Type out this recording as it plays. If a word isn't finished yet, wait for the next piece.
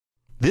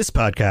This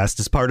podcast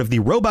is part of the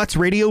Robots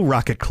Radio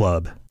Rocket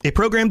Club, a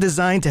program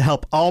designed to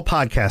help all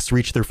podcasts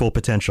reach their full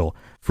potential.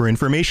 For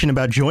information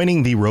about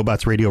joining the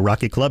Robots Radio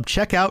Rocket Club,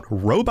 check out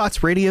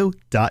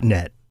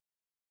robotsradio.net.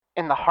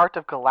 In the heart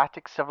of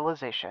galactic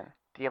civilization,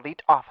 the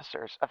elite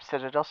officers of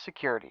Citadel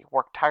Security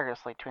work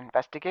tirelessly to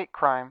investigate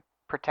crime,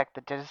 protect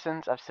the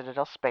citizens of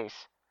Citadel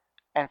space,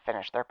 and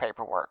finish their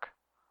paperwork.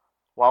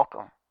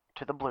 Welcome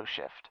to the Blue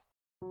Shift.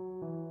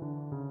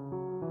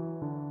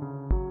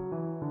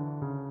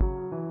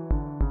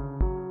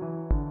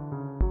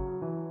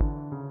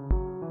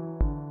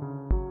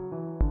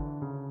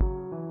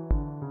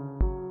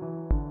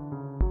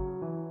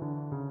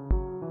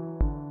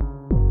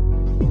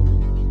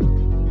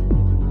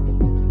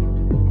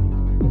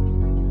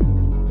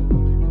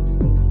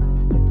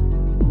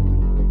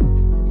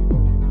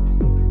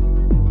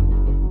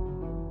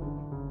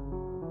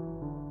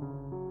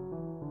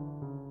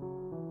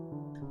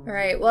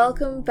 Alright,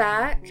 welcome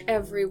back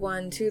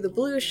everyone to the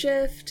Blue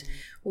Shift.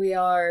 We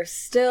are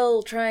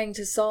still trying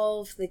to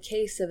solve the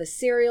case of a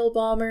serial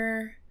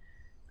bomber.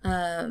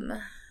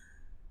 Let's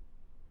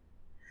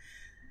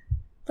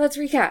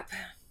recap.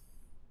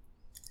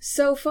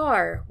 So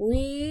far,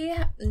 we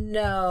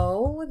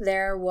know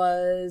there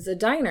was a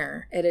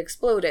diner. It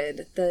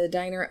exploded. The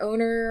diner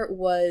owner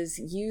was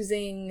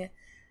an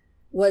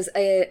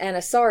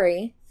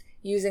Asari,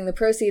 using the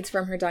proceeds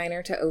from her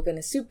diner to open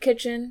a soup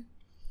kitchen.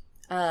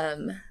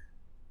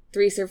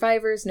 3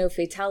 survivors, no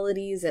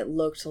fatalities. It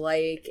looked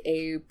like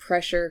a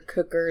pressure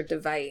cooker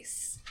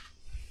device.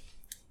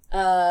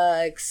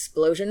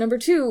 Explosion number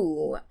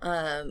 2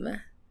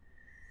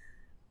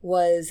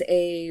 was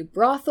a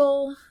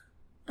brothel.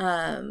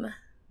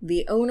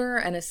 The owner,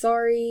 an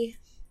Asari,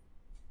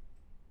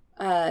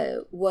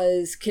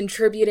 was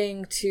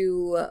contributing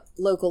to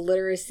local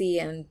literacy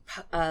and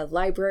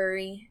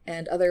library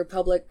and other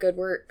public good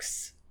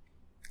works.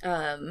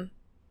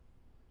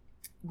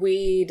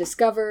 We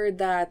discovered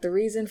that the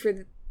reason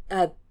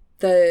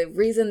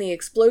the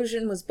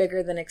explosion was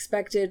bigger than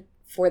expected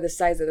for the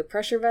size of the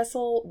pressure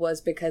vessel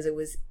was because it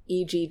was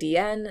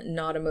EGDN,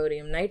 not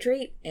ammonium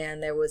nitrate,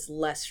 and there was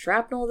less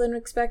shrapnel than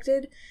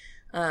expected.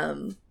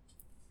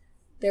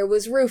 There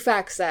was roof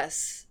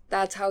access.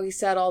 That's how he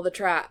set all the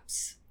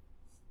traps.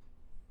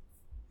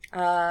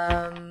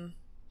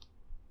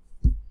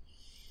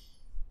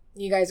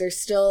 You guys are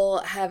still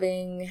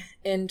having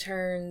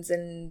interns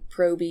and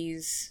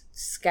probies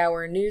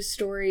scour news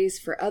stories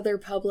for other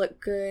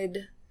public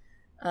good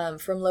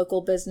from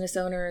local business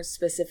owners,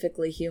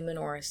 specifically human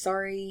or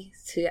Asari,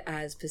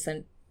 as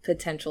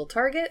potential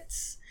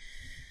targets.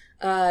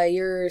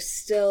 You're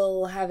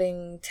still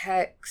having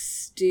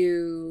techs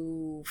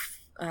do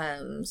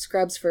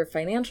scrubs for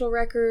financial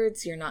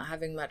records. You're not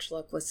having much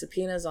luck with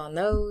subpoenas on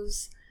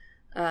those.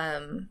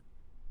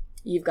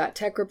 You've got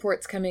tech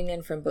reports coming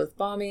in from both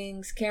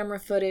bombings, camera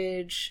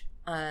footage.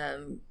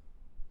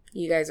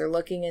 You guys are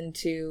looking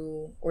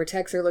into, or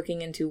techs are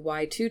looking into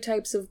Y2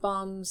 types of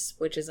bombs,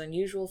 which is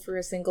unusual for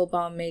a single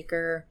bomb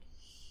maker.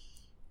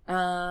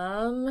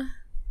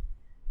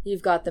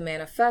 You've got the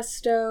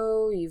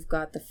manifesto, you've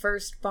got the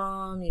first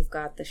bomb, you've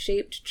got the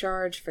shaped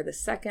charge for the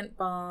second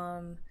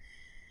bomb.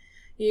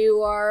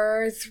 You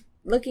are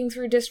looking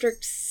through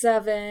District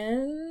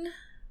 7,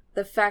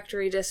 the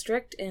factory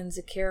district, and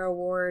Zakara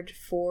Ward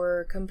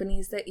for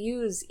companies that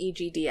use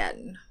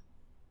EGDN.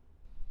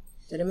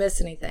 Did I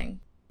miss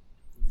anything?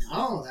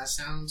 No, that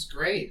sounds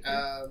great.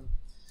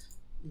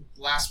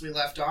 Last we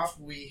left off,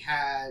 we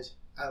had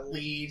a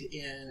lead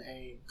in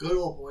a good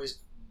old boys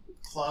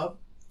club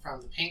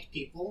from the Pink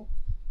People,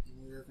 and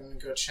we were going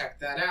to go check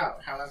that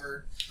out.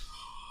 However,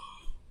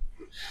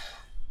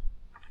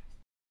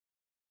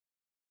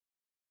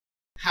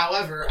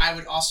 I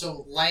would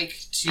also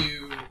like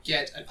to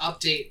get an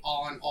update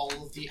on all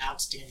of the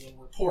outstanding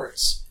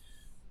reports.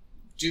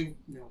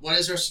 What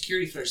does our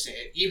security footage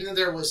say? Even though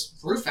there was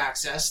roof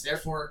access,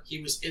 therefore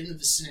he was in the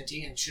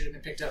vicinity and should have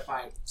been picked up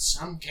by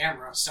some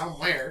camera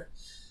somewhere.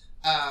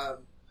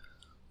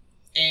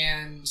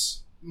 And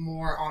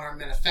more on our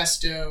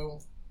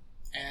manifesto,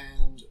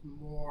 and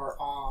more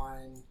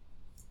on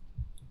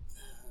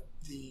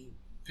the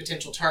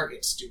potential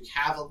targets. Do we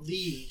have a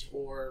lead,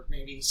 or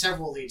maybe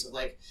several leads?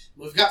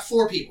 We've got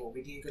 4 people.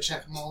 We need to go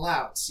check them all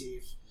out, see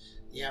if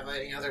you have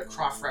any other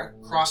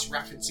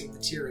cross-referencing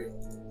material.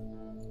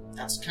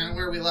 That's kind of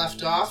where we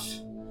left off.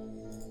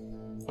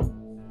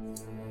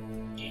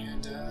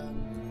 And,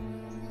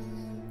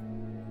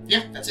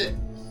 yeah, that's it.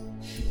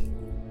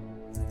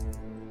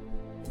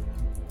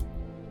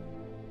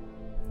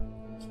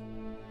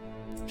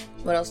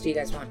 What else do you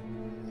guys want?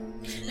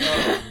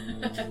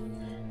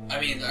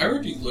 I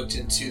already looked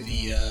into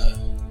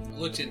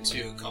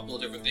a couple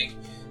of different things.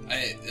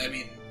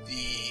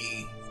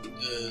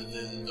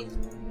 The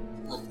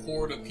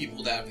report of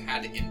people that have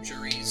had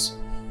injuries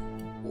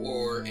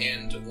or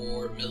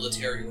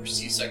military or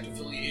C-sect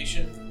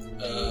affiliation,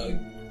 the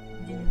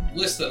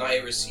list that I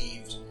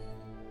received,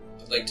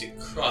 I'd like to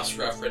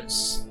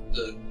cross-reference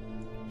the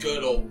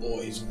Good Old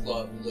Boys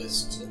Club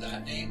list to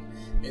that name.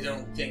 I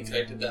don't think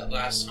I did that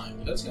last time,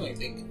 but that's the only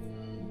thing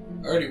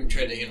already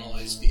tried to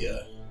analyze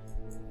the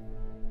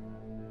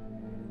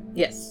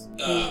Yes.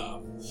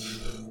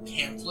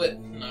 pamphlet.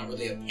 Not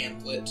really a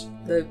pamphlet.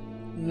 The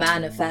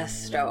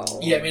manifesto.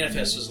 Yeah,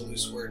 manifesto is a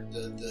loose word.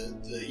 The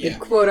The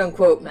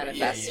quote-unquote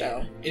manifesto.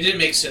 Yeah. It didn't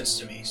make sense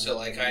to me, so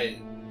like I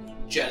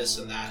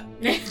jettisoned that.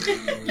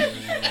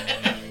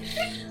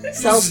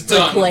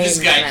 Self-proclaimed This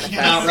guy manifesto.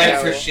 cannot write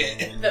for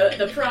shit.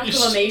 The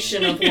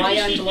proclamation of why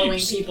I'm blowing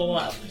people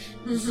up.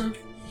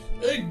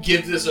 I'd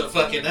give this a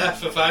fucking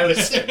F if I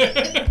was in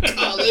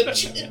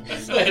college.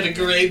 I had to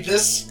grade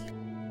this.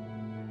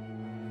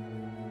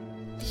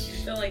 I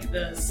feel like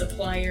the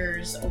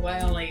suppliers,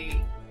 while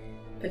a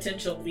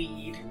potential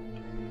lead,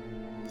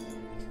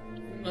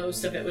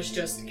 most of it was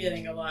just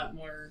getting a lot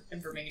more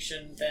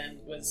information than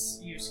was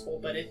useful,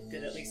 but it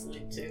did at least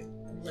lead to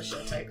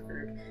militia type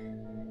group.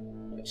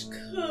 Which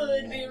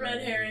could be a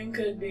red herring,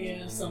 could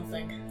be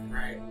something.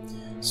 Right.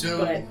 So,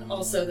 But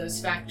also those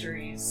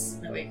factories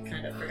that we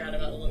kind of forgot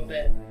about a little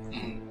bit,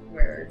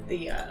 where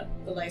the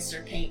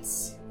Leicester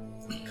Paints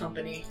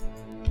company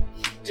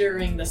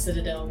during the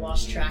Citadel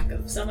lost track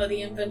of some of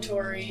the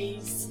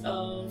inventories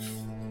of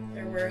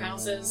their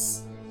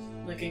warehouses.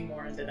 Looking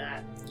more into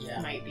that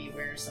might be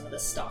where some of the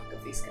stock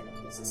of these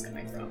chemicals is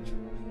coming from.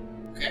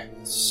 okay.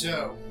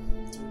 So,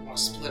 do we want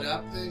to split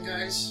up then,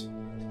 guys?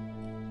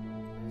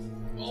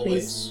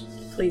 Always.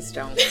 Please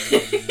don't. I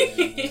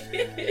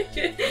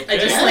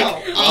just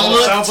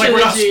Well, sounds like we're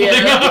not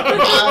splitting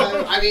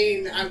up. I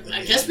mean,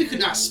 I guess we could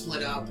not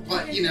split up,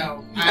 but you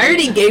know. I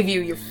already gave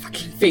you your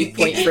fucking fate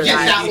point for Yeah,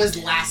 that. that was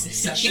last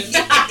session.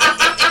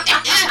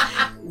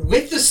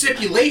 With the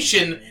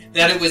stipulation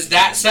that it was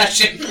that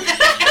session.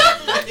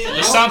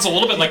 This sounds a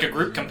little bit like a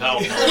group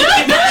compel.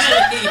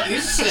 You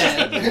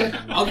said,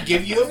 I'll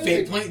give you a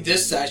fate point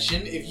this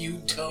session if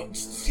you don't.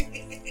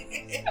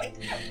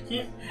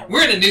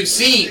 We're in a new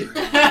scene.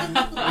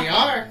 We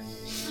are.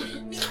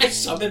 I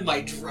summoned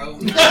my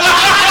drone.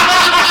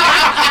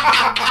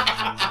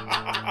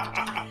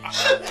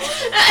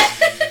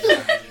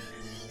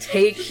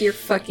 Take your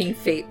fucking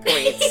fate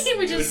points.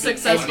 we just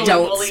successfully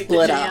Don't bullied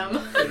split the up.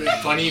 GM. It would be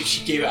funny if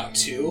she gave out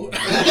 2.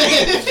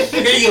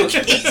 Here you go,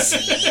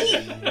 Casey.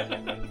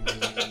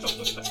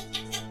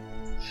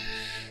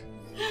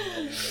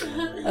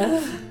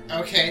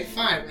 Okay,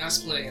 fine. We're not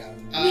splitting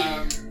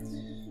up.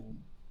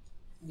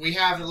 We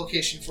have a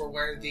location for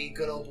where the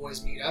good old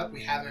boys meet up.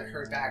 We haven't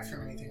heard back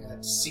from anything at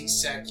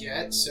CSEC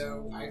yet,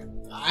 so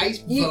I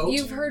vote.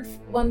 You've heard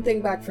one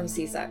thing back from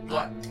CSEC.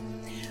 What?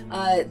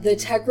 The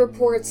tech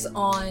reports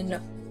on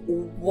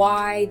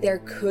why there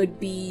could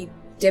be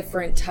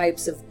different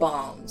types of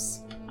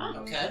bombs.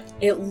 Okay.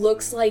 It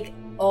looks like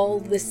all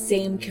the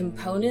same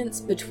components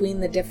between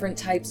the different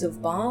types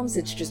of bombs.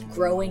 It's just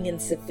growing in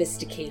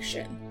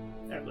sophistication.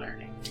 They're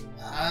learning.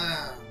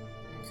 Ah.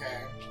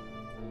 Okay.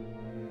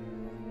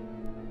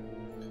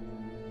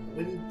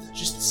 Wouldn't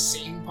just the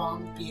same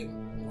bomb be a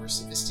more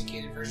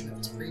sophisticated version of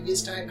its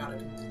previous type, not a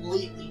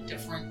completely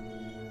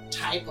different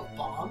type of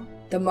bomb?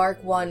 The Mark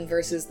I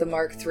versus the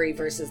Mark III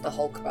versus the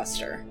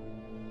Hulkbuster.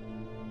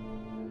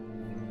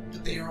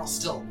 But they are all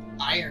still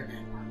Iron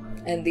Man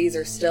armor. And these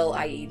are still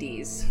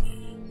IEDs.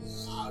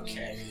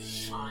 Okay,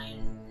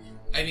 fine.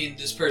 I mean,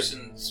 this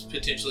person's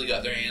potentially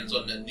got their hands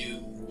on a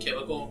new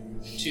chemical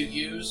to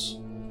use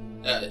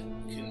that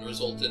can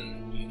result in,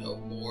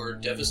 more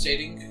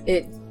devastating.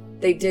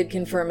 They did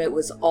confirm it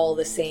was all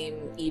the same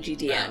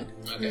EGDN.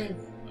 Okay.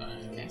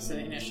 Okay, so the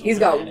initial. He's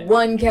got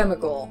one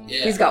chemical.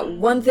 Yeah. He's got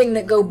one thing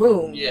that go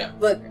boom. Yeah.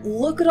 But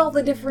look at all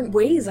the different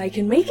ways I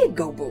can make it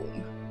go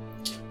boom.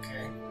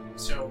 Okay,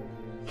 so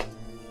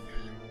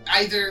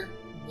either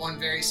one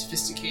very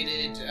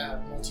sophisticated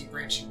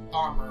multi-branching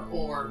bomber,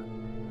 or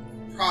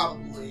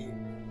probably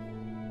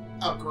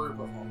a group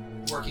of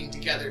them working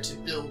together to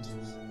build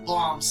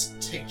bombs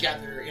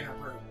together in a room.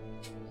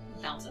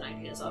 Bouncing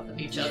ideas off of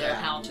each other,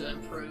 how to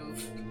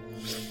improve.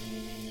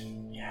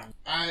 Yeah.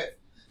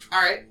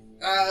 Alright.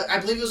 I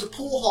believe it was a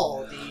pool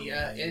hall at the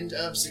end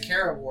of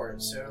Zakara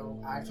Ward, so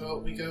I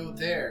vote we go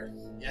there.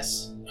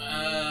 Yes?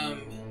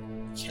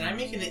 Can I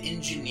make an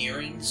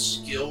engineering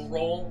skill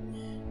roll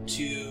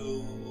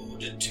to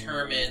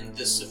determine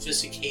the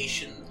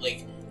sophistication,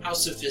 like how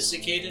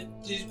sophisticated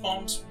these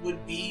bombs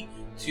would be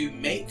to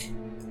make?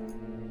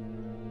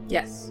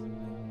 Yes.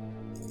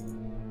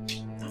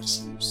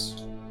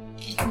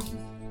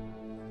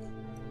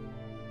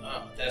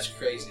 Oh, that's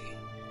crazy.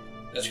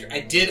 That's I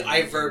did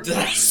I verb that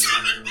I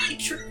summoned my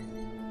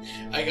drone.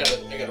 I got a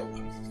 1. I got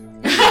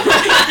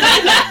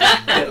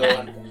a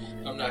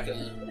 1. I'm not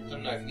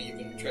gonna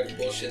even try to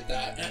bullshit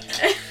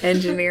that.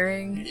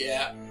 Engineering.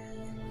 Yeah.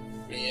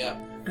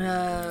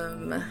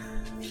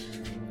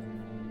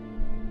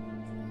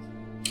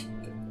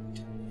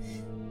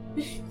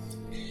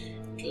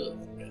 Good.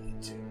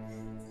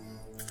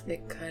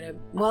 It kind of...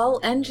 Well,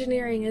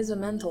 engineering is a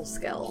mental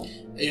skill.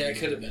 Yeah, it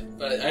could have been,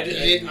 but I You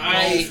didn't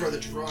roll did. for the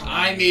drone.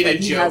 I made a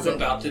But he joke hasn't.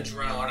 about the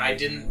drone. I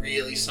didn't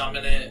really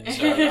summon it,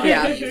 so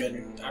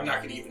I'm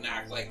not gonna even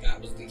act like that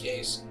was the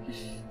case.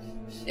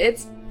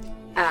 It's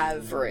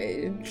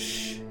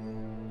average.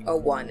 A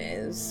 1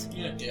 is.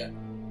 Yeah.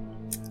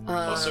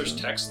 Plus, there's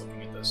text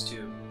looking at this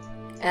too.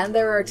 And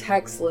there are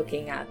texts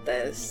looking at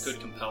this. Could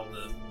compel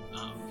the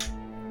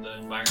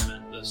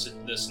environment, the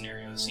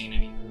scenario, the scene. I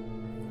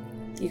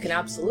mean, You can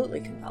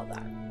absolutely compel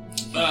that.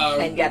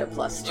 And get a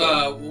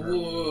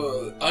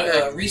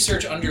 +2.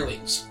 Research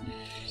underlings.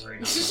 sorry,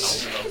 not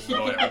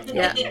compel. Whatever.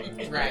 Yeah.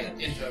 Right,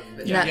 invoke.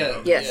 But Not-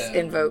 Yeah, yes, yeah.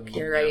 invoke.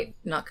 You're right.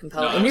 Not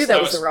compel. No, I knew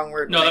that was the wrong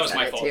word. No, when that I was said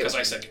my it, fault too. because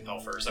I said compel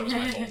first. That was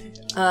my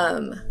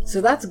fault.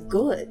 So that's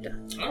good.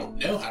 I don't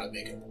know how to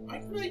make it. I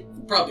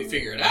could probably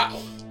figure it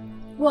out.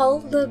 Well,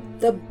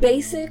 the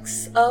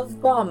basics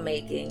of bomb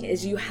making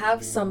is you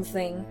have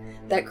something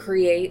that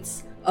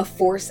creates a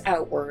force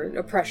outward,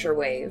 a pressure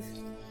wave,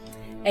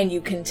 and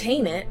you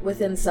contain it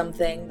within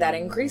something that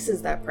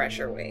increases that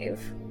pressure wave.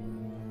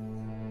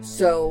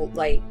 So,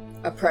 like,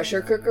 a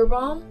pressure cooker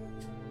bomb,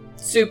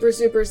 super,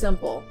 super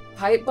simple.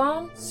 Pipe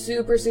bomb,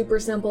 super, super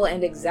simple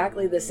and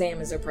exactly the same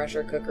as a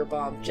pressure cooker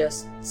bomb,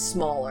 just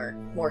smaller,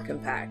 more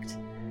compact.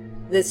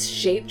 This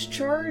shaped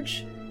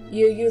charge,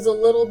 you use a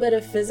little bit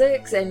of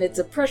physics and it's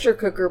a pressure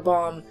cooker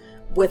bomb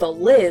with a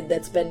lid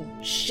that's been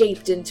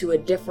shaped into a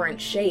different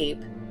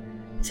shape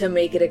to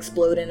make it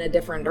explode in a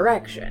different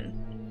direction.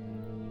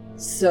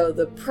 So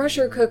the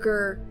pressure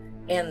cooker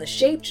and the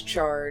shaped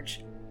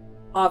charge,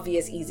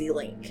 obvious easy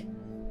link.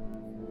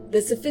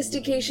 The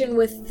sophistication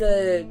with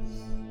the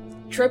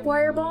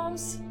tripwire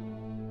bombs,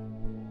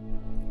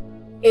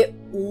 it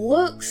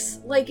looks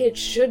like it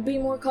should be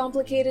more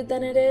complicated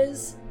than it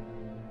is,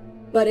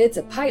 but it's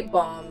a pipe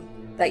bomb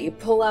that you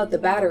pull out the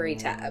battery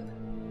tab,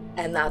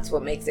 and that's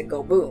what makes it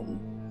go boom.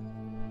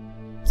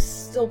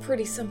 Still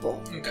pretty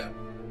simple. Okay.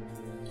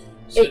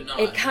 So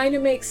It kind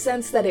of makes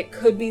sense that it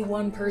could be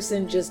one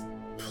person just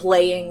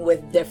playing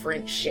with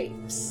different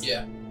shapes.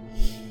 Yeah.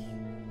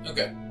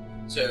 Okay.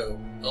 So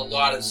a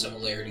lot of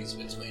similarities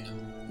between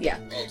them. Yeah.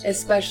 Ultimately.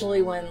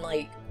 Especially when,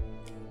 like,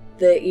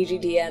 the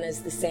EGDN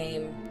is the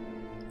same.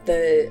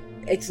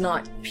 It's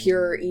not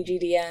pure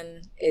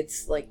EGDN.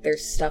 It's like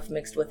there's stuff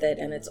mixed with it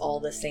and it's all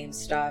the same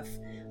stuff.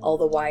 All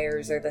the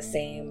wires are the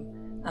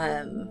same.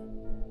 I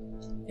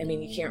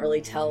mean, you can't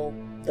really tell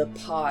the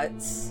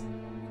pots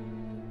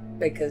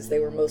because they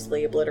were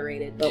mostly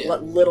obliterated, but Yeah.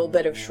 what little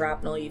bit of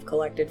shrapnel you've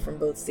collected from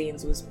both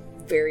scenes was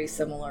very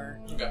similar.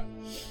 Okay.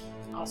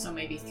 Also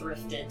maybe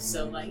thrifted,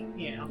 so like,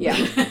 you know. Yeah.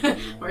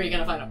 Where are you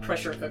gonna find a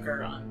pressure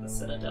cooker on the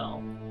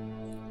Citadel?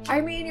 I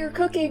mean, you're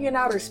cooking in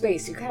outer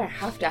space. You kind of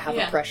have to have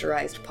Yeah. a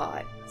pressurized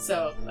pot.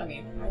 So, I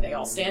mean, are they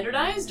all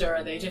standardized or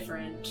are they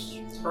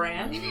different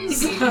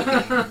brands?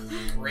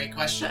 Great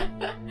question.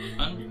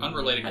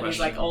 Unrelated Are these question.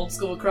 like old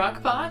school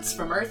crock pots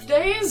from Earth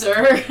days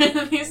or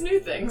these new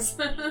things?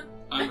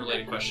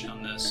 Unrelated question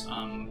on this.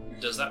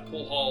 Does that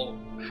pool hall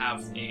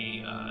have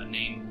a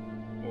name?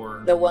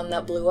 Or The one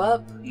that blew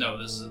up, no,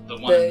 this is the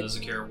one in the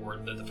Zakara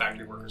ward that the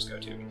factory workers go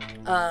to.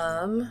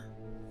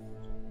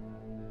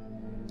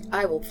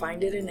 I will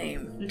find it a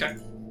name. Okay.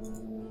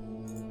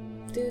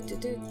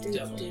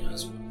 Definitely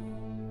has one.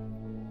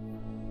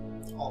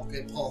 All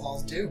good pull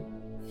halls do.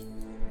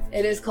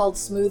 It is called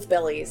Smooth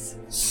Bellies.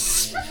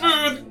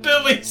 Smooth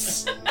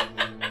Billies!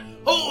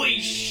 Holy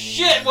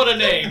shit, what a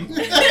name!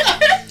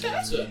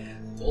 It's a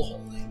full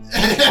hole thing.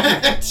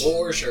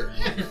 For sure.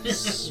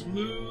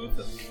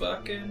 Smooth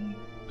fucking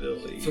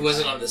Billy. If it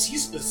wasn't on the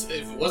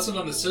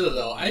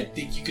Citadel, I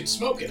think you could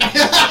smoke it.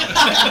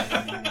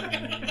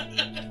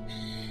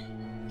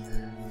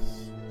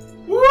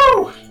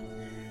 Woo! I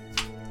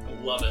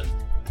love it.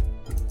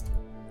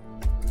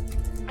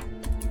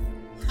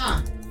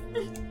 Huh.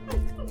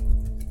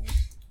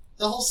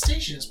 The whole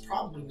station is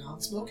probably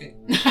non-smoking.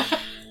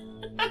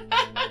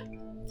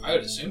 I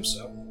would assume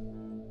so.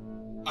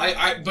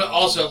 But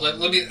also, let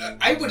me.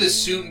 I would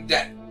assume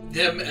that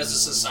them as a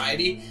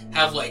society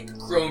have like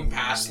grown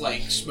past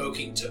like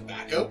smoking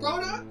tobacco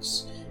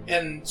products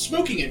and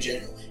smoking in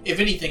general. If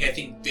anything, I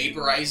think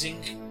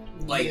vaporizing,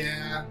 like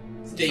Yeah.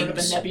 things. Sort of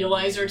a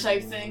nebulizer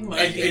type thing? I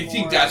might be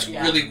think more- that's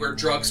yeah. really where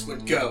drugs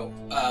would go.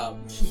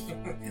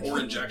 Or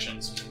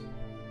injections.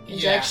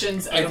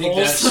 Injections, I think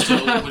that edibles.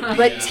 still would be.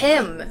 But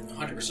Tim,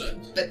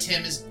 100%. But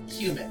Tim is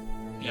human.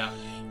 Yeah.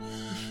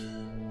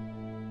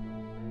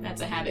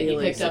 That's a habit he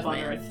Feelings picked up of on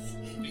man. Earth.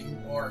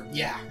 Or,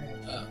 yeah.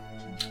 Uh,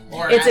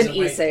 Or it's as an a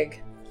way-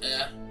 e-cig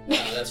Yeah,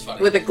 that's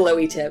funny. with a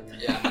glowy tip.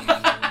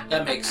 Yeah,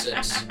 that makes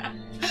sense.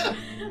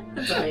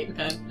 That's a vape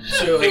pen.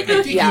 So I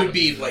think Yeah. he would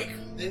be like.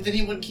 Then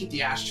he wouldn't keep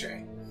the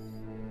ashtray.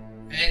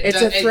 And It's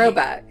does- a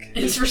throwback.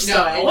 It's for No, it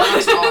style.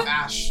 knocks off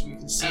ash. You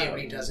can see it Oh. when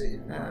he does it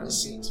in one of Oh. the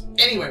scenes.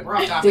 Anyway, we're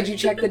off topic. Did you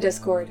check the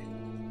Discord?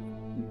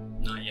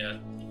 Not yet.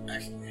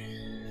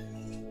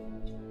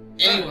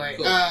 Anyway,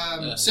 Cool.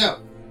 Yeah. so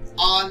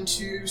on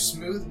to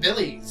Smooth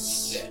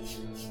Billies. Yeah.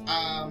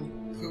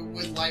 Who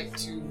would like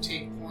to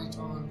take point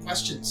on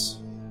questions?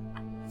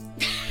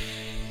 I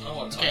don't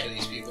want to talk Okay. to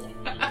these people.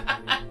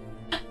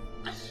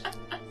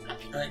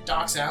 Alright,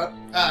 Doc's out.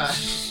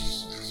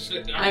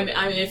 I'm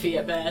iffy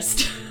at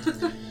best.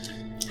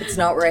 It's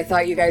not where I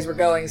thought you guys were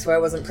going, so I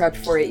wasn't prepped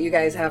for it. You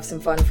guys have some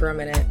fun for a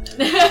minute.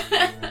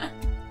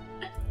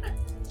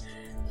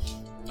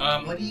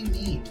 What do you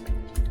need?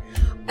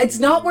 It's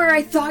not where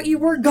I thought you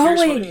were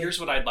going! Here's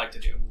what I'd like to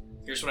do.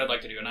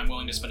 And I'm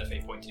willing to spend a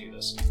fate point to do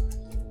this.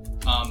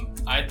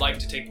 I'd like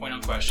to take point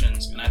on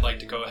questions, and I'd like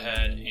to go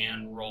ahead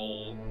and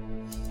roll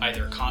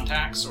either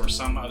contacts or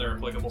some other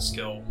applicable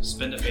skill,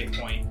 spend a fate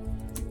point,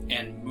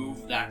 and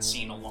move that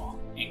scene along,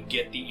 and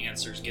get the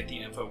answers, get the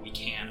info we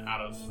can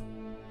out of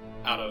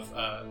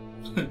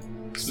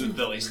Smooth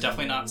Billies.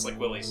 Definitely not Slick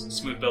Willies.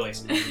 Smooth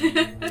Billies.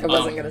 I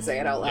wasn't gonna say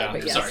it out loud,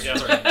 but yes. Sorry, yeah,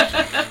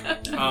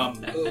 that's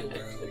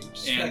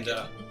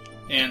right.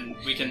 And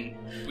we can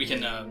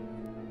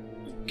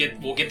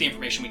we'll get the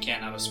information we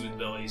can out of Smooth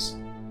Billies.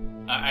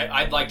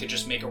 I'd like to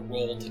just make a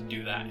roll to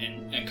do that,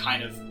 and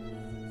kind of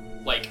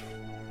like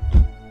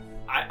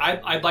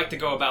I'd like to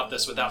go about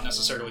this without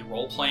necessarily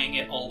role playing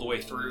it all the way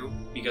through,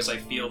 because I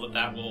feel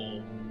that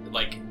will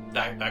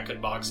that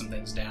could bog some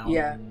things down.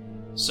 Yeah.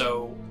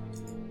 So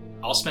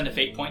I'll spend a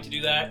fate point to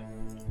do that.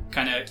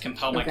 Kind of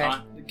compel my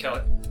not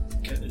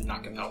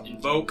compel,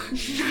 invoke.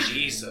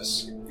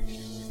 Jesus,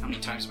 how many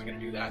times am I going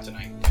to do that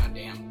tonight? God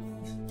damn.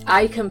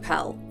 I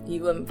compel.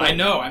 You invoke. I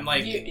know. I'm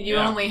like you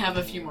only have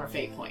a few more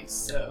fate points,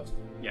 so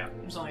yeah.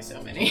 There's only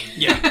so many.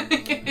 Yeah.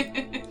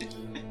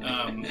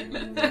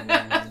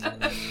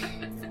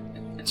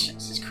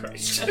 Jesus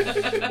Christ.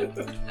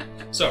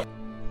 So,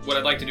 what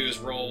I'd like to do is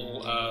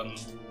roll.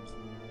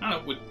 I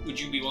don't know. Would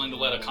you be willing to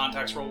let a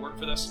contacts roll work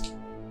for this?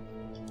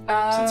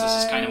 Since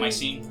this is kind of my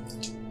scene.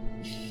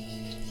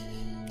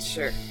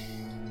 Sure.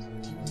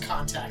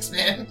 Contacts,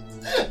 man.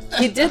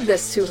 He did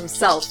this to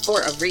himself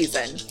for a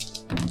reason.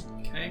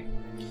 Okay.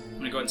 I'm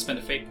gonna go ahead and spend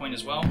a fate point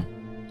as well.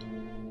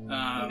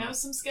 He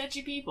knows some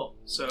sketchy people.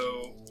 So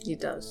He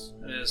does.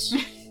 that is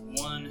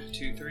 1,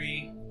 2,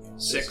 3,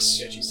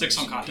 6. 6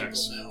 on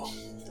contacts.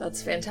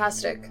 That's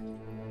fantastic.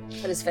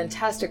 That is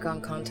fantastic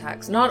on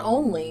contacts. Not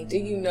only do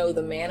you know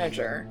the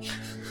manager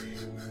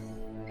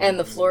and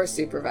the floor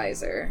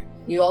supervisor,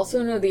 you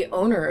also know the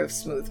owner of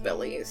Smooth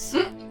Billies.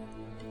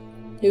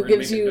 Who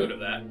gives you... Note of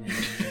that.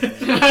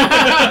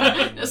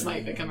 This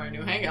might become our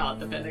new hangout,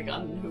 depending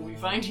on who we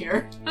find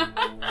here.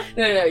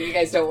 No, you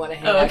guys don't want to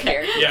hang out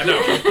here. Yeah,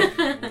 no.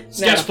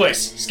 Sketch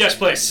place.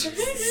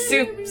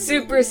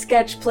 Super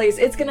sketch place.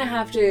 It's gonna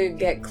have to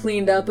get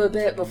cleaned up a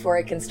bit before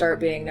it can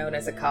start being known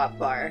as a cop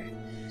bar.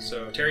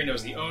 So Terry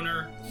knows the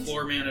owner,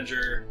 floor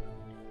manager.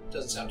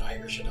 Doesn't sound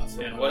Irish enough.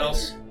 And what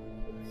else?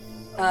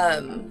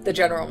 The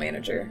general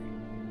manager.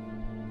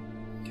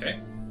 Okay.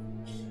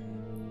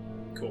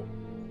 Cool.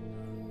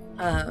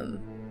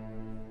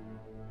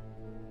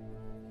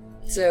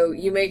 So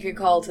you make a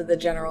call to the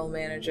general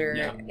manager,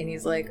 Yeah. and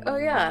he's like, "Oh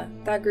yeah,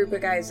 that group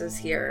of guys is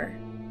here.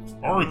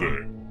 Are they?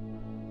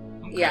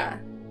 Okay. Yeah.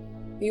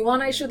 You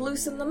want I should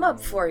loosen them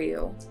up for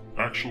you?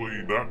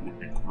 Actually, that would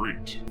be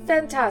great.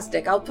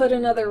 Fantastic. I'll put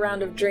another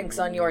round of drinks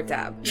on your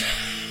tab."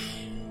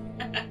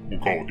 We'll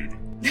call it even.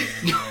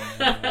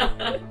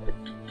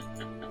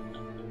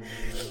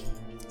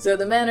 So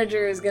the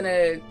manager is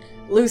gonna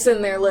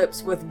loosen their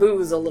lips with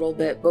booze a little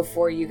bit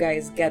before you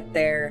guys get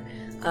there.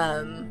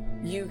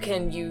 You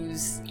can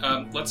use...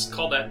 Let's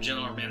call that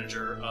general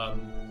manager,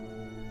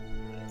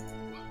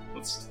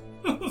 let's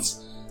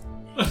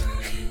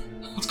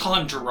call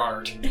him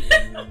Gerard.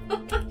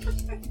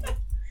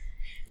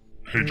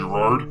 Hey,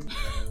 Gerard.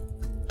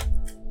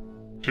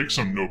 Take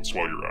some notes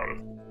while you're at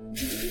it.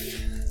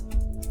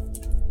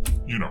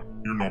 You know,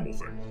 your normal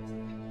thing.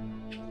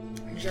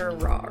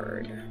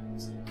 Gerard.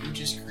 You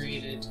just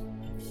created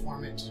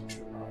Informant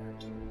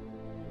Gerard.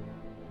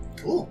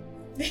 Cool.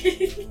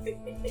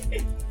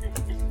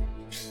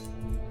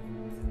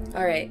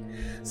 Alright,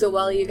 so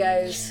while you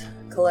guys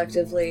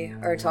collectively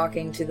are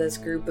talking to this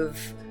group of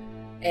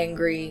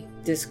angry,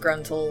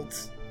 disgruntled,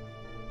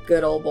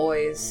 good old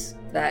boys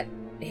that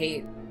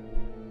hate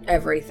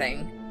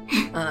everything,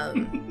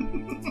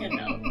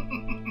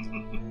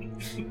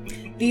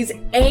 these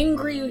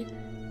angry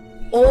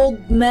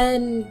old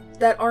men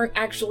that aren't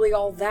actually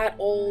all that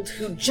old,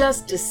 who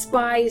just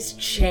despise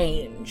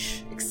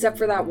change. Except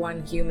for that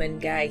one human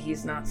guy,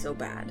 he's not so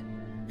bad.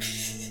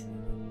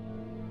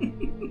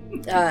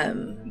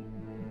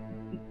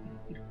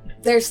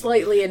 They're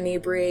slightly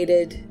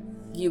inebriated.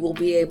 You will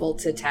be able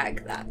to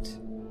tag that.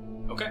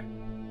 Okay.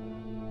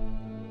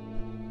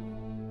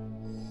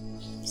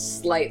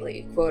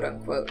 Slightly, quote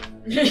unquote.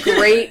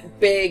 Great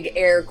big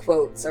air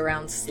quotes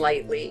around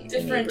slightly.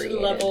 Different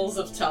inebriated. levels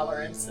of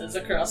tolerances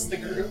across the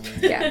group.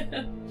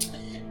 Yeah.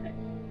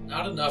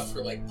 Not enough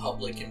for like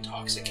public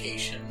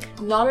intoxication.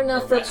 Not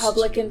enough Arrests. for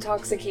public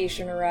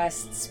intoxication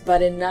arrests,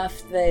 but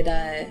enough that,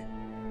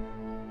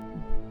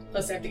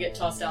 Plus, they have to get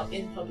tossed out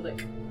in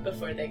public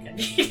before they can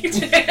be.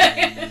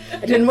 I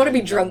didn't want to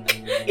be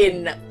drunk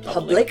in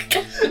public.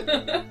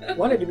 I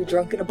wanted to be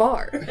drunk in a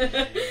bar.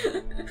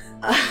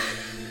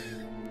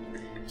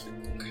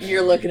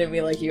 You're looking at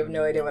me like you have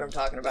no idea what I'm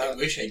talking I about.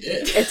 wish I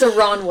did. It's a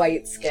Ron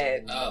White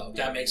skit. Oh,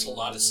 that makes a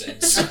lot of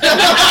sense.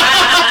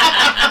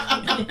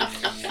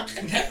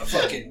 That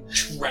fucking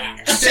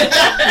tracks.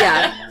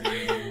 Yeah.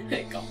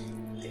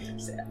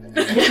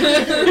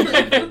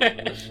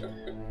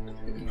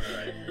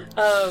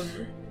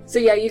 So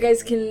yeah, you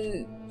guys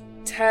can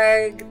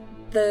tag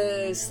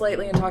the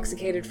slightly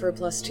intoxicated for a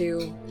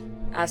 +2,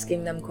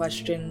 asking them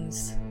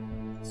questions,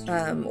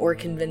 or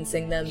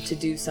convincing them to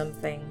do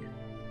something.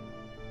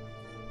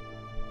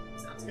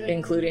 Sounds good.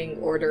 Including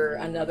order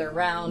another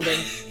round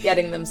and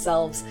getting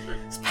themselves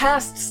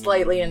past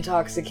slightly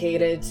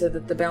intoxicated so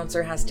that the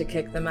bouncer has to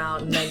kick them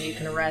out and then you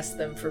can arrest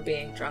them for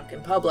being drunk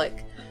in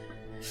public.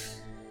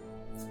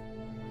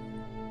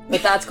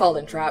 But that's called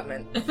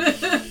entrapment.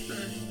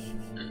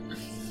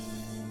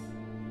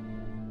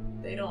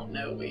 They don't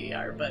know we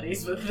are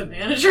buddies with the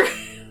manager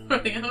or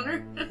the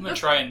owner. I'm gonna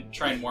try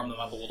and warm them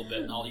up a little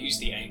bit, and I'll use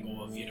the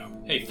angle of,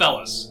 hey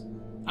fellas,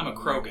 I'm a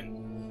Krogan.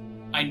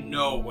 I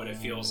know what it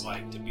feels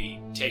like to be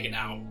taken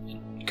out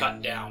and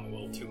cut down a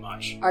little too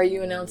much. Are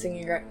you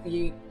announcing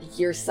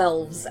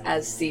yourselves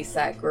as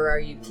CSEC, or are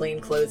you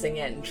plainclothing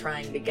it and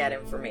trying to get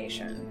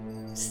information?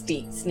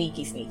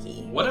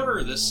 Sneaky.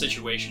 Whatever this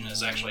situation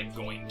is actually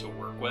going to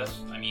work with,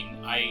 I mean,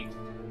 I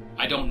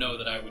don't know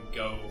that I would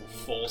go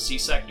full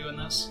CSEC doing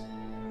this.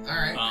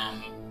 Alright.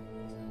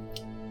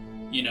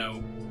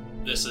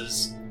 This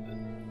is...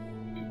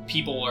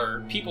 People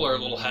are a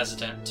little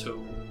hesitant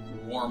to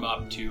warm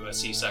up to a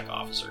CSEC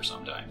officer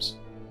sometimes.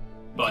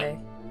 But, Okay.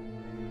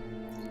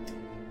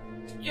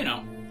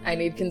 I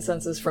need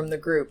consensus from the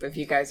group if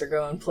you guys are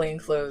going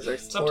plainclothes or up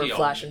to y'all.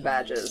 flashing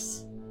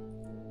badges.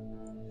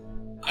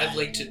 I'd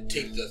like to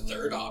take the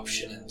third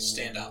option and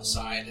stand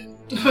outside and...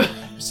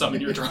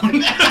 summon your drone.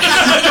 No,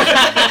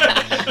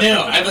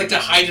 I'd like to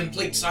hide in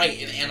plain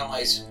sight and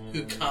analyze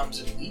who comes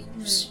and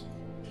leaves.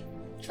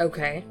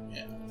 Okay.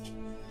 Yeah.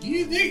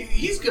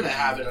 He's gonna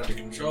have it under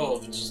control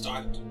if it's just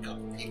talking to a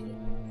couple people.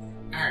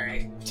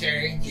 Alright,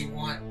 Terry, you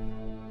want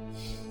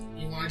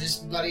to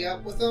just buddy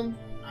up with him?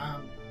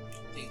 I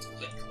think it's a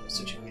plain close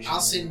situation.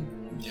 I'll send...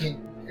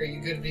 Are you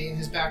good being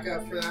his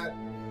backup for that?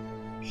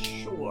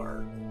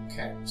 Sure.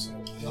 Okay, so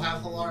you'll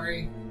have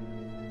Hilari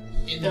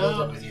in the No.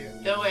 building with you.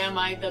 Though am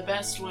I the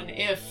best one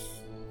if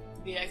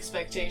the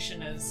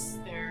expectation is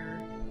they're...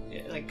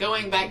 Like,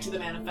 going back to the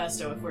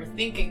manifesto, if we're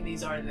thinking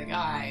these are the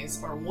guys,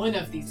 or one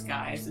of these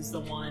guys is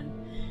the one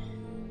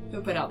who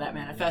put out that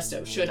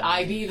manifesto, should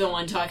I be the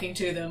one talking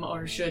to them,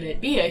 or should it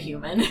be a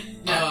human?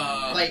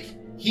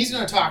 He's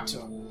gonna talk to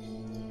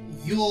him.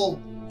 You'll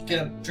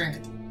get a drink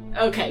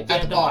Okay,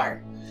 at the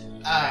bar.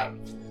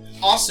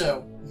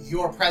 Also,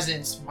 your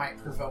presence might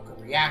provoke a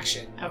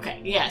reaction. Okay,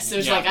 yes,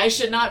 there's Yeah. I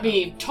should not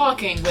be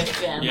talking with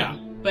them, Yeah.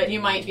 but you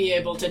might be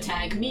able to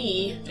tag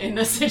me in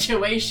the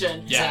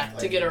situation Yeah.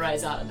 to get a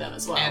rise out of them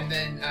as well. And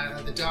then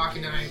the doc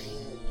and I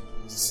will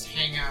just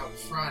hang out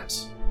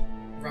front,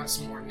 run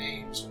some more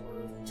names,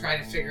 or try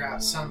to figure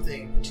out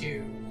something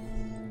to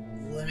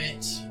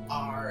limit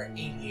our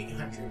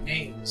 8,800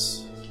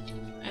 names.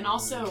 And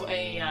also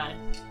a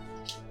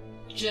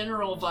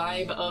general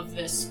vibe of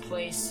this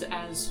place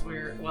as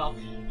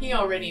he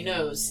already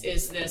knows,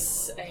 is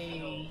this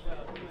a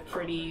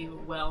pretty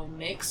well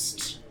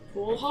mixed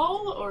pool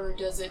hall, or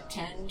does it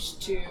tend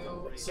to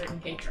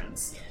certain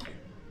patrons?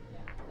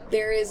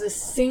 There is a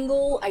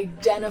single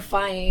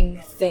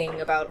identifying thing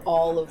about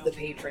all of the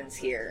patrons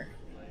here.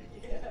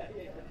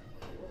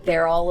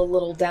 They're all a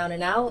little down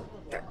and out.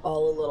 They're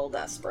all a little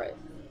desperate.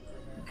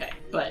 Okay,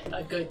 but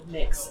a good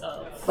mix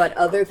of... But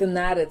other than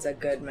that, it's a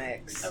good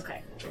mix.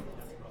 Okay.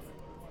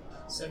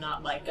 So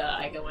not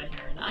I go in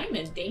here and I'm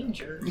in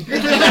danger.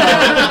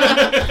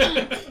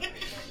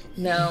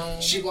 No.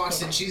 She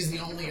walks in, she's the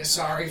only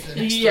Asari for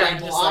the next Yeah, 3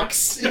 just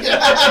blocks.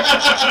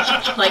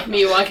 Like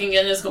me walking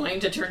in is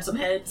going to turn some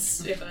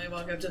heads if I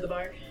walk up to the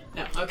bar.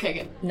 No, okay,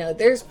 good. No,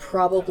 there's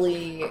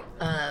probably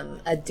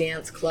a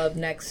dance club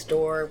next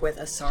door with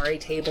Asari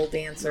table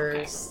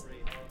dancers.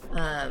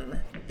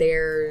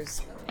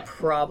 There's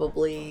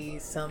probably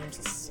some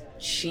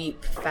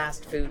cheap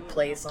fast food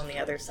place on the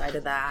other side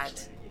of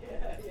that.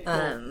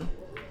 Okay.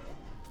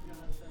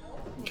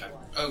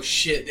 Oh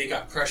shit, they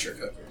got pressure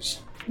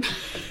cookers.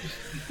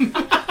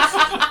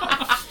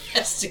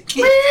 That's the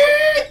kid.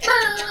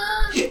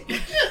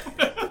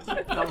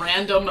 A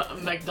random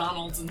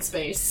McDonald's in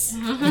space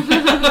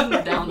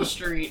down the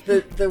street.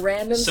 The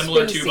random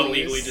Similar species, to but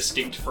legally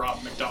distinct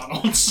from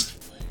McDonald's.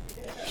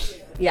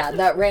 Yeah,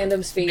 that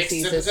random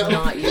species is Mixed it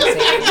not using.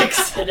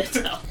 Mixed it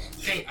itself.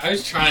 I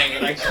was trying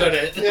and I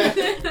couldn't.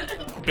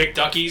 Big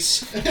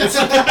Duckies.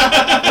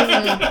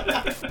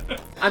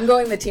 I'm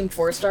going the Team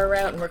 4-star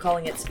route, and we're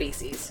calling it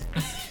Species.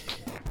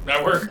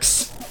 That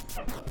works.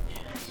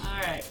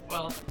 Alright,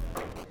 well,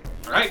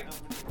 Alright.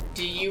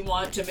 do you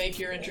want to make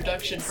your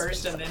introduction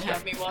first and then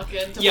have me walk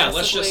in to Yeah,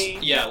 possibly...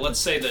 let's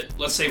say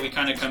we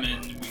kind of come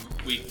in,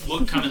 we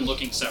come in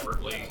looking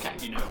separately, Okay.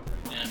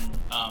 and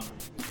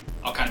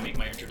I'll kind of make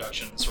my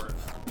introduction sort of,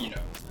 yeah.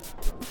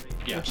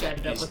 We'll chat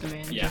it up with the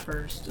manager yeah.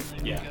 first and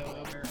then Yeah. go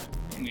over.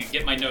 I'm gonna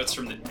get my notes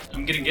from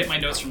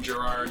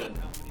Gerard and,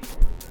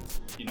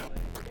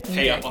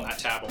 pay up on that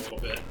tab a little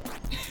bit.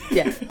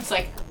 Yeah. It's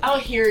like, I'll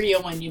hear you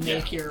when you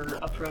make your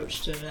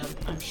approach to them,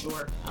 I'm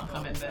sure. I'll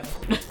come in then.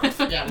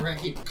 Yeah, we're gonna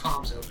keep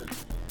comms open.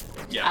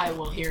 Yeah. I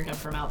will hear him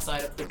from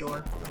outside of the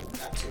door.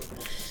 That too.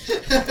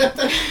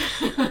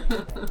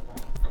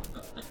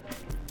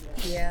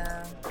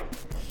 Yeah.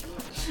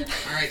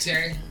 Alright,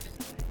 Terry.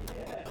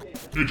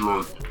 Hey,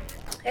 Gerard.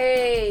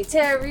 Hey,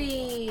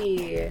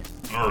 Terry!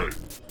 Alright.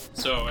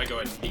 So I go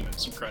ahead and beam him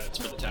some credits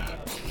for the tab.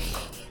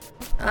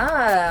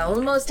 Ah,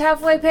 almost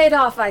halfway paid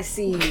off, I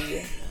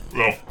see.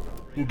 Well,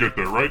 we'll get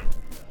there, right?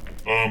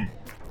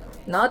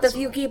 Not if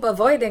you keep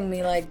avoiding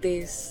me like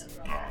this.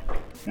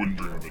 Wouldn't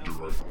dream of it,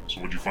 Gerard. So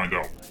what'd you find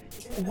out?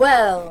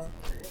 Well,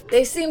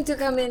 they seem to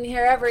come in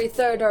here every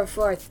third or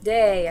fourth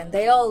day, and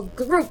they all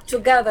group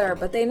together,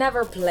 but they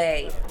never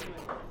play.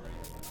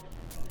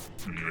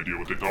 Any idea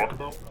what they talk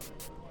about?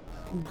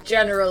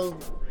 General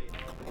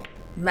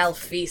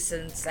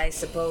malfeasance, I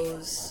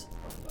suppose.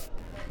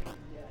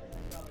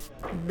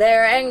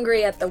 They're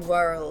angry at the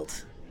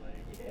world.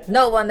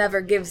 No one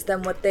ever gives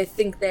them what they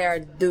think they are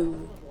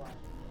due.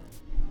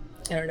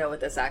 I don't know what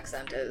this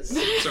accent is.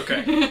 It's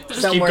okay.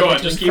 Just Somewhere keep going.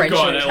 between Just keep French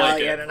going. and I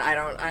like Italian, it. and I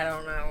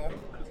don't know.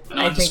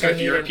 Nondescript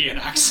European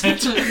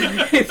accent.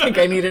 I think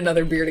I need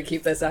another beer to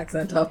keep this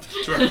accent up.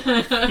 Sure.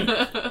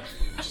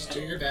 Just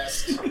do your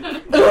best.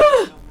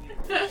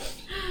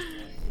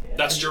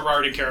 That's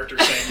Gerard in character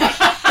saying that.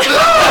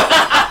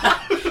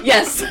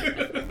 Yes.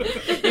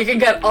 You can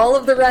get all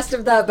of the rest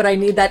of that, but I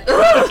need that.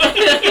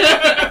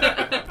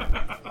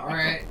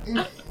 Alright.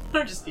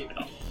 Or just keep it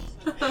all.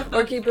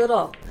 Or keep it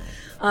all.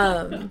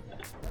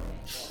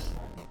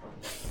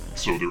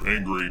 So they're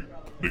angry.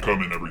 They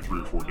come in every 3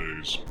 or 4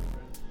 days.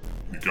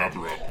 They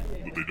gather up,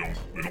 but they don't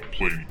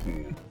play any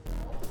pool.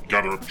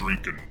 Gather up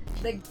drinking.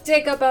 They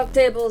take up our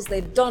tables,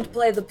 they don't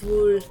play the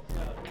pool.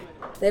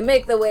 They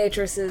make the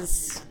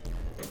waitresses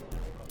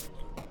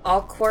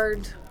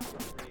awkward.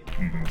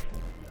 Mm-hmm.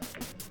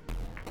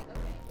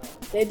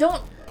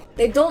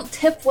 They don't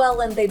tip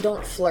well and they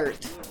don't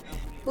flirt.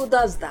 Who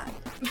does that?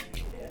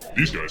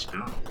 These guys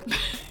care.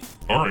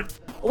 Alright.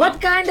 What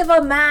kind of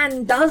a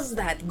man does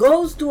that?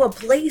 Goes to a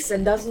place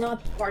and does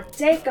not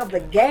partake of the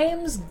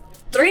games?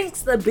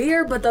 Drinks the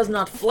beer but does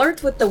not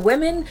flirt with the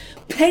women?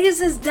 Pays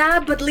his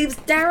dad but leaves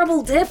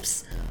terrible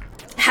tips?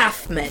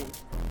 Half men.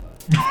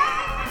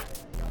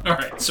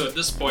 Alright, so at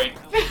this point,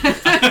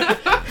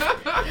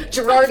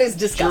 Gerard is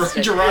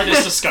disgusted. Gerard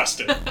is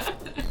disgusted.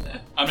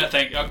 I'm gonna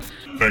thank.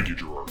 Thank you,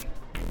 Gerard.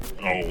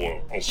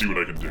 I'll see what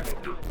I can dig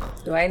up here.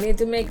 Do I need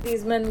to make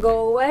these men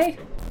go away?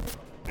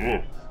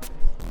 Oh.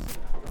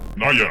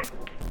 Not yet.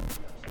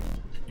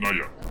 Not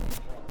yet.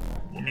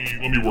 Let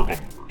me work on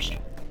them first.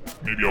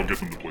 Maybe I'll get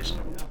them to play some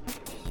pool.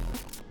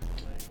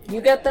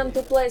 You get them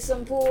to play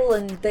some pool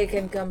and they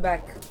can come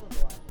back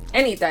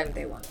anytime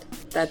they want.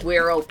 That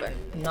we're open,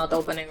 not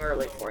opening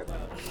early for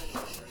them.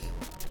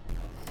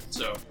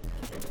 So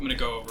I'm gonna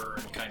go over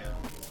and kind of,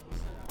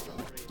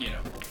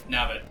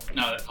 now that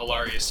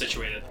Hilari is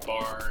situated at the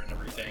bar and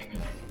everything,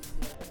 and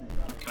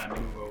kind of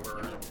move over.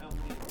 And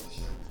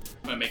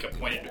I'm gonna make a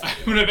pointed.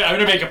 I'm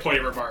gonna make a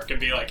pointed remark and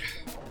be like,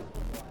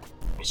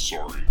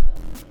 Sorry.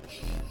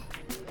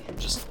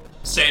 just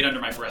say it under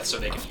my breath so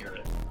they can hear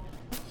it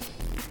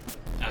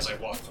as I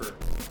walk through.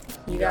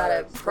 You got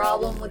a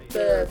problem with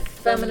the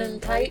feminine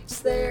tights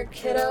there,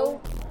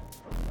 kiddo?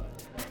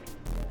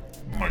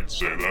 Might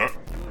say that.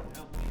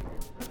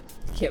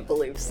 Can't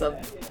believe some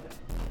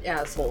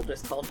asshole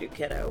just called you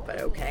kiddo,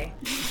 but okay.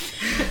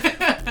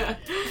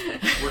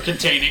 We're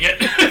containing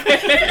it.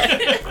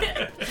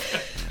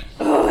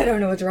 Oh, I don't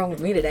know what's wrong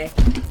with me today.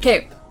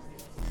 Okay.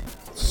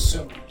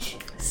 So much.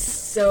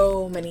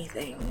 So many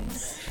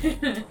things.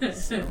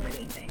 So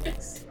many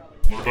things.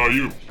 What about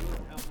you?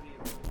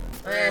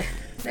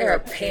 They're a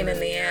pain in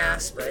the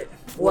ass, but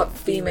what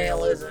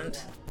female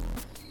isn't?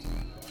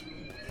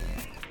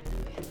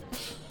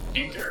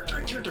 In character.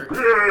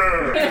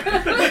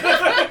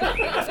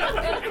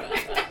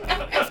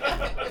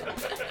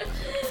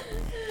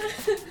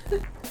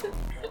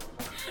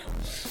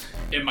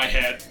 In my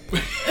head.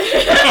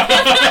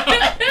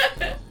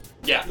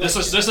 Yeah, this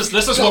is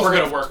what we're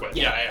gonna work with.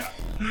 Yeah.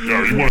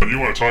 Yeah, you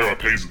wanna talk about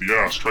pains in the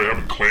ass, try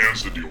having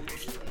clans to deal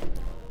with.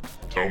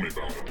 Tell me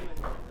about it.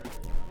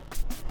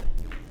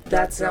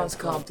 That sounds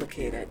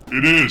complicated.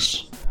 It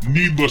is.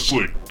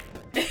 Needlessly.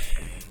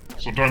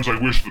 Sometimes I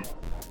wish we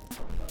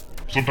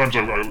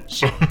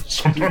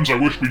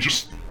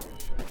just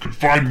could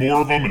find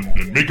more of them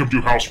and make them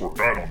do housework.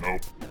 I don't know.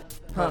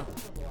 Huh.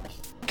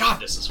 God,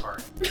 this is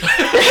hard.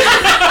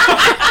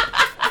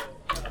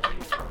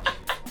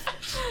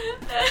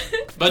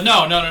 But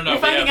no. You're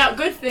finding out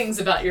good things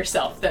about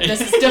yourself, that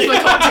this is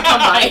difficult to come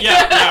by.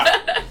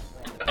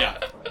 Yeah.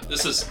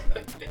 This is...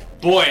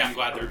 Boy, I'm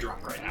glad they're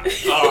drunk right now.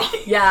 Oh.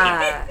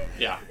 Yeah.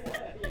 Yeah.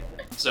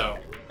 So...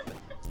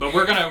 But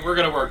we're gonna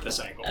work this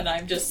angle. And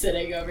I'm just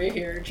sitting over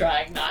here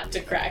trying not to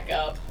crack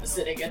up,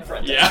 sitting in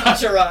front Yeah. of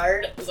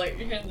Gerard. It's like,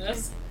 you're hearing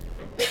this?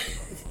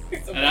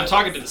 And I'm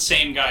talking to the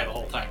same guy the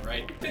whole time,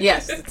 right?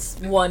 Yes, it's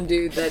one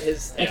dude that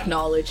has Yeah.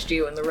 acknowledged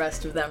you, and the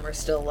rest of them are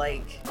still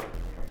like,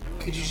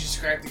 Could you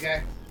describe the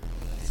guy?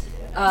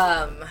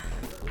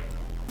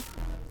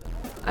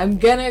 I'm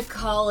gonna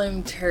call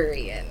him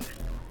Turian.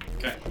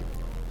 Okay.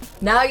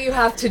 Now you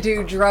have to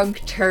do drunk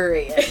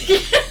Turian.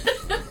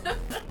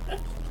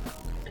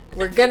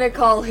 We're gonna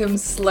call him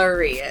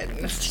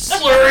Slurian.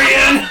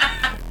 Slurian!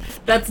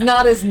 That's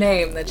not his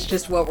name. That's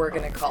just what we're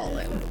gonna call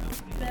him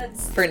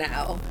for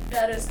now.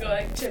 That is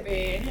going to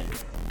be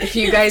If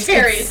you guys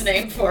Terry's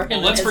name for him.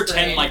 Well, let's in his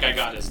pretend brain. like I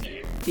got his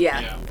name.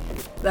 Yeah.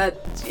 That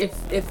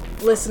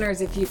if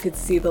listeners, if you could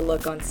see the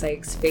look on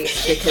Syke's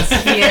face because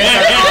he is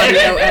our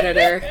audio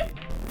editor.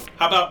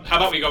 How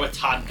about we go with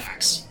Todd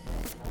Nax?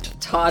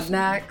 Todd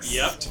Nax.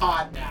 Yep.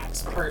 Todd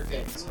Nax,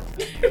 perfect.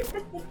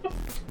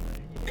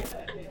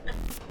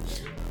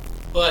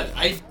 But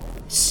I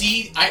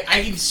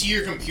can see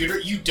your computer.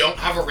 You don't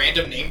have a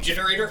random name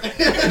generator? Nope.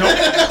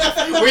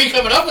 Where are you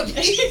coming up with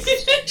these?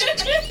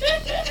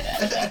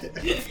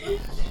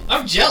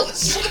 I'm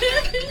jealous.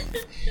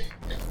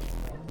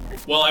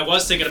 Well, I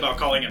was thinking about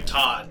calling him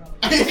Todd.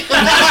 Gotta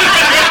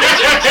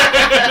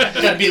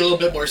be a little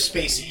bit more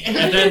spacey.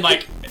 And then,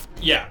 like,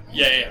 yeah.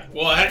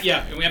 Well, and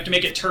we have to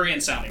make it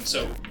Turian sounding,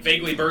 so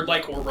vaguely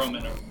bird-like or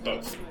Roman or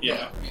both.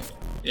 Yeah.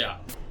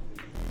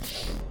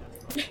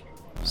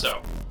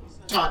 So,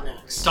 Todd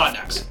Nax. Todd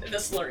Nax. The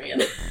Slurian.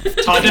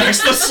 Todd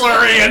Nax the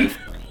Slurian!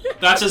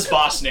 That's his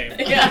boss name.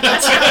 Yeah.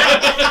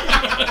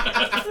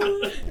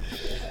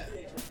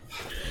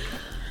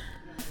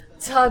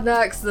 Todd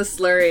Nax the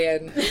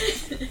Slurian.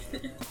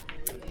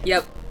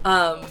 Yep.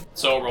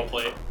 So,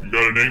 roleplay. You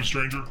got a name,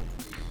 stranger?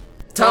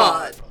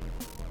 Todd.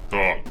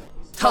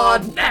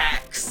 Todd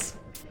Nax.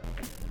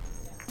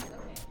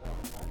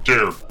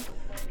 Tara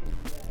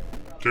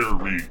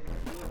Reed.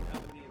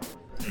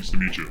 Nice to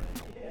meet you.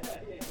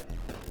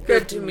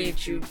 Good to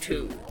meet you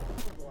too.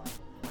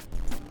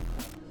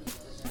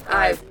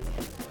 I've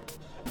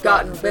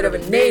gotten a bit of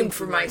a name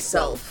for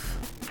myself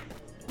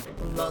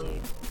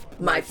among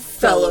my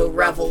fellow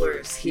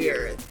revelers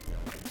here.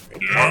 They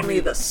call me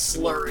the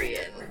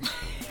Slurian.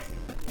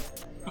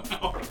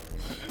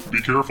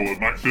 Be careful, it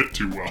might fit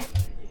too well.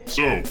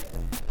 So,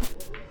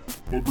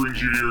 what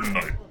brings you here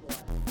tonight?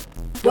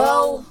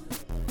 Well,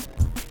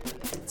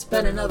 it's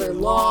been another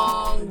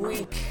long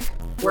week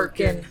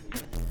working.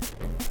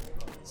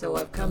 So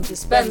I've come to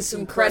spend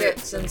some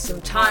credits and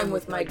some time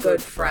with my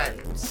good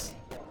friends.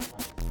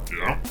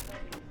 Yeah?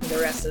 And the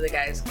rest of the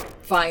guys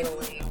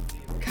finally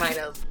kind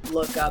of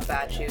look up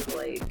at you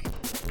like,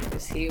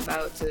 is he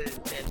about to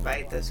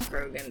invite this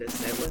Krogan to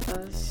sit with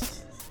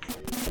us?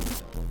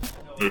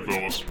 Hey,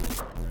 fellas.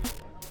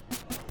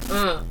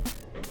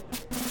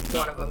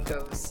 One of them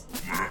goes,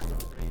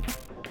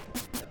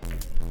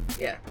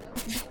 yeah.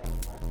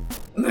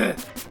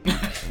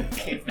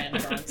 Caveman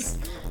grunts.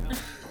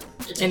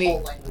 It's And a he-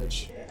 whole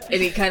language.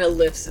 And he kind of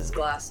lifts his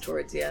glass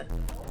towards you.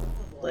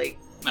 Like,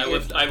 I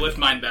lift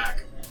mine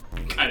back.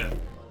 Kind of.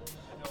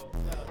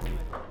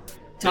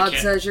 Todd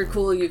can't- says you're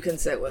cool, you can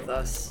sit with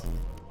us.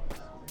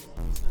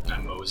 I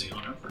mosey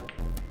on over.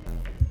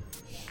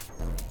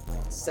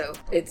 So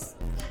it's,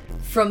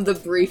 from the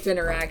brief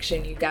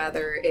interaction you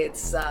gather,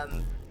 it's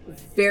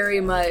very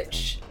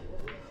much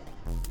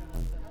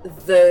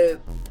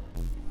the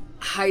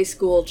high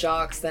school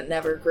jocks that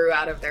never grew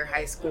out of their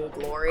high school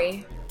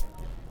glory.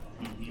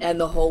 And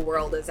the whole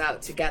world is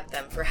out to get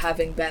them for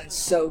having been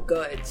so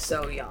good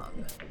so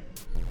young.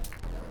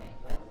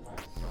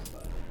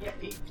 You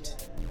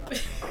peaked.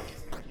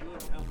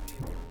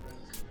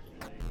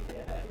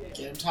 Get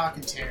him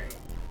talking, Terry.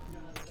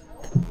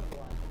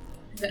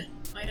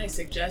 Might I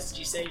suggest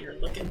you say you're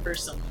looking for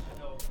some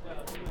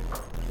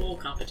pool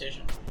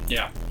competition?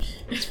 Yeah.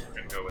 That's what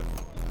we're gonna go with.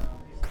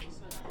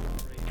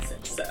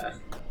 Since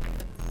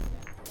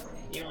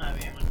you don't have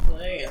anyone to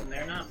play and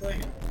they're not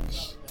playing.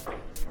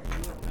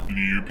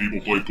 Any of you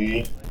people play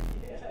pool?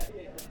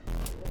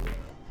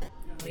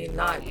 I mean,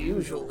 not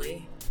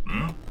usually.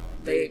 Yeah?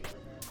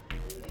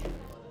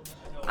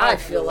 I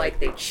feel like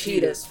they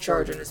cheat us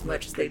charging as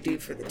much as they do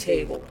for the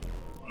table.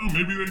 Oh,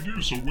 maybe they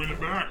do, so win it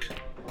back.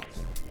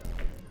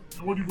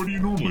 Now, what do you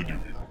normally do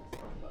here?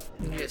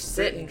 You just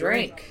sit and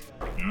drink.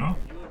 Yeah?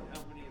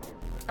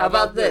 How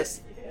about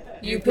this?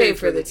 You pay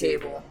for the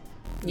table.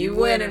 You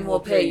win and we'll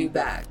pay you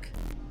back.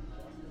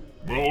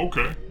 Well,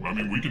 okay. I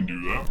mean, we can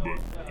do that, but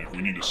if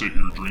we need to sit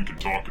here, drink, and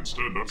talk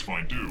instead, that's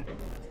fine too.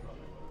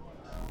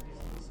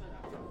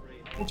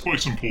 Let's play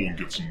some pool and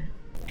get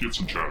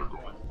some chatter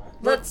going.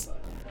 Let's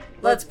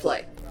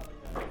play.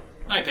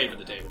 I pay for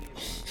the table.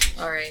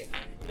 Alright.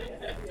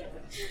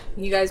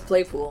 You guys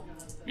play pool.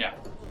 Yeah.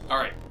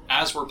 Alright.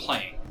 As we're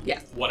playing, Yeah.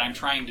 what I'm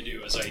trying to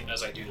do as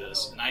I do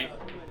this, and I'm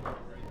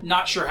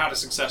not sure how to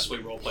successfully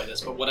roleplay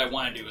this, but what I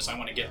want to do is I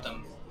want to get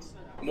them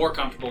more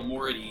comfortable,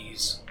 more at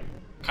ease,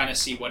 kind of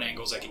see what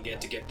angles I can get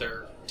to get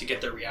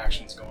their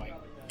reactions going.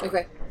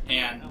 Okay.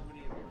 And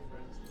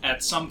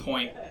at some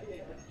point,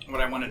 what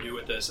I want to do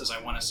with this is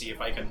I want to see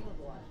if I can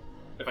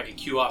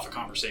cue off a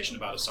conversation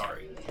about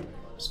Asari,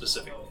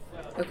 specifically.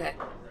 Okay.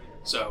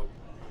 So,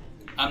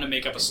 I'm going to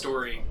make up a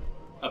story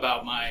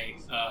about my...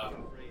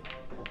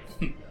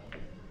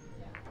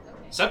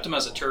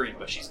 Septima's a Turian,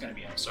 but she's going to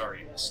be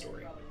Asari in this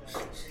story.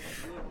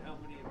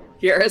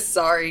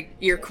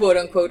 You're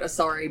quote-unquote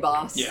Asari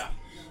boss. Yeah.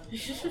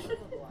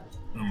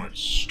 And my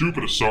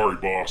stupid Asari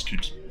boss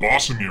keeps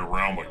bossing me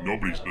around like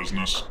nobody's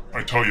business.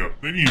 I tell you,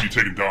 they need to be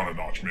taken down a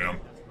notch, man.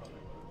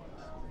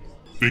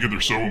 thinking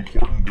they're so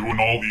important, doing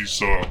all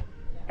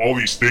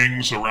these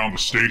things around the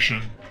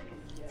station.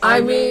 I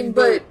mean,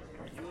 but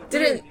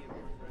didn't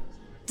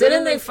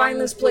they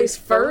find this place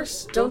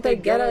first? Don't they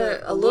get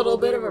a little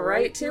bit of a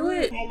right to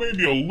it? Well,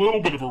 maybe a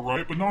little bit of a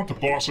right, but not to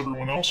boss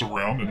everyone else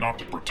around and not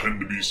to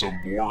pretend to be so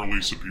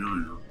morally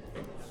superior.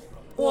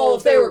 Well,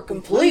 if they were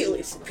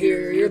completely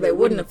superior, they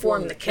wouldn't have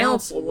formed the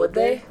council, would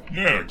they?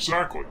 Yeah,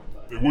 exactly.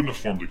 They wouldn't have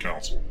formed a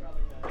council.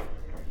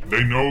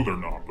 They know they're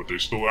not, but they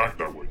still act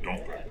that way,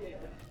 don't they?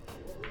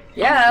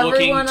 Yeah,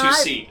 Looking everyone to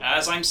see.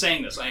 As I'm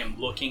saying this, I am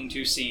looking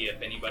to see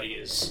if anybody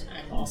is.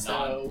 I'm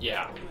also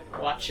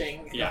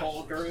watching the Yeah.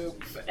 whole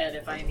group, and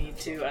if I need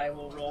to, I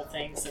will roll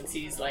things. Since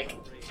he's like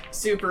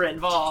super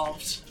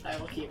involved, I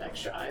will keep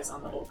extra eyes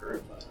on the whole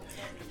group.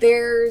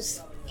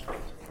 There's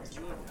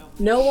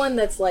no one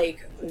that's like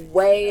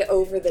way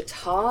over the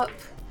top.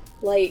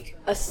 Like,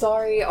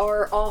 Asari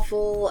are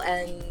awful,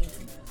 and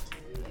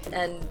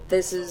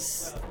this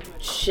is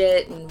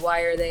shit, and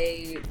why are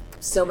they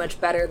so much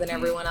better than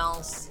everyone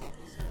else?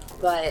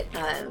 But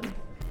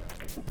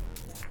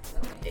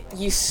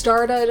you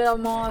started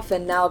them off,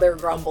 and now they're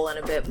grumbling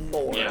a bit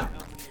more. Yeah.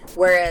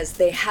 Whereas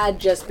they had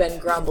just been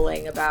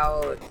grumbling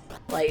about,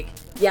 like,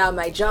 yeah,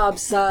 my job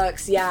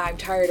sucks, yeah, I'm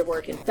tired of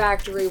working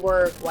factory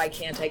work, why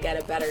can't I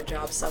get a better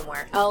job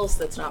somewhere else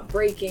that's not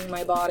breaking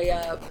my body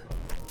up?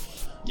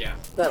 Yeah.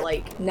 But,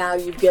 like, now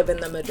you've given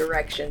them a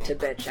direction to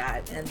bitch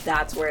at, and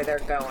that's where they're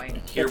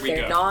going. Here But we go.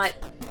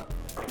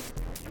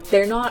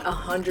 They're not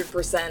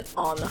 100%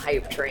 on the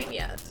hype train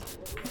yet.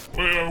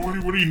 Well,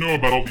 what do you know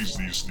about all these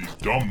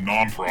dumb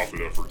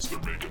non-profit efforts they're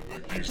making?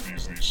 Like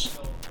these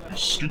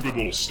stupid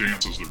little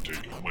stances they're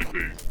taking. Like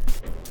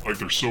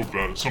they're so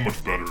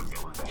much better than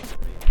everyone.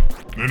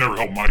 They never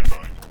help my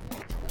kind.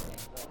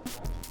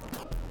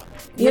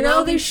 You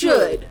know, they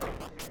should.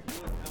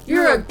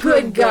 You're a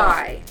good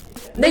guy.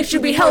 They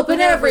should be helping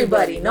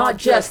everybody, not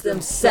just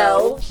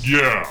themselves.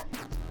 Yeah.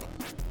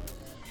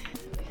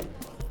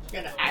 I'm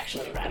gonna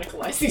actually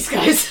radicalize these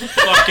guys.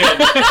 Fucking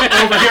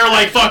over here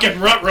like fucking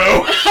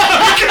Rut-Row.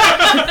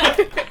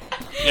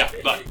 Yeah,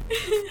 but.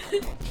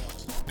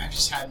 I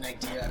just had an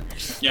idea.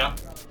 Yeah.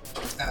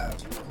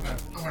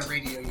 I'm gonna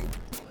radio you.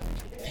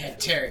 Hey,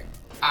 Terry,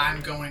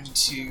 I'm going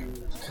to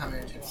come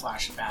in and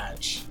flash a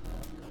badge.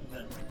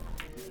 I'm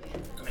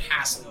gonna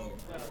hassle you.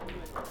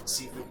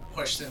 See if we can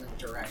push them in a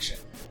direction.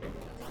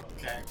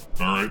 Okay?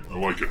 Alright, I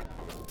like it.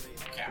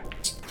 Okay.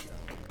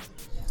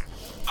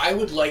 I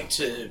would like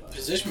to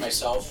position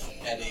myself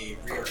at a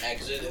rear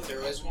exit if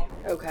there is one,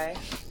 Okay.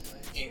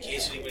 in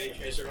case anybody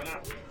tries to run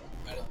out.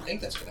 I don't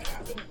think that's going to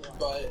happen,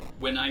 but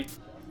When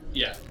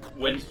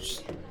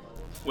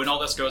all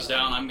this goes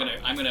down, I'm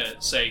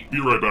gonna say, Be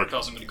right back.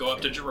 because I'm gonna go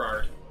up to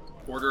Gerard,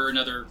 order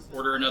another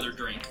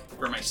drink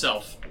for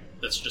myself.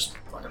 That's just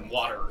fucking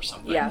water or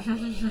something. Yeah.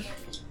 And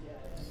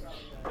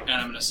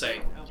I'm gonna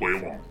say, Play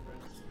along.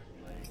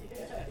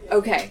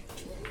 Okay.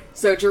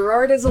 So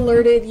Gerard is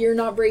alerted you're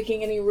not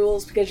breaking any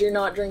rules because you're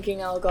not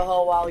drinking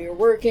alcohol while you're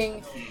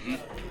working. Mm-hmm.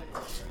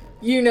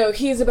 You know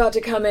he's about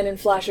to come in and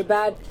flash a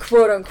badge,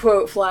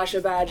 quote-unquote flash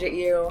a badge at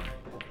you.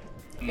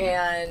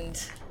 and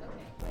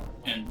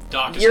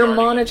Doc is you're guarding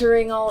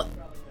monitoring all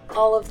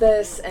of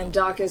this, and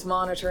Doc is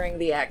monitoring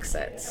the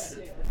exits.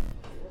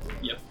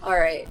 Yep.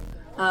 Alright.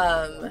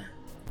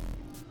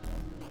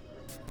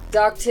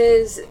 Doc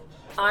Tiz,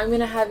 I'm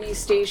gonna have you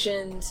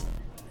stationed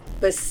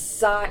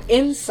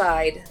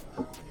inside.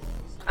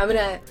 I'm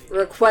gonna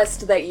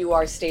request that you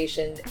are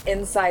stationed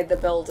inside the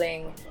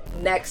building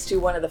next to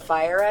one of the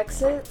fire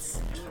exits,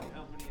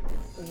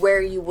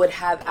 where you would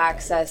have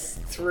access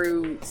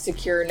through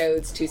secure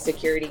nodes to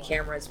security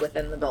cameras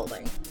within the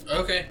building.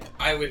 okay.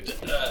 I would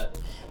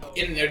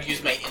in there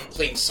use my in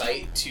plain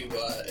sight to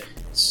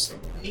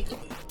sneakily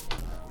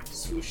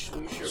Swoosh,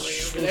 swoosh your way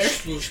over there.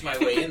 swoosh my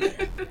way in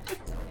there.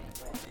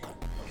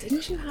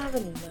 Didn't you have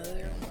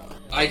another one?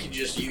 I can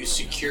just use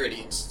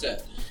security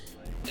instead.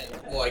 And,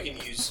 well, I can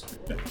use.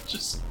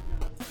 Just.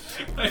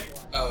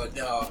 Oh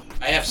no,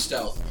 I have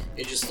stealth.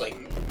 It just like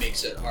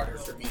makes it harder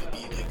for me to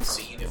be like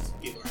seen if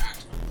people are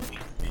actively looking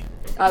at me.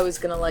 I was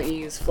gonna let you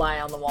use fly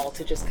on the wall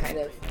to just kind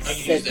of I can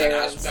sit use that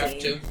there and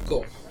aspect see. too.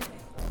 Cool.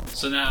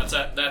 So now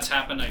that's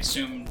happened. I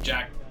assume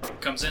Jack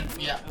comes in.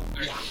 Yeah.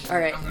 All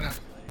right. I'm gonna.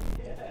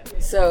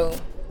 So,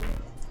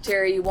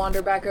 Terry, you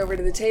wander back over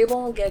to the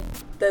table, get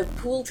the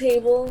pool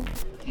table,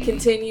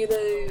 continue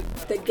the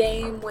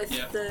game with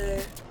Yeah.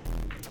 the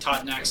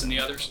Todd Nax and the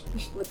others.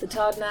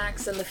 Todd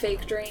Knacks and the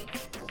fake drink.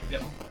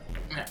 Yep.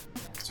 Okay.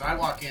 So I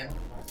walk in,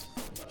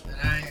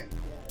 and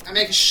I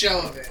make a show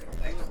of it,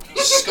 like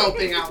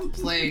scoping out the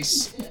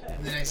place,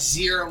 and then I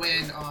zero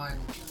in on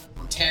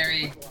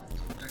Terry,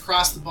 and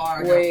across the bar.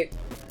 I go, Wait,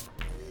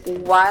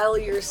 while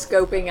you're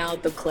scoping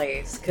out the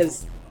place,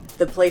 because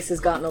the place has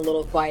gotten a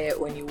little quiet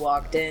when you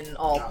walked in,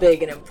 all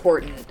big and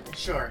important.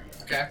 Sure.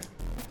 Okay.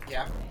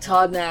 Yeah.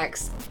 Todd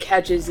Nax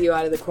catches you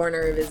out of the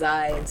corner of his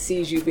eye and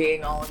sees you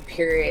being all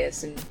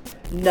imperious and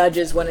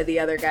nudges one of the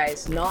other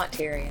guys, not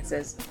Terry, and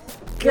says,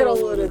 "Get a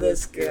load of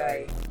this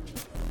guy."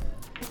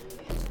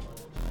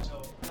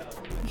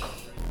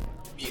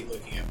 Me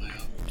looking at my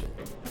own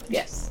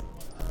Yes.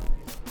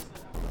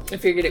 I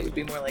figured it would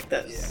be more like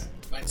this.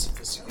 Mine's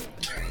sophisticated.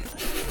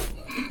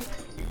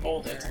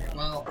 Older.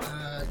 Well,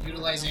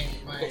 utilizing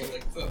my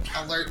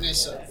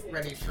alertness of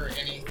ready for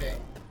anything,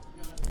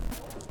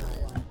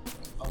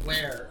 I'm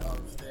aware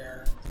of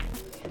their.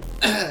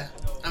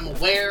 I'm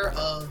aware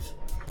of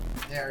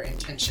their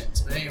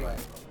intentions, but anyway,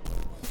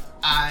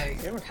 They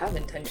don't have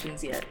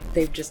intentions yet.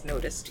 They've just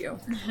noticed you.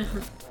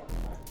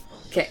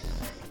 Okay.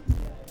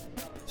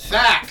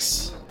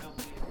 Facts.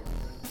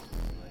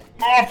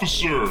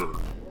 Officer!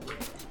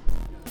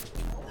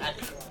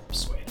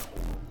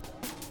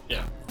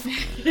 Yeah.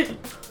 You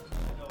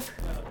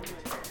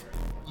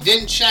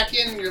didn't check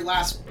in your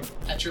last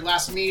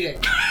meeting.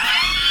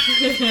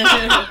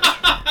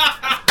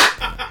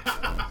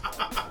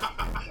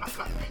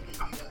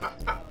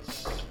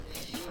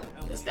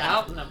 Just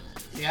doubting them.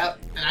 Yep.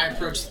 And I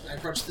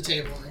approach the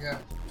table and I go,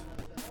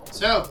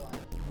 so,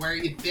 where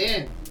you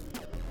been?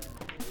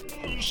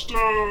 Just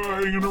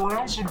hanging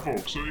around some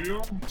folks,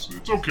 yeah?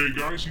 It's okay,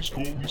 guys. He's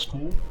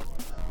cool.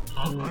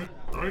 Alright.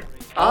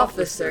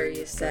 Officer,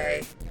 you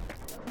say?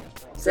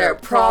 Is there a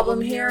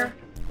problem here?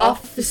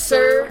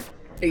 Officer?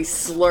 He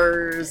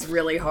slurs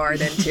really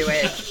hard into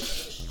it.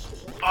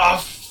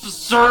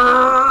 Officer!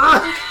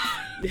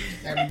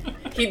 And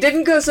He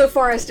didn't go so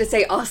far as to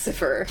say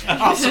ossifer.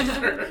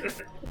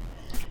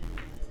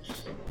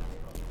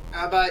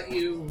 how about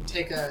you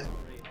take a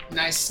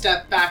nice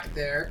step back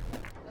there,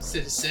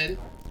 citizen?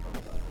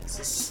 This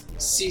is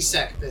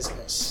CSEC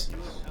business.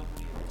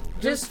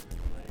 Just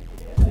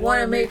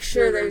want to make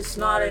sure there's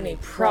not any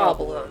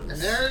problems.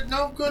 And there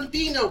are going to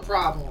be no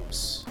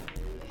problems.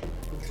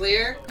 You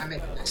clear? I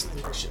make a nice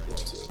leadership role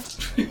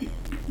too.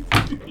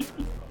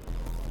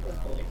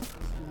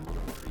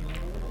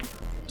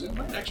 I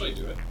might actually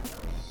do it.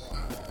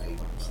 I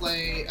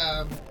play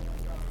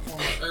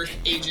former Earth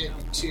agent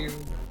to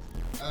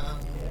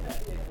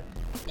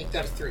make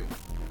that a 3.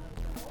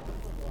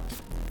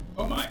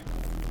 Oh my.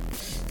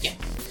 Yeah.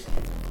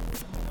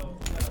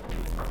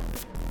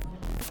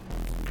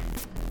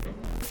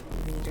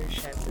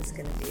 Leadership is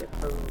going to be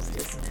opposed,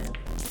 isn't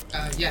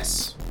it?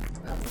 Yes.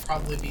 That would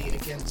probably be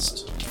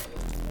against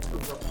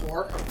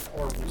rapport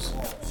or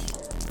resolve.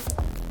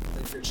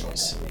 Make your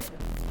choice.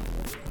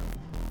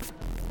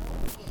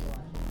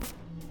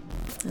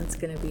 That's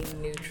going to be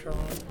neutral,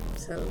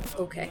 so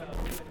okay.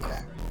 Okay.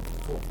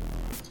 Cool.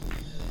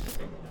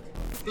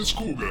 It's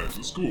cool, guys.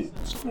 It's cool.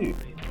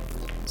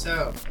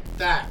 So,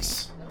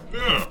 Vax,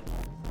 Yeah.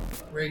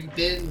 where you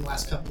been the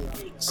last couple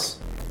of weeks?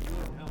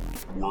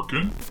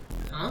 Working?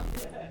 Huh?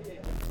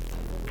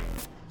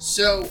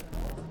 So,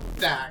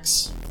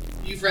 Vax,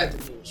 you've read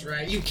the news,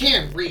 right? You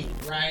can read,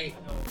 right?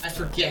 I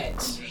forget.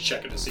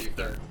 Checking to see if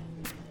they're.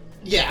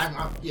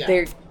 Yeah,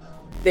 yeah.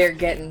 They're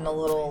getting a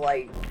little,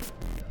 like,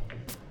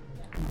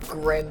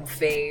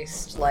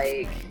 grim-faced,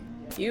 like,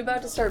 you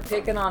about to start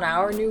picking on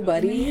our new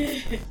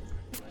buddy?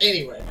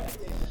 Anyway,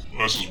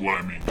 This is what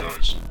I mean,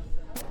 guys.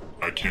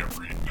 I can't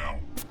read now.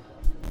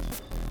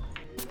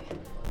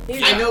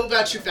 I know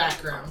about your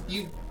background.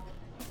 You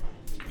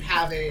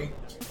have a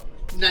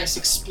nice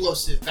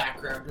explosive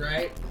background,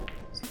 right?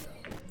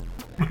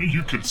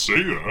 You could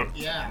say that.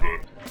 Yeah.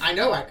 But I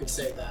know I could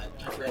say that.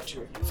 I've read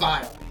your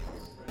file.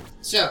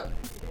 So,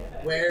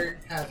 where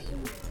have you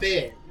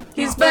been?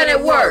 He's been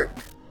at work!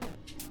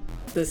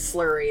 The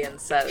Slurian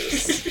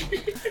says.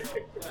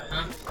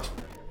 Uh-huh.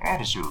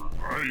 Officer,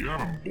 I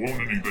haven't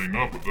blown anything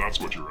up if that's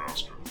what you're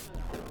asking.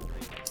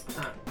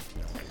 Huh.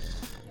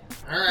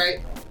 Alright,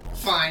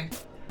 fine.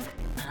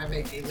 I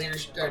make a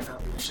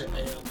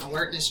an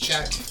alertness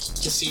check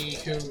to see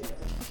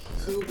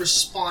who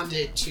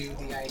responded to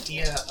the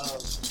idea of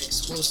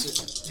explosive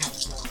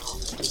having gone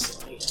off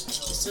recently at the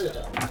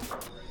Citadel.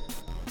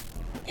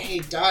 Hey,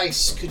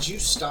 Dice, could you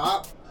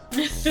stop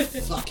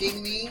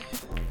fucking me?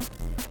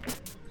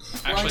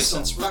 Actually, Christ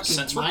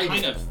since we're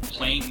almighty. kind of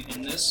playing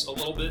in this a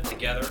little bit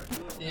together,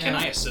 Yeah. can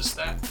I assist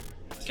that?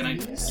 Can I?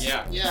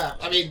 Yeah. Yeah,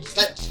 I mean,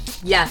 that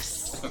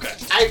Yes. Okay.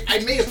 I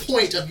made a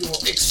point of your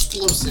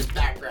explosive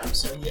background,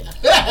 so yeah.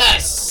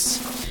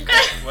 Yes!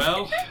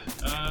 Well,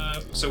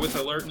 so with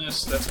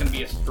alertness, that's going to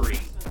be a 3.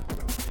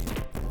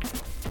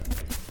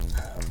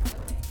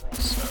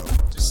 So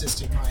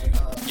Assisting my,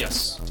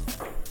 yes.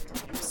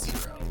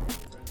 0.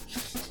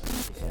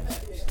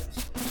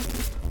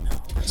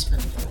 It's been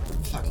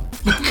fucking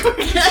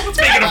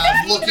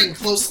looking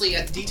closely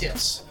at the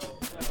details.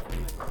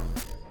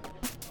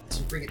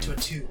 To bring it to a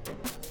 2.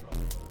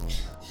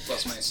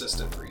 Plus my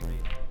assisted 3.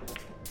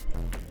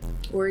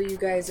 Where you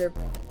guys are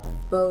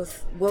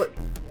both...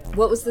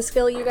 What was the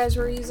skill you guys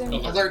were using?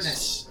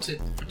 Alertness to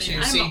see.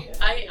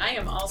 I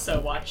am also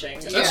watching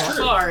That's so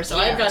true. far, so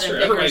Yeah, I've got that's a true.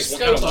 bigger Everybody's scope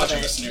kind of of watching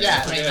it. this news.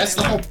 Yeah, I mean, that's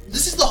the whole.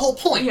 This is the whole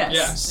point. Yes.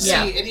 Yeah. See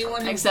Yeah.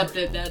 anyone? Except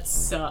that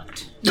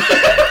sucked.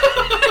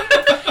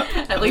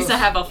 At least I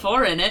have a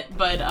 4 in it,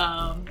 but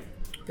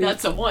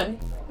that's a 1.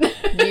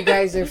 You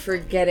guys are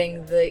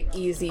forgetting the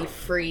easy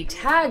free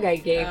tag I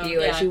gave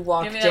you as you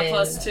walked Give me that in.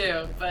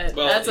 +2, but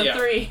Well, that's a yeah.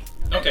 3.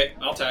 Okay,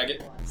 I'll tag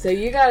it. So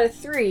you got a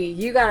 3,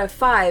 you got a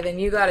 5, and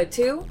you got a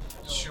 2?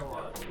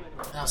 Sure.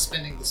 Without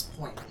spending this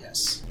point,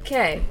 yes.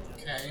 Okay.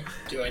 Okay.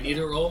 Do I need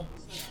a roll?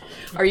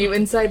 Are you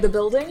inside the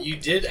building? You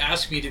did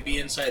ask me to be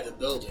inside the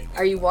building.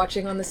 Are you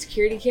watching on the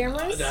security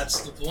cameras?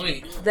 That's the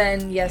point.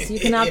 Then yes, you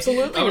can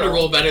absolutely. I'm gonna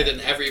roll better than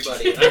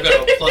everybody. I've got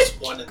a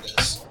 +1 in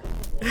this.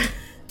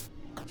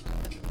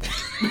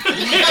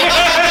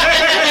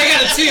 I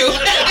got a 2.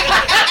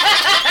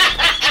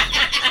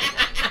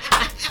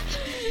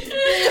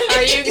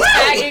 Are you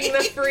tagging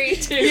the free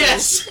too?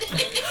 Yes.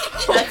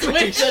 That's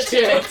with the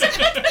shit.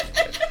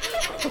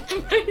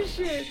 Oh my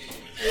shit.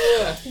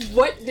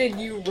 What did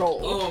you roll?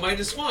 Oh,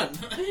 -1.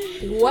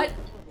 What?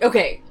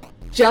 Okay,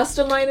 just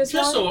a -1?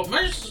 Just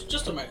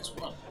a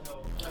 -1.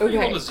 I Okay.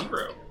 rolled a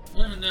 0.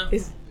 No.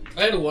 Is-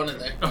 I had a 1 in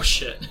there. Oh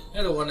shit. I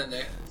had a 1 in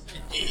there.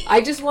 I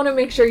just want to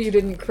make sure you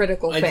didn't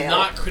critical I fail. did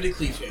not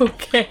critically fail.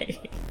 Okay.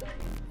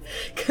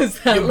 Because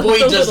that Your looked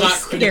boy a does little not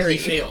critically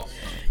scary. fail.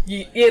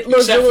 It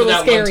looked Except a for little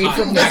that scary one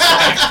time. from this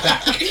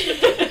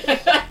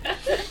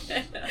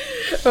side.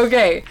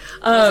 Okay.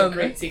 That's a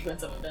great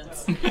sequence of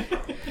events.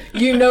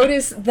 You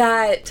notice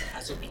that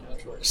That's a bit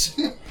much worse.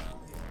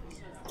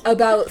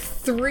 about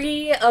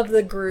 3 of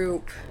the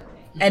group,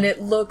 and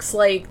it looks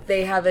like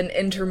they have an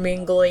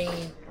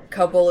intermingling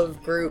couple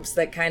of groups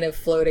that kind of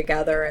flow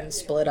together and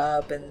split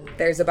up, and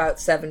there's about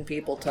 7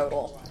 people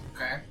total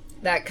Okay.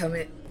 that come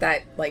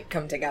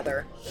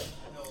together.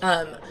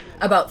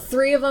 About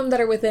 3 of them that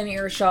are within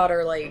earshot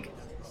are like,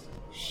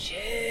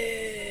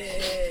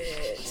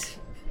 shit.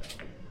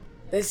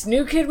 This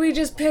new kid we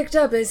just picked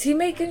up, is he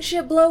making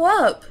shit blow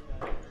up?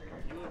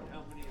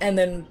 And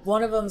then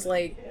one of them's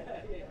like,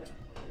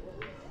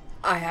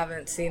 I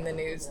haven't seen the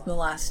news in the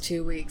last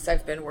 2 weeks.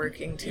 I've been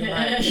working too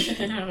much.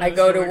 I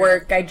go to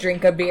work, I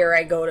drink a beer,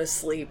 I go to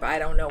sleep. I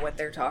don't know what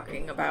they're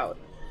talking about.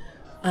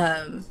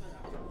 And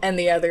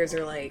the others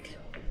are like,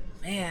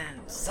 man,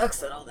 sucks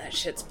that all that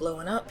shit's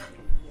blowing up.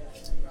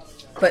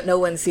 But no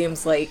one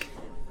seems like...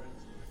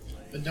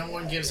 But no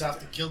one gives off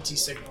the guilty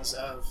signals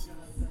of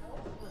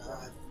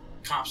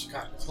cops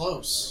got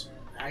close.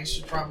 I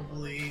should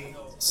probably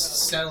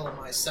settle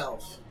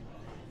myself.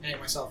 Make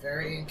myself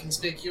very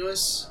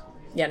inconspicuous.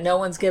 Yeah, no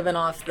one's giving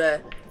off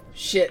the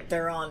shit,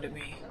 they're on to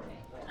me.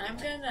 I'm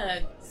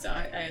gonna. So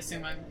I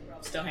assume I'm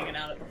still hanging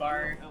out at the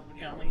bar.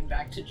 Lean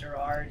back to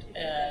Gerard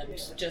and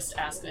just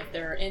ask if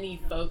there are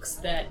any folks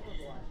that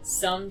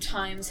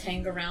sometimes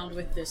hang around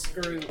with this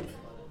group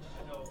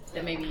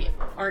that maybe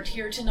aren't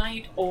here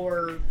tonight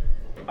or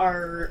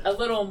are a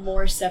little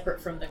more separate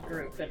from the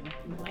group and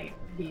might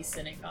be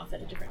sitting off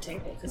at a different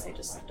table because they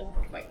just don't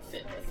quite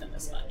fit with them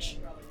as much.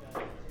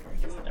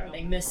 Are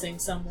they missing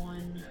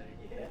someone,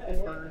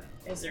 or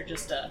is there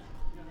just a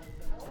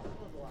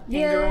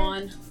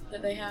hanger-on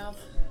that they have?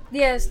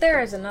 Yes,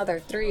 there is another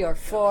 3 or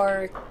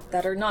 4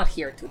 that are not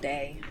here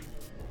today.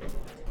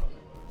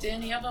 Do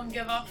any of them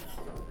give off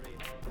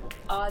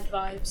odd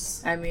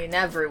vibes? I mean,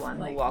 everyone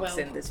who Like, walks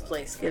well- in this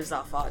place gives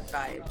off odd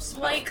vibes.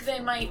 but- Like they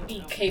might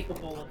be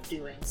capable of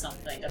doing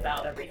something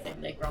about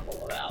everything they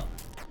grumble about.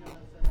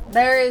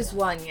 There is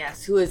one,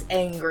 yes, who is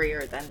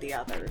angrier than the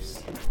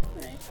others.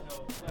 Right.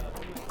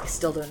 I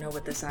still don't know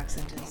what this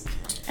accent is.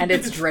 And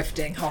it's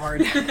drifting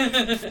hard.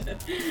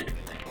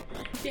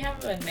 Do you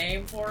have a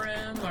name for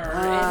him or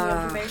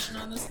any information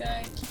on this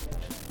guy?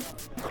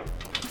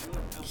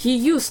 He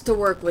used to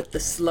work with the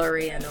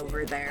Slurian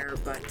over there,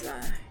 but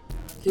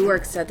he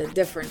works at a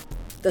different...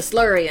 The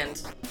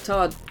Slurians.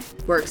 Todd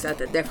works at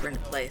a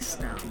different place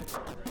now.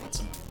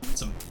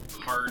 Some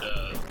hard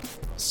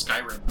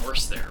Skyrim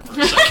Norse there for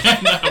a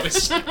second. That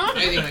was...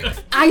 Anyway,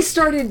 I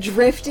started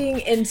drifting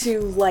into,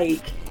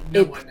 like,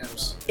 no one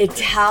knows.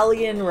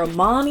 Italian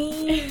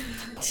Romani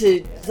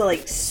to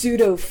like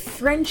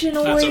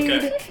pseudo-Frenchinoid. That's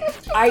okay.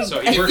 I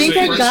So he think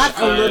works I with- got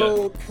a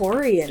little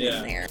Quarian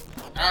yeah. in there.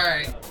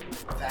 Alright.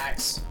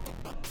 Facts.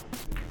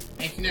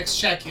 Make your next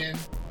check-in.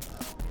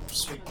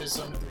 Sweep this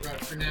under the rug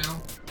for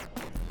now.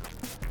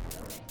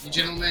 You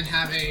gentlemen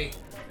have a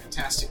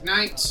fantastic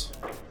night.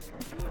 I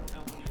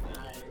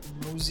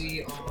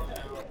mosey on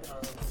out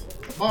of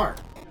the bar.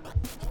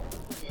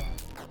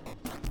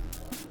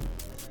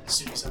 As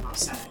soon as I'm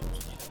outside.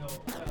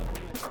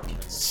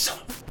 Son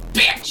of a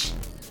bitch!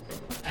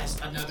 As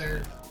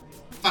another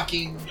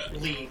fucking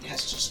lead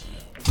has just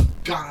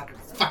gone out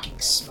of fucking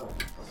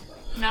smoke.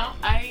 No,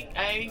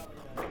 I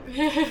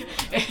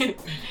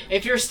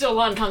if you're still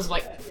one comes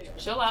like,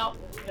 chill out,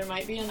 there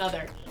might be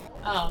another.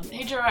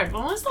 Hey Gerard,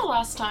 when was the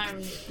last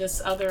time this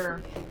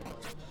other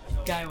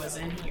guy was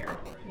in here?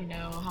 You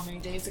know how many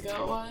days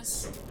ago it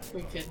was?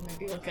 We could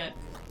maybe look at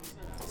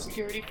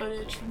security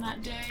footage from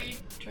that day,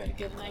 try to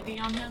get an ID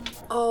on him.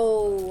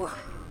 Oh.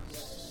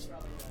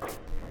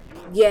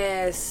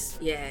 Yes.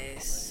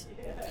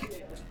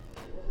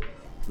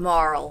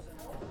 Marl.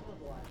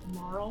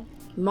 Marl?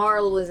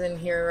 Marl was in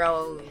here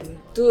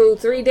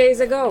 2-3 days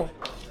ago.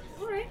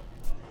 Alright.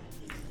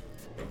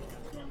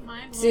 Don't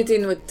mind.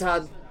 Sitting with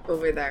Todd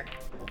over there.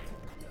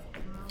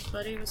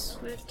 But he was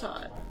with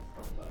Todd.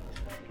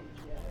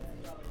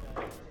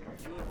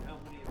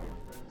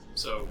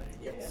 So,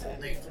 Full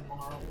name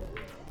tomorrow.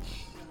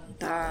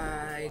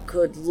 I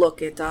could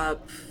look it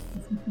up.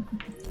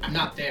 I'm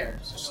not there.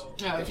 So just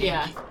Oh,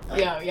 yeah.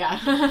 Yeah.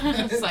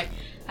 It's like,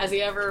 has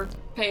he ever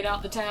paid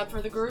out the tab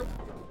for the group?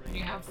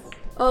 You have...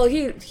 Oh,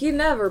 he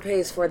never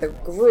pays for the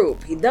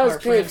group. He does Or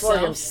for pay for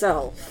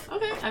himself.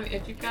 Okay, I mean,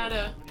 if you've got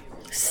a...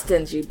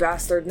 Stingy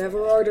bastard never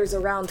orders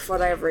around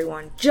for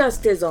everyone,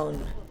 just his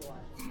own.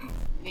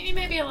 He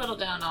may be a little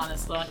down on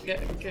his luck. Give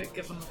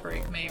him a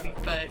break, maybe.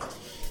 But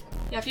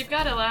yeah, if you've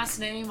got a last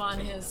name on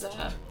his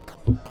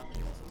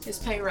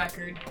pay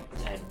record,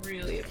 I'd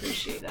really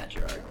appreciate that,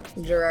 Gerard.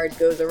 Gerard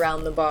goes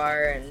around the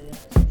bar and...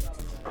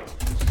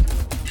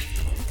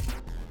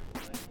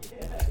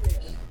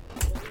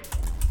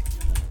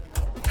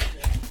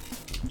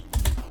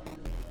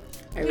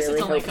 At least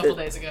it's only a couple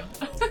days ago.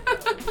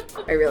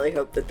 I really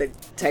hope that the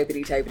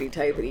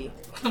typity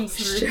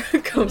Comes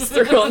through. comes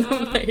through on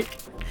the mic.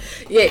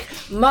 Yeah,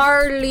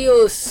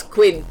 Marlios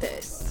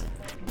Quintes.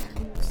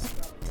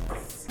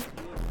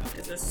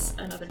 Is this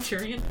another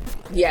Tyrion?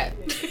 Yeah,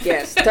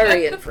 yes,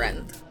 Tyrion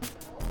friend.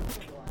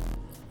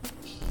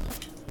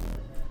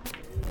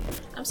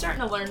 I'm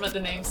starting to learn what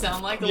the names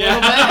sound like a A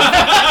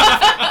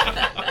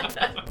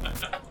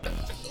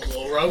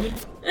little Roman?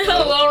 little bit.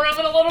 A little rum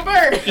and a little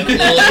bird.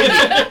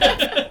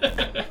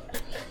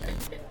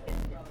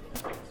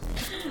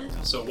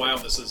 So while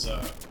this is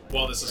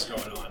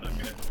going on, I'm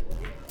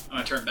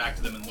gonna turn back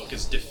to them and look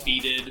as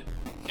defeated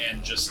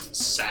and just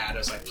sad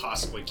as I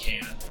possibly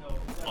can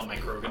on my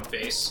Krogan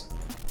face,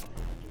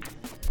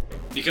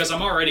 because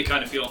I'm already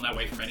kind of feeling that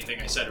way from anything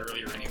I said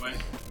earlier anyway.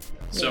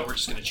 So we're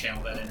just gonna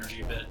channel that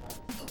energy a bit.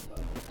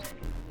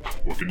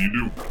 What can you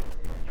do?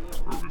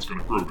 Krogan's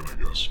gonna Krogan, I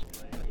guess.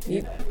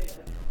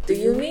 Do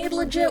you need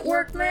legit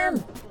work,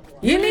 man?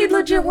 You need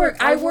legit work.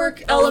 I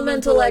work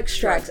elemental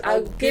extracts.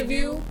 I'll give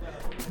you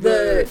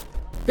the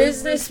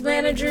business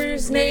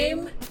manager's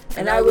name,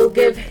 and I will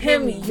give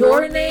him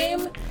your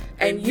name,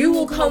 and you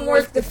will come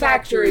work the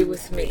factory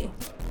with me.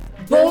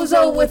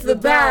 Bozo with the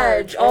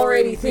badge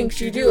already thinks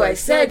you do. I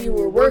said you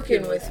were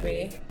working with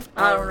me.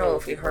 I don't know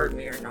if you heard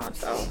me or not,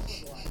 though.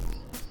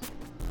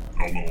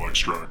 Elemental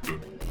extract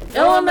then.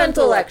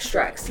 Elemental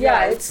extracts.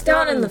 Yeah, it's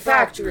down in the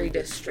factory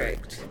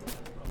district.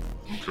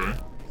 Okay.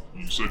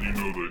 You said you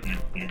know that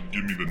you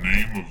give me the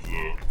name of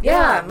the...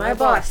 Yeah, my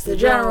boss, the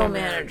general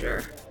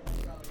manager.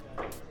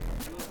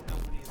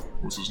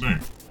 What's his name?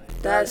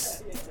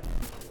 That's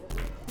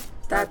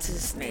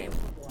his name.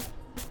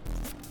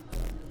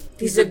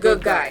 He's a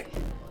good guy.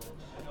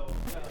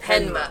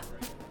 Henma.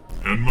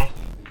 Enma?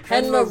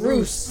 Henma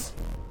Roos.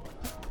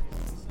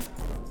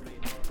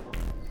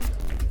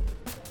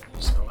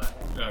 Spell that.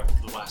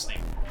 The last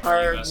name.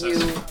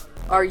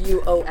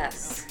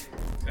 R-U-O-S.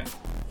 Okay.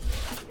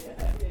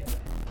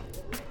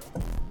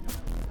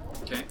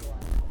 Okay.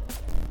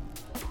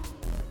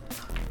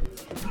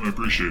 I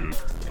appreciate it,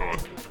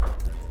 Todd.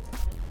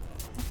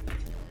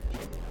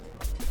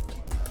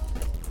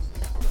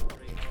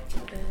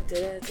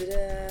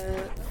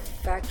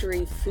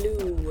 Factory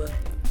flu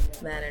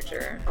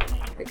manager,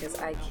 because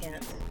I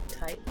can't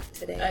type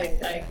today.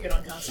 I get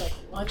on console.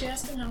 Why don't you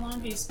ask him how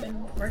long he's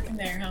been working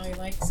there, how he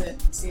likes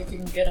it, see if you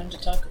can get him to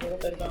talk a little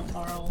bit about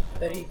Marl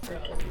that he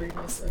worked with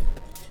previously.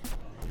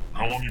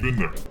 How long you been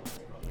there?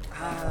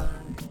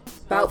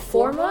 About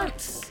 4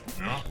 months.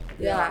 Yeah?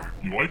 Yeah.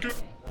 You like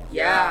it?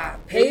 Yeah,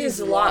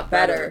 pays a lot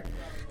better,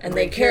 and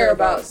they care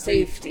about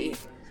safety,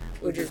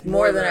 which is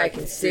more than I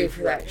can say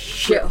for that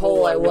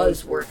shithole I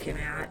was working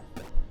at.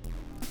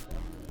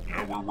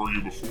 Yeah, where were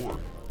you before?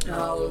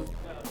 Oh,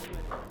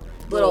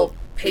 little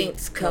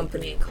paints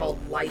company called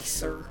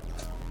Lyser.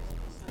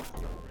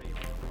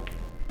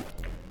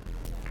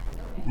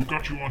 Who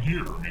got you on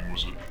here? I mean,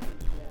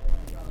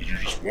 did you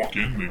just walk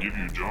in and they give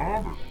you a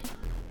job, or?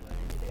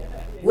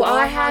 Well,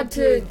 I had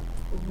to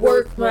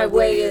work my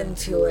way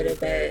into it a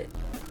bit,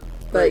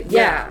 but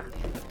yeah.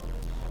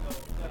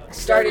 I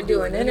started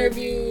doing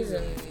interviews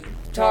and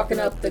talking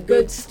up the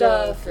good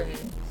stuff, and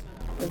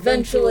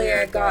eventually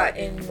I got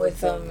in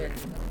with them, and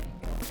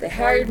they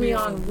hired me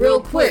on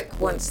real quick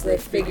once they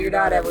figured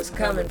out I was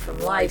coming from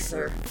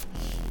Lyser.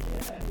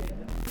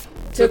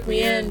 Took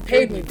me in,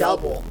 paid me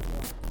double.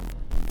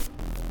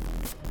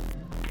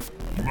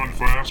 You mind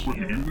if I ask what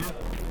you do there?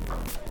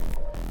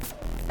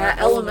 At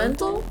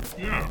Elemental?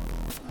 Yeah,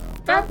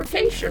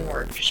 Fabrication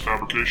work. just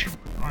fabrication.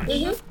 Nice.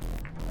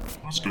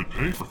 Mm-hmm. That's good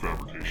pay for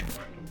fabrication.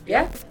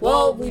 Yeah,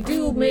 well, we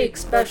do make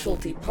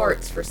specialty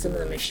parts for some of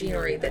the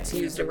machinery that's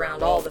used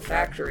around all the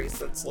factories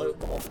that's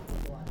local.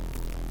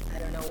 I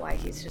don't know why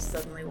he's just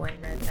suddenly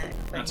went redneck,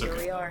 but That's here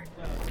okay. we are.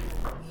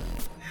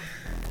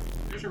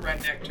 There's a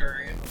redneck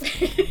Turian.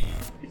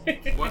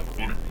 What?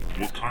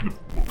 What kind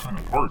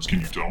of parts? Can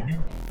you tell me?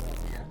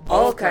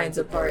 All kinds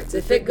of parts.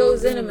 If it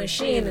goes in a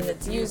machine and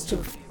it's used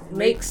to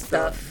make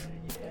stuff.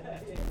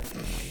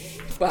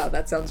 Wow,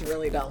 that sounds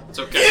really dumb. It's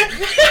okay.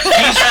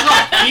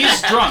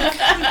 He's drunk.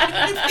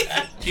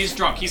 He's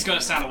drunk. He's gonna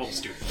sound a little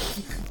stupid.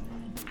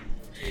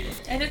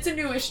 And it's a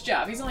newish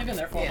job. He's only been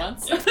there 4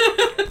 months.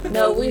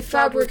 No, we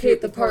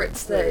fabricate the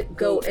parts that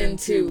go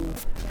into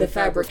the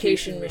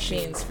fabrication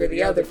machines for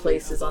the other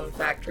places on the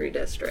factory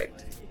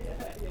district.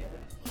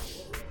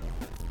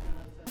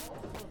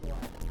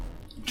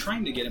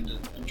 trying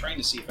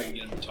to see if I can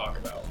get him to talk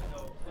about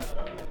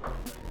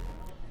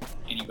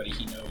anybody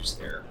he knows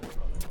there.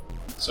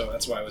 So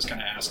that's why I was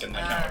kind of asking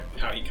like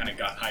how he kind of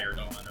got hired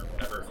on or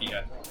whatever, if he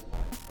had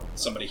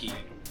somebody he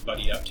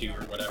buddied up to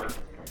or whatever.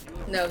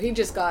 No, he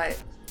just got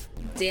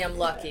damn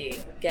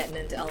lucky getting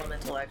into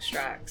elemental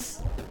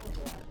extracts.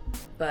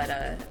 But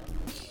I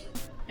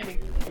mean,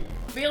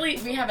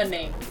 we have a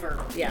name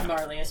for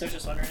Marley, so I was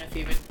just wondering if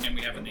you would and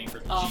we have a name for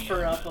the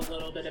offer GM, up a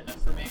little bit of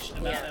information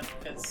about him,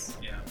 because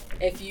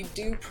if you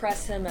do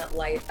press him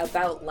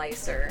about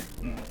Lycer,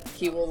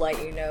 he will let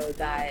you know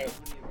that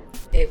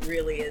it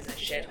really is a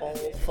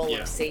shithole full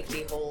of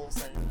safety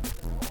holes and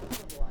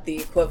the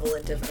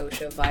equivalent of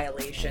OSHA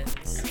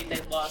violations. I mean,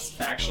 they've lost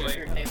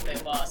factory,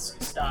 they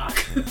lost stock.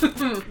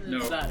 No,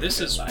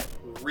 this is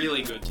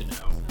really good to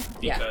know,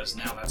 because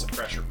now that's a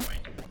pressure point.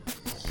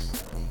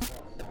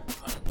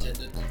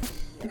 Unintended.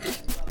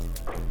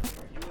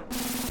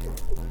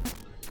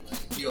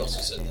 You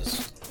also said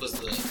this was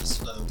the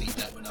lead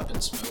that went up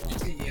in smoke.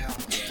 Yeah.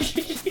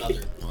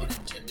 Another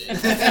unintended.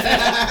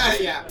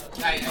 Yeah,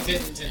 I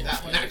didn't intend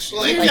that one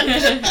actually.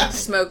 Like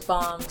smoke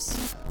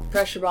bombs,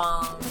 pressure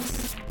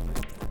bombs.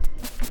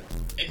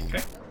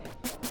 Okay.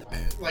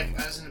 Like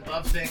as an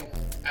above thing,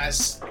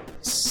 as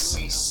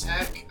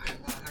CSEC,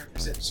 I'm not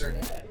 100%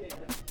 certain.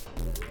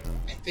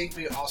 I think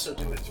we also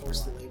do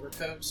enforce the labor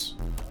codes.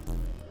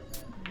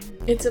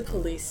 It's a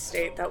police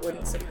state, that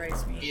wouldn't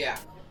surprise me. Yeah.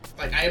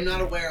 Like, I am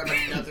not aware of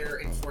another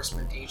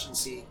enforcement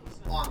agency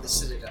on the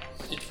Citadel.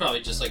 It's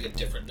probably just like a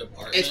different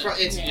department.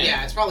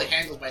 It's probably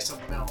handled by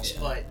someone else,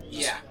 but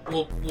yeah.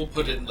 We'll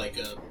put in like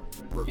a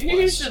request.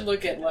 You should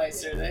look at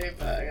Lycer, they've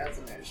got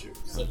some issues.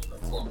 Put in a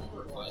formal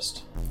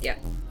request. Yeah.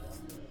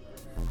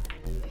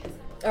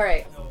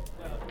 Alright.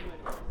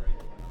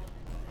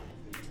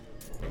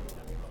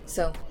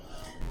 So,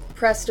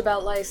 pressed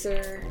about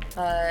Lycer,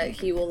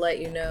 he will let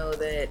you know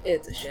that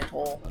it's a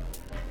shithole.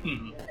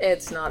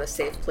 It's not a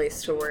safe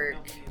place to work.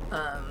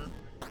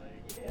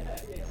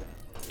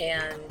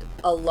 And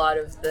a lot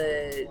of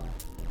the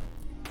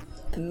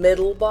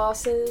middle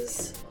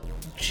bosses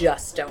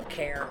just don't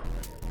care.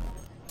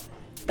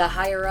 The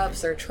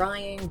higher-ups are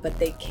trying, but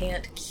they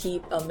can't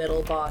keep a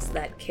middle boss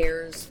that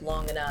cares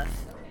long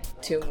enough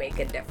to make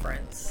a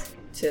difference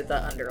to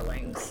the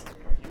underlings.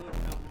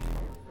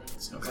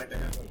 Sounds like they're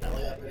going to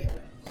belly up anyway.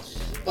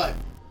 But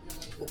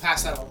we'll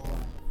pass that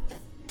along.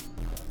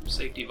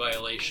 Safety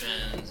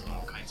violations and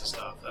all kinds of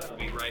stuff. That would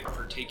be right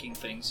for taking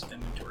things if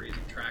inventory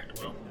isn't tracked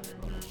well.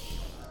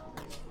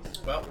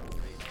 Well,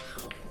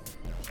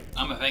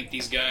 I'm gonna thank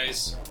these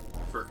guys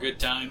for a good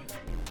time,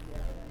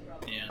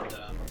 and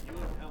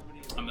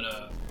I'm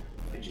gonna.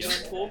 Did you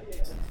win the pool?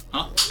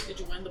 Huh? Did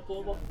you win the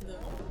pool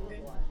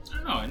game? I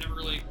don't know. I never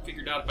really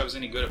figured out if I was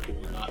any good at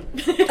pool or not.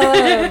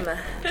 I'm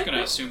just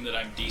gonna assume that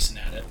I'm decent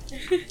at it.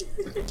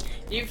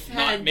 You've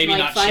had maybe like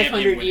not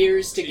 500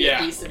 years to get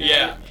decent at it.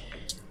 Yeah.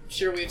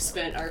 Sure, we've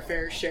spent our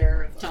fair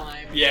share of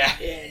time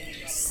in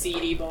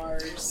seedy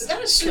bars.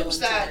 That assumes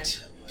that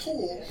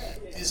pool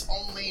is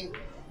only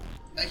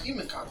a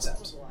human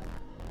concept.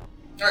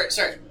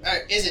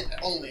 Isn't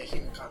only a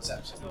human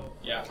concept.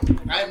 Yeah.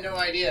 I have no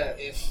idea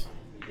if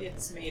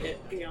it's made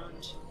it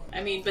beyond.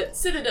 I mean, but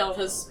Citadel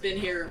has been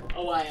here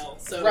a while,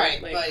 so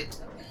but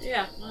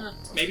yeah.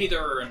 Maybe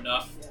there are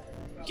enough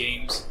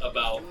games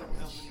about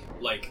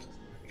like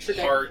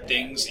hard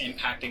things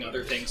impacting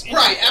other things.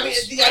 Right. I mean,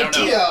 the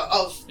idea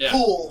of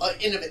pool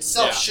in of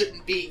itself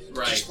shouldn't be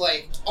just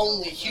like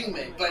only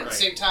human, but at the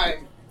same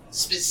time,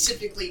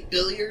 specifically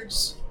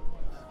billiards.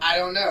 I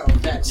don't know.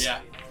 That's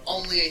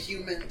only a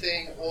human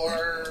thing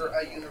or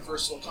a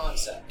universal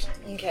concept.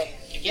 Okay.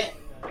 Again,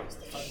 that's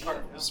the fun part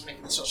of just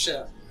making this whole shit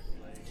up.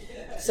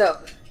 So,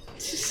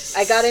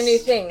 I got a new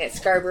thing at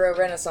Scarborough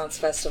Renaissance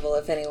Festival.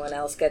 If anyone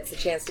else gets the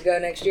chance to go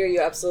next year,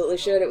 you absolutely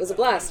should. It was a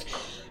blast.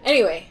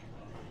 Anyway,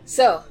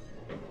 so,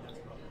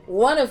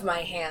 one of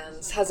my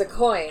hands has a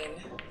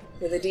coin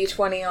with a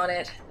d20 on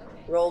it,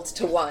 rolled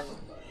to 1.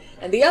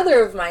 And the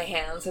other of my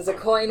hands has a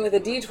coin with a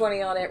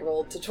d20 on it,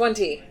 rolled to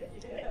 20.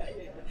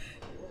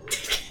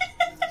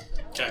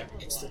 Okay.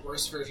 It's the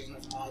worst version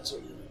of odds or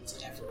evens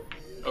ever.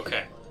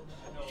 Okay.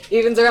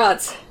 Evens or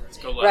odds? Let's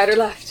go left. Right or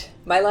left?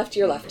 My left,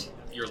 your left.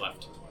 Your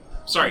left.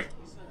 Sorry,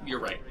 you're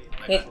right.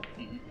 My bad.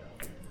 Mm-hmm.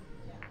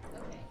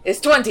 It's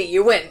 20,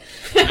 you win.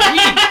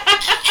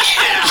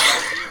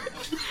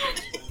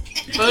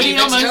 Bodhi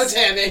almost... No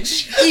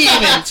damage.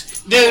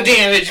 Evens. No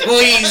damage,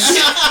 boys.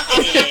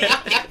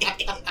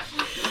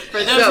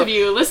 For those of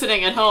you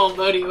listening at home,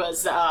 Bodhi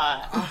was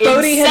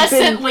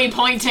incessantly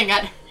pointing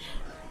at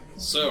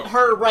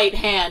her right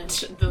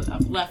hand,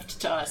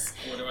 left to us.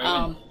 What do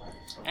I win?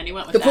 And he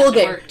went with the that. pool It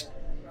game. worked.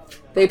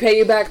 They pay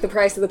you back the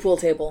price of the pool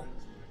table.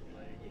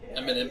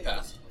 I'm an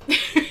empath.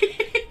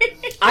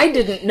 I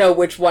didn't know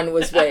which one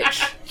was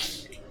which.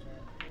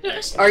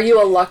 Are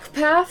you a luck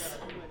path?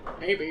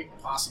 Maybe.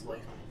 Possibly.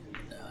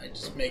 No, I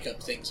just make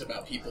up things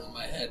about people in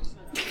my head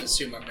and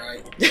assume I'm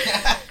right.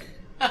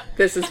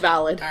 This is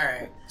valid.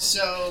 Alright,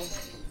 so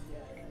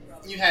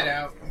you head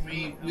out.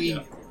 We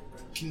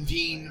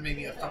convene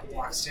maybe a couple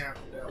blocks down.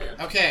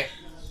 Okay.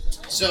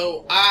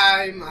 So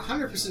I'm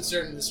 100%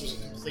 certain this was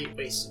a complete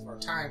waste of our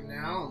time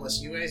now,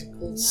 unless you guys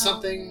pulled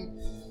something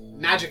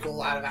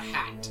magical out of a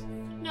hat.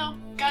 No,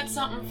 got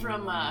something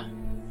from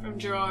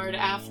Gerard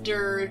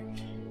after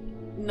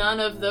none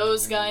of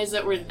those guys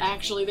that were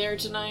actually there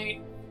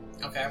tonight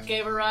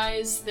gave a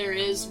rise. There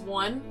is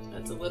one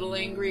that's a little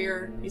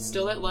angrier. He's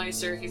still at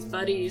Lyser. He's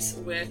buddies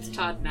with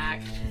Todd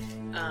Mack.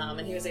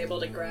 And he was able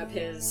to grab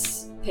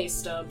his pay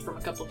stub from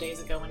a couple days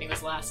ago when he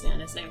was last in.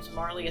 His name's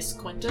Marlius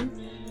Quinton.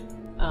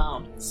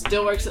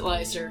 Still works at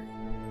Lyser,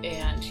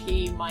 and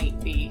he might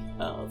be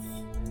of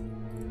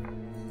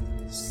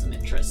some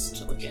interest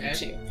to look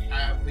into.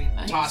 We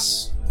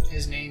toss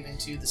his name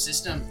into the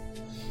system.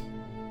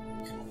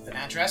 Come up with an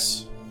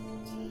address.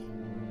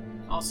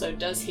 Also,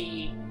 does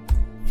he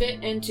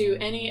fit into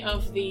any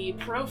of the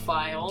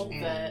profile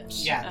that...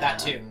 Yeah, that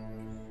too.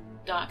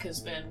 Doc has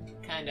been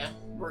kind of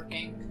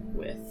working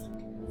with.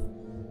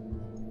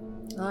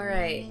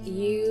 Alright,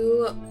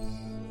 you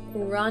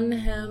run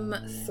him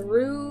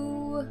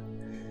through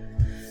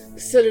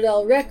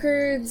Citadel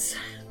records.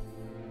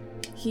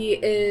 He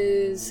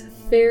is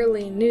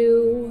fairly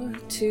new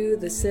to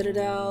the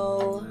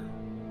Citadel.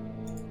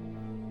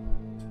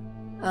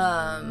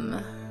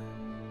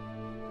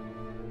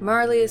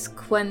 Marlius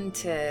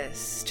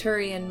Quintus,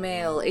 Turian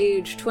male,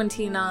 age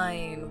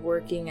 29,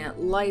 working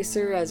at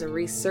Lyser as a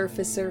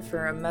resurfacer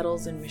for a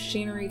metals and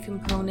machinery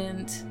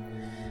component.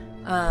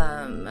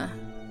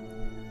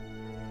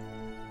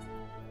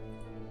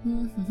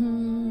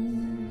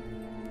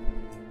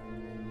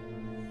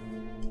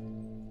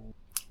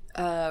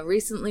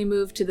 Recently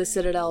moved to the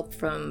Citadel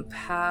from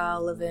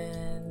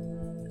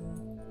Palaven.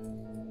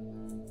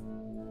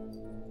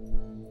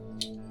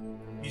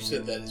 You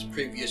said that his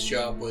previous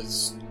job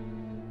was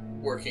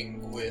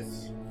working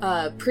with...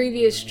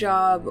 Previous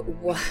job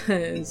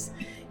was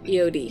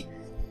EOD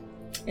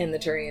in the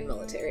Turian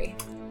military.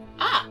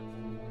 Ah!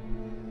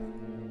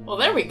 Well,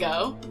 there we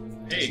go.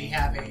 Does he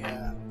have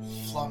a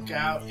flunk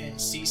out in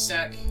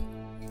CSEC?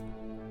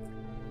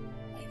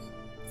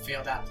 Like,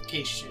 failed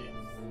application?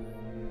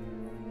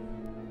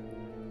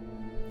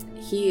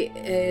 He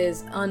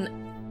is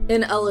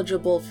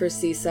ineligible for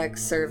CSEC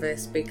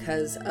service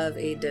because of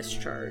a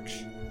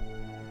discharge.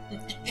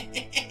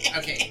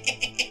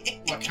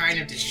 Okay. What kind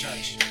of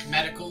discharge?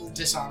 Medical,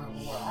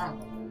 dishonorable, or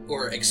honorable?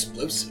 Or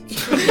explosive.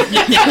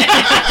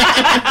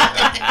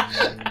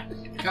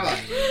 Come on.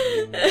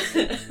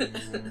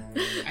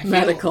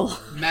 Medical.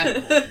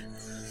 Medical.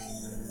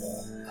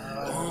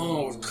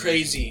 Oh,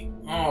 crazy.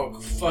 Oh,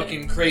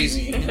 fucking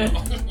crazy.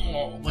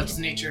 What's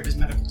the nature of his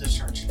medical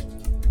discharge?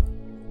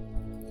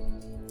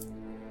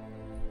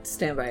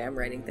 Stand by, I'm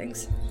writing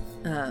things.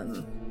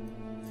 Why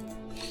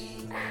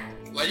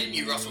didn't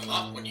you rough him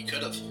up when you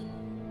could have?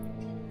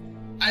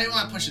 I didn't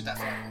want to push it that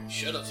far.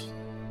 Should have.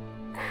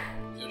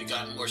 You would have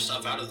gotten more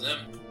stuff out of them.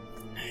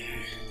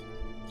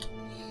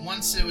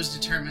 Once it was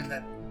determined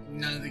that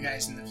none of the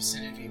guys in the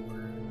vicinity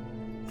were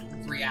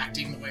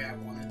reacting the way I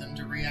wanted them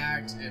to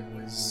react, it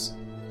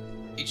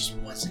just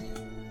wasn't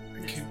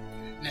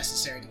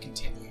necessary to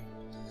continue.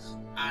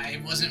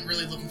 I wasn't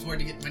really looking forward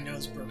to getting my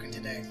nose broken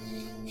today.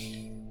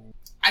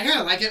 I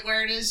kind of like it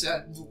where it is.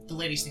 The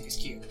ladies think it's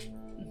cute.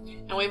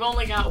 And we've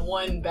only got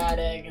one bad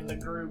egg in the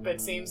group, it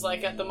seems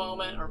like, at the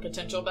moment, or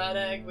potential bad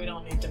egg. We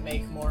don't need to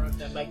make more of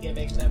them by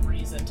giving them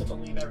reason to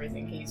believe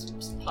everything he's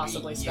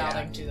possibly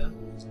spouting to them.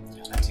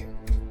 Yeah, that too.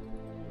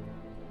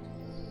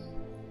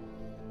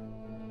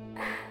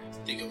 I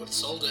think I would have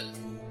sold it.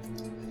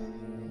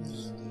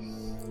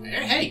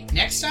 Hey,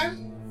 next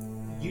time,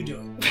 you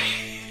do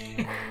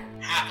it.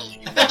 Happily.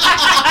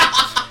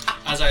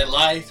 As I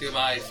lie through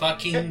my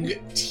fucking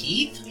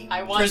teeth?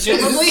 I want to see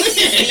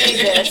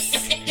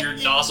this. Your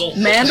nozzle.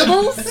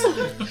 Mandibles?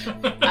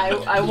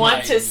 I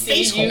want to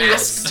see you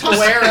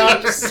square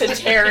up to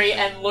Terry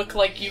and look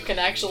like you can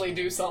actually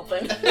do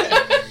something.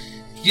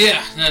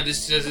 Yeah, no,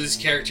 this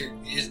character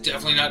is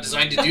definitely not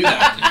designed to do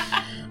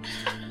that.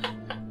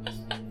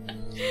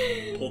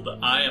 Well, the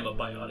I am a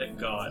biotic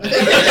god.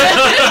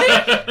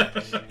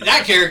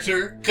 That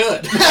character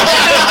could.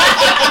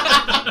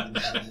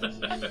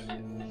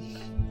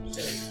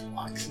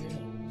 Walks in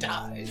and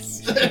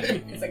dies.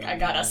 He's like, I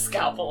got a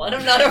scalpel and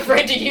I'm not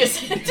afraid to use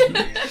it.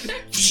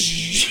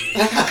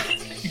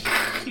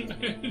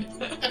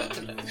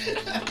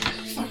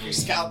 Fuck your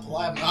scalpel,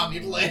 I have an Omni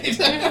Blade.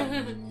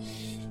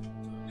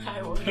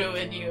 I will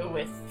ruin you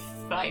with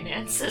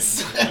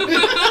finances.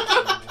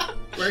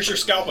 Where's your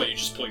scalpel? You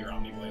just pull your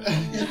Omni Blade.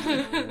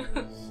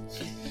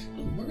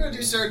 We're gonna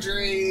do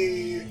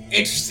surgery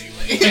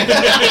interestingly.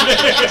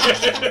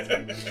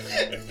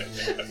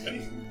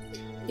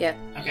 Yeah.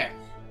 Okay.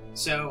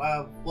 So,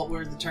 what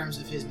were the terms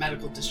of his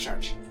medical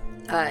discharge?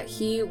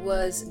 He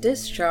was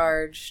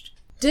discharged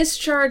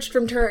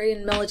from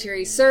Turian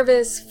military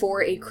service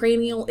for a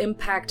cranial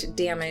impact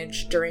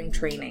damage during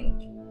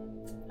training.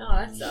 Oh,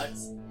 that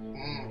sucks.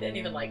 Didn't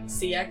even,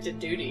 see active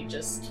duty,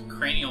 just...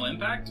 Cranial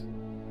impact?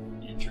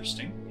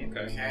 Interesting.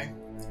 Okay. Okay.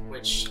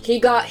 Which... He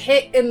got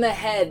hit in the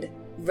head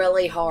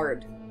really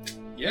hard.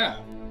 Yeah.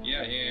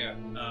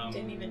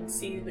 Didn't even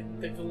see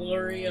the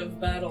glory of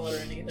battle or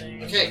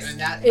anything. Okay,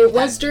 and It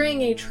was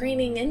during a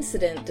training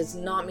incident. Does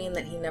not mean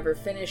that he never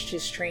finished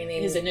his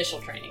training. His initial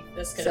training.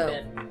 This could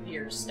have been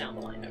years down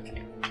the line.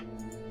 Okay.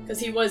 Because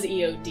he was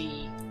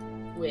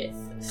EOD with,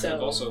 so... Could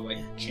have also,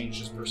 changed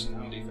his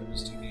personality if it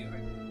was TBI.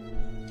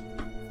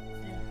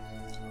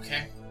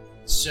 Okay,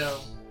 so...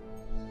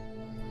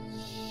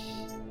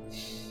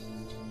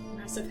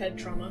 Massive head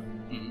trauma.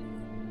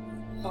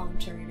 Mm-hmm. Bomb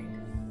training.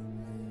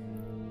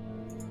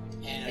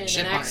 And a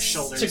chip on his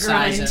shoulder to the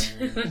size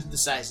grind. of the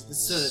size of the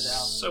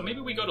Citadel. So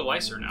maybe we go to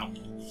Lyser now.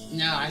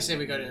 No, I say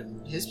we go to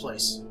his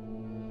place.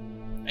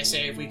 I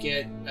say if we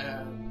get...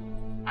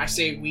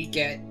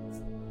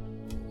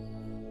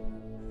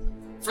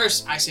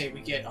 First, I say we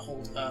get a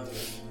hold of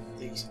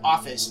the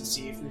office and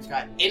see if we've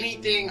got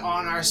anything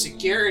on our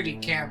security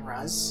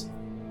cameras.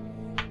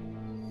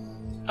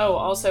 Oh,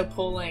 also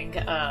pulling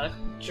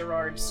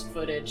Gerard's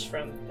footage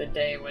from the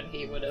day when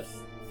he would have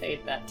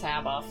paid that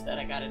tab off that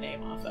I got a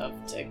name off of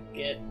to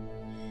get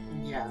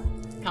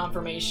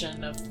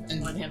confirmation of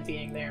him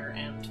being there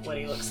and what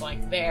he looks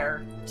like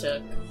there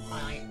to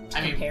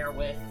compare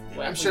with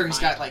what I'm sure he's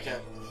find. got like a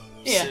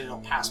Citadel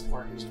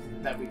passport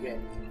that we get.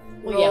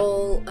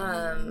 Roll,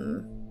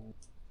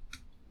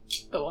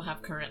 But we'll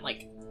have current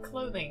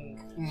clothing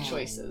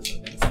choices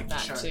and things like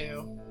that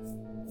too.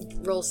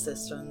 roll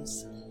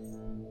systems.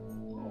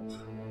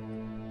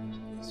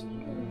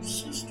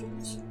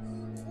 Systems.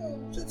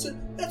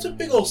 That's a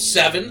big old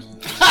 7.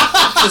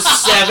 It's a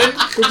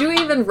 7 Did you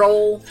even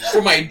roll?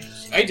 for my.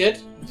 I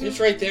did. It's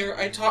right there.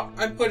 I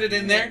put it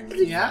in there.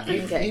 Yeah,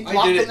 Okay. you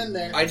plop I did them in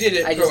there. I did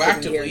it I just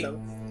didn't hear proactively.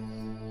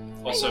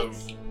 them.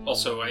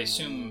 Also, I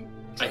assume...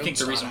 I think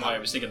the reason why I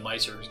was thinking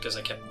Lyser is because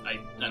I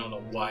don't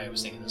know why I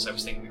was thinking this. I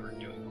was thinking we were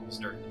doing all this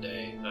during the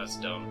day. That's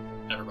dumb.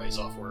 Everybody's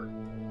off work.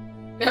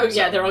 Oh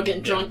yeah, they're all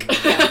getting drunk.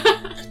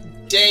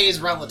 Day is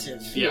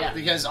relative. Yeah.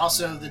 Because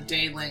also the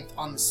day length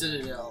on the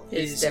Citadel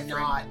Is is different.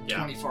 not Yeah.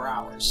 24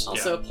 hours.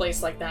 Also, a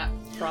place like that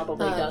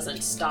probably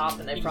doesn't stop,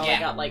 and they probably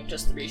got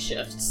just 3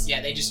 shifts.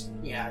 Yeah,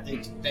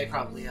 they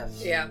probably have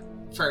Yeah.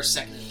 first,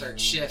 second, and third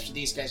shift.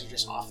 These guys are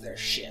just off their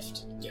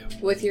shift.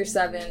 With your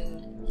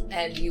 7,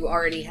 and you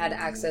already had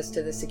access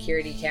to the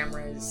security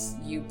cameras,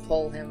 you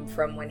pull him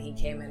from when he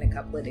came in a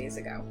couple of days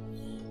ago.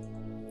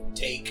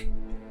 Take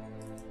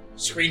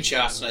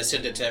screenshots and I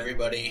send it to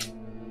everybody.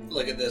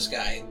 Look at this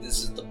guy.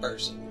 This is the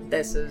person.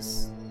 This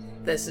is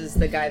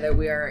the guy that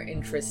we are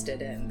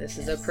interested in. This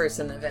is a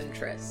person of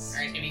interest.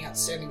 Alright, any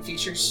outstanding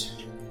features?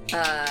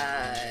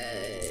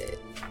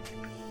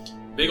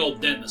 Big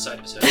old dent in the side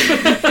of his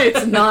head.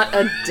 It's not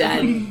a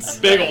dent.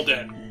 Big old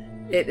dent.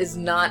 It is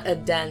not a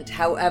dent.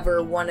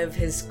 However, one of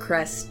his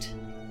crest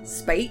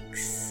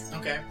spikes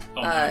Okay.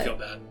 Oh, now I feel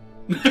bad.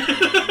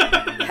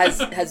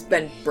 has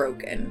been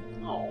broken.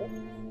 Oh.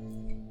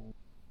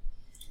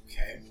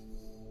 Okay.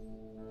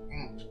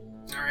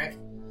 Alright.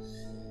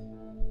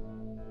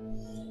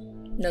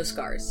 No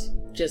scars,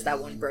 just that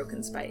one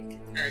broken spike.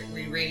 Alright,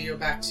 we radio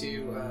back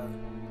to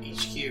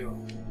HQ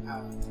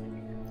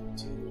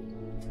to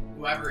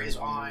whoever is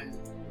on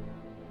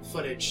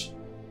footage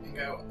and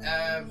go,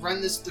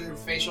 run this through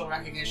facial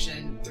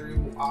recognition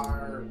through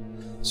our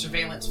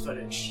surveillance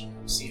footage.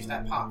 See if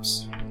that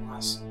pops on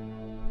us.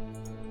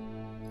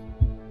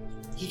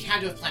 He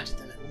had to have planted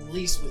them at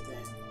least within.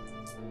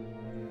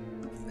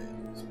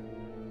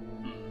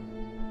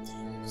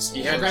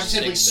 He had to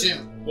Relatively stick to-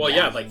 soon. Well,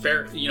 yeah,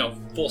 fair,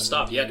 full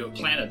stop. He had to have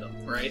planted them,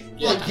 right?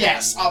 Well,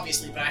 yes,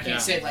 obviously, but I can't Yeah.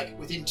 say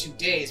within 2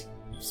 days.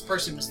 This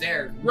person was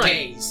there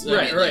Right. days.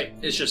 Right.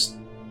 It's just,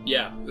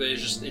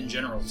 it's just in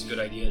general, it's a good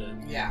idea to.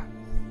 Yeah.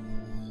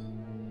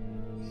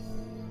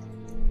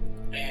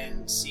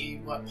 And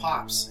see what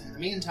pops. In the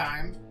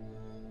meantime,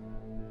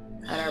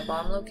 At our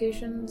bomb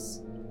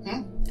locations?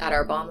 Hmm? At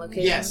our bomb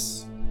locations?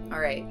 yes.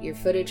 Alright, your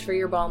footage for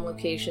your bomb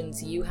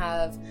locations, you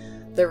have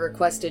the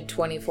requested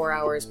 24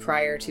 hours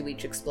prior to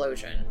each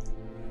explosion.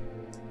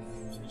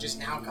 We just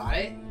now got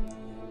it.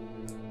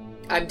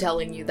 I'm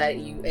telling you that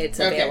it's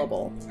Okay.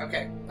 available.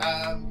 Okay.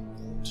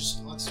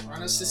 Just let's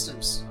run a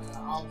systems.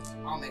 I'll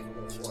make a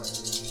roll for it.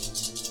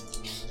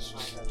 Just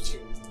like that too.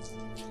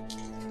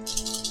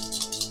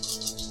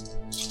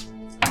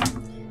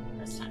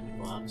 First time to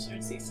go officer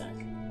and C-Sec.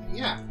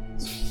 Yeah.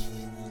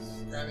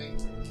 Grabbing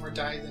more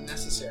die than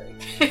necessary.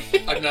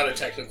 I'm not a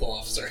technical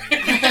officer.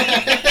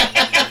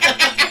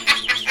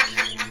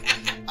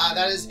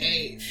 That is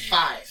a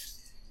 5.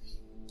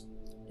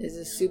 This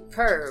is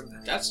superb.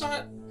 That's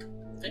not.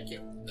 Thank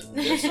you.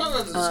 That's not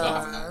a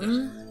stop.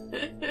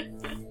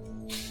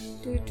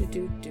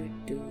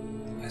 Do.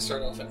 I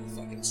start off at a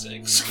fucking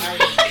 6. I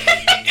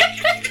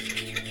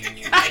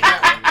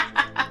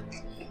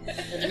know.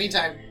 In the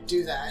meantime,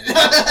 do that.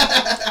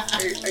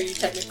 Are you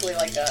technically a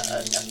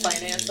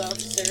finance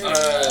officer?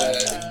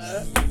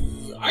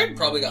 I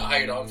probably got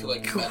hired on for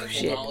medical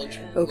shit. knowledge.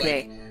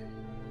 Okay.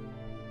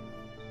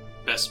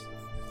 Best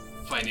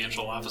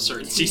financial officer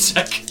in CSEC.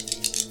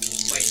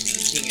 My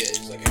thinking is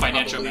I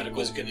Financial probably medical.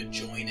 was going to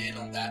join in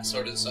on that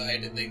sort of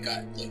side, and they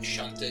got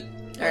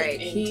shunted All right,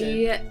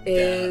 he Yeah,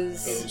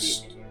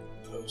 is.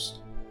 post.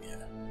 Yeah.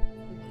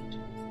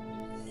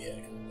 Yeah.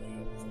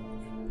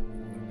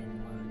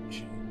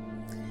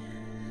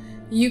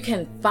 You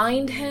can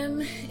find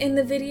him in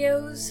the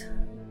videos,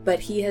 but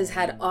he has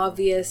had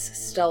obvious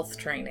stealth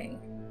training.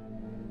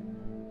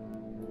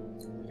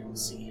 We don't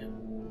see him.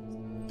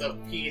 Though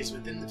he is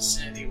within the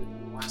vicinity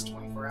within the last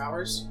 24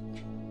 hours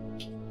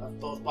of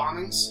both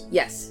bombings.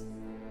 Yes,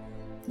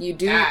 you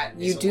do. That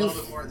You is a do.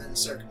 little bit more than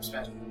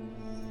circumspect.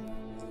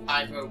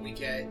 I vote we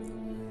get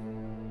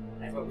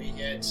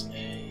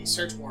a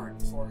search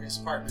warrant for his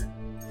apartment.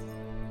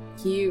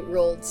 He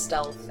rolled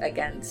stealth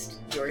against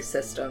your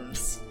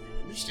systems,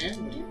 I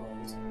understand what he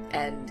rolled.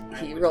 and I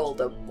he would- rolled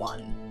a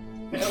 1.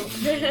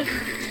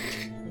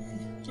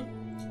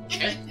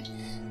 Okay.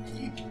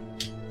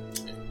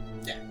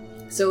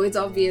 So it's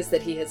obvious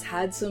that he has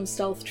had some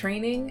stealth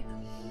training,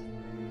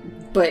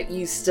 but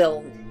you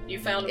still. You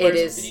found It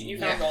is- You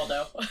found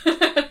Waldo.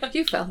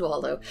 You found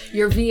Waldo.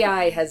 Your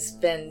VI has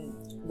been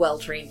well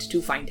trained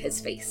to find his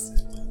face.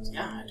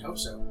 Yeah, I'd hope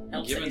so.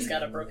 Helps that he's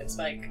got a broken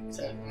spike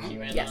to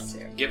cue in Yes.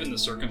 onto. Given the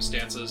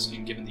circumstances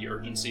and given the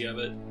urgency of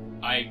it,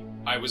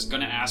 I was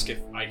gonna ask if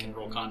I can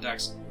roll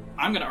contacts.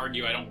 I'm gonna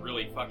argue I don't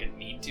really fucking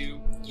need to,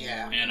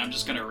 Yeah. and I'm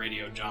just gonna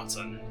radio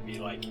Johnson and be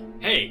like,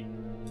 "Hey,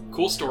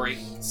 cool story.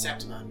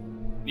 Septima.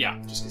 Yeah,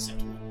 Just get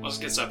Septima. let's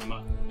get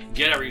Septima,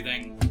 get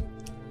everything,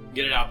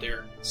 get it out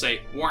there.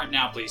 Say warrant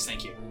now, please,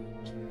 thank you,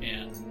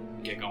 and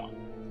get going."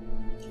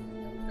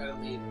 We've got a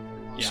lead.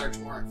 Yeah. Search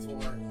warrant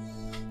for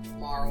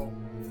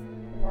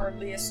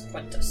Marlius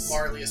Quintus.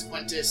 Marlius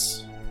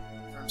Quintus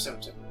from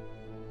Septima.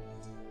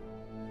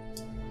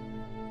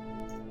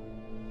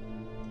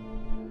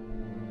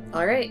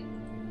 All right,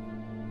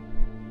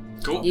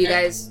 Cool. you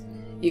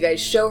Okay. guys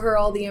show her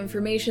all the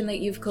information that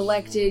you've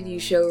collected. You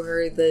show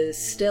her the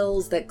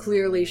stills that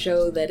clearly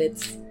show that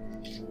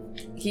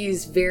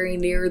he's very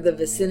near the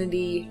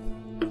vicinity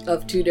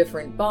of 2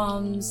 different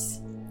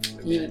bombs.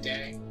 Within a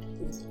day.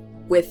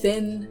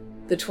 Within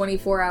the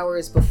 24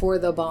 hours before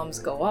the bombs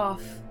go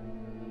off.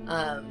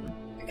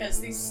 Because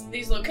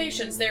these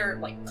locations, they're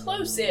like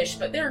close-ish,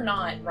 but they're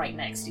not right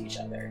next to each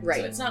other. Right.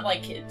 So it's not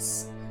like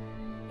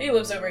he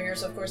lives over here,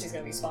 so of course he's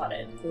going to be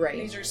spotted. Right.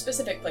 These are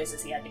specific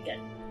places he had to get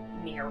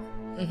near.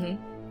 Mm-hmm.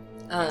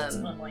 It's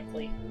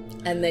unlikely.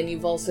 And then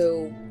you've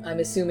also, I'm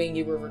assuming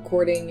you were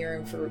recording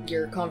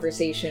your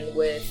conversation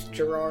with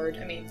Gerard.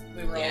 I mean,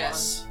 we were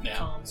Yes. all on Yeah.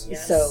 comms,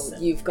 yes. So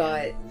and- you've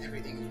got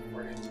Everything is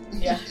recorded.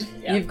 yeah.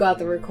 you've got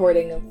the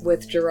recording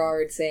with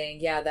Gerard saying,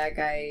 "Yeah, that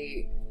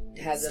guy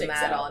has a Sticks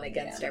mat out, on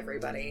against yeah.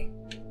 everybody,"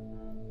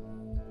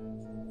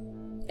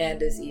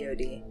 and is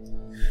EOD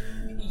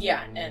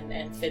Yeah,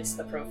 and fits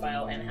the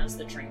profile and has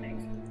the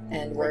training.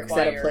 and works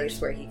at a Required.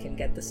 place where he can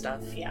get the stuff.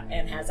 Yeah,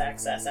 and has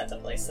access at the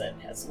place that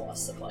has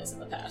lost supplies in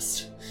the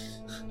past.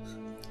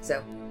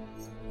 So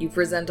you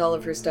present all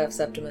of her stuff.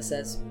 Septima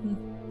says,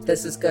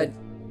 "This is good.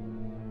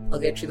 I'll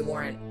get you the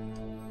warrant."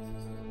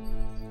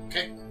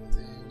 Okay.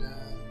 Then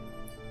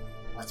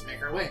let's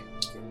make our way.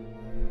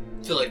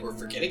 I feel like we're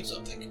forgetting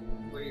something.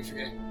 What are you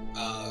forgetting?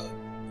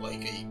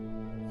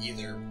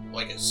 Either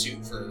a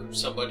suit for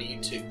somebody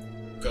to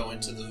go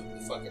into the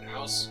fucking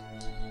house.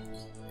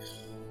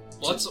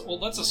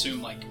 Let's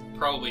assume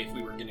probably if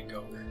we were gonna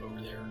go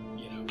over there,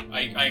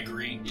 I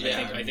agree.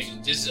 I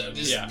think this yeah.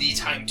 is the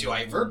time to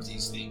avert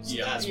these things.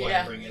 Yeah. That's why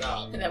Yeah. I bring it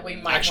up. And that we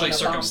might actually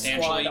want a bomb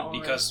circumstantially squad on.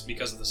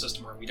 because of the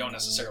system where we don't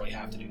necessarily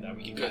have to do that.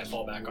 We can kind of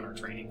fall back on our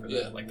training for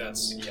Yeah. that. Like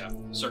that's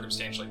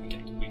circumstantially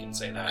we can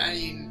say that. I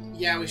mean,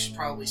 yeah, we should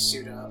probably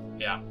suit up.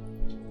 Yeah.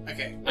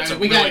 Okay. That's a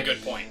we really got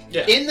good point.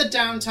 Yeah. in the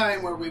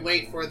downtime where we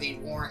wait for the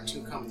warrant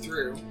to come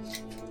through.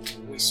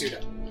 We suit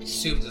up. I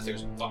assume that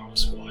there's a bomb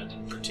squad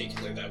in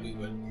particular that we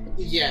would.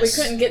 Yes. We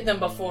couldn't get them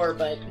before,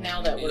 but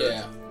now that we're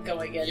Yeah.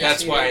 going into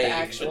That's why. the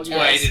actual That's why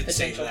I gas didn't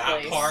say potential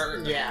that place.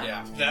 part. Yeah.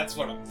 Yeah. That's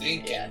what I'm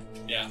thinking.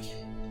 Yeah.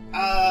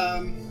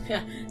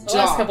 The Doc,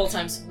 last couple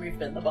times we've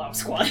been the bomb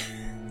squad.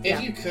 if Yeah.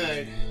 you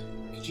could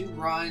you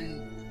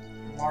run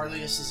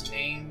Marlius's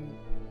name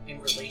in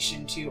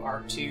relation to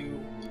our 2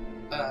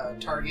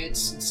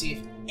 targets and see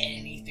if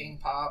anything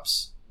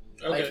pops?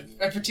 Okay. Like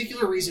a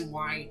particular reason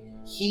why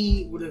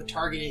he would have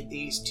targeted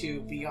these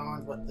 2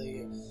 beyond what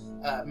the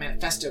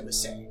manifesto was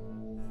saying.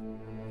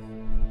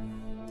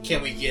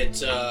 Can we get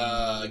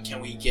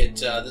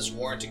this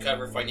warrant to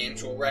cover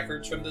financial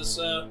records from this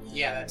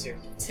Yeah, that too.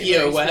 See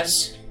where he's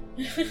EOS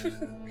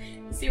been.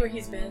 See where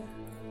he's been.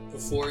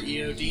 before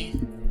EOD?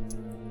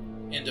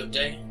 End of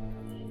day?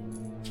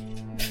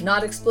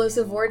 Not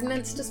explosive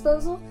ordnance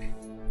disposal?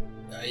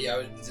 Yeah, I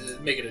was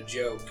making a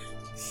joke.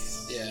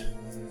 Yeah.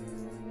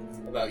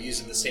 About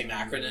using the same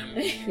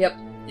acronym. Yep.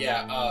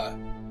 Yeah,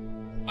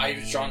 I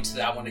was drawn to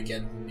that one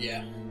again.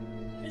 Yeah.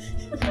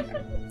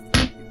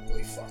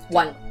 Holy fuck.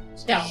 1.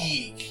 No.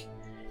 Eek.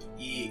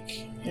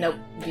 Eek. Nope.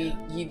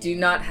 You do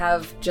not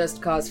have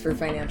just cause for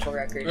financial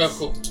records. Oh,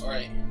 cool.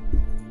 Alright.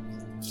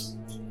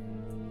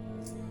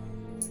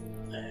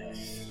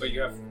 But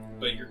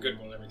you're good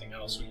with everything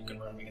else, so you can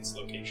run against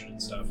location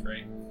and stuff,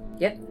 right?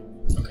 Yep.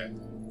 Okay.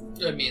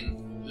 I mean,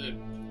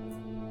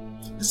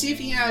 See if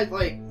he had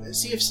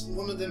see if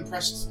one of them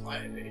pressed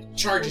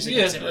charges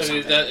against him or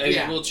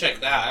something. We'll check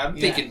that. I'm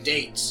thinking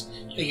dates.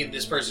 Thinking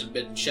this person's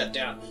been shut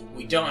down.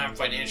 We don't have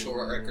financial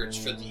records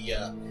for the.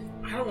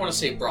 I don't want to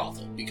say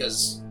brothel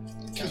because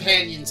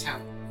Companion's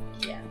House.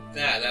 Yeah.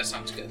 That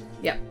sounds good.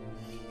 Yep.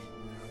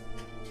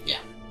 Yeah.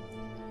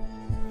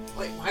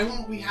 Wait, why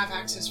won't we have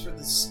access for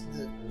this?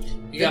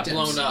 You got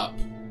blown up.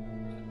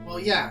 Well,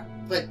 yeah,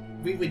 but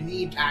we would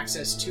need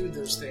access to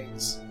those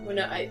things. Well,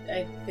 no,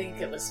 I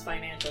think it was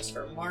financials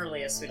for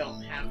Marlius we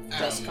don't have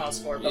just cause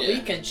for, but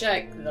we can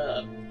check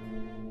the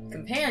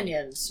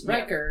Companion's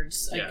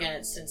records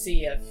against and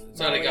see if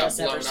Marlius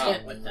ever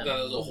spent with them.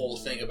 The whole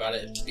thing about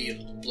it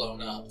being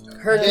blown up.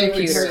 Her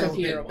computer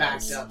been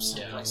backed up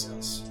someplace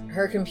else.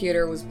 Her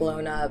computer was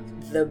blown up.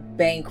 The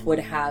bank would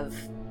have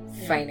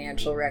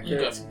financial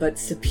records, but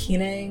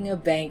subpoenaing a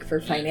bank for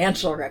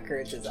financial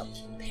records is a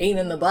pain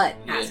in the butt.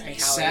 Ask me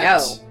how I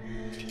know.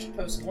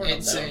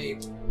 It's a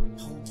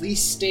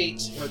police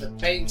state where the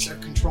banks are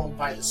controlled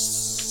by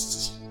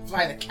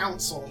the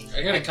council.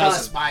 I got a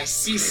cousin. By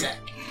CSEC.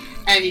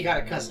 And you got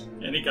a cousin.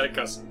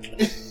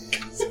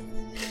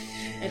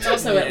 It's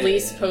also at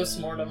least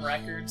post-mortem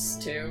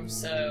records, too,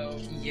 so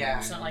yeah,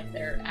 it's not like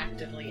they're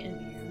actively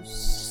in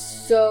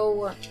use.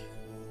 So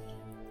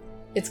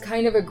it's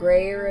kind of a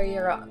gray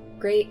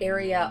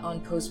area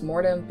on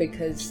post-mortem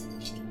because,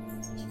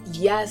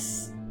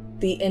 yes,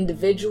 the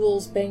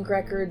individual's bank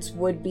records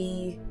would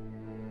be,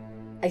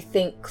 I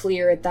think,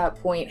 clear at that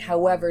point.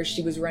 However,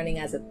 she was running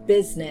as a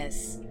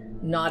business,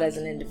 not as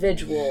an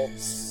individual,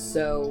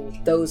 so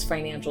those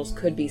financials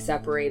could be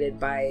separated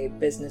by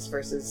business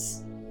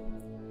versus...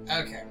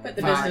 Okay. But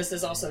the business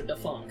is also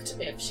defunct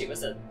if she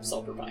was a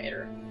sole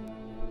proprietor.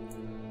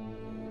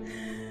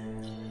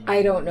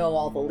 I don't know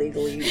all the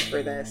legalese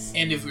for this.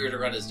 And if we were to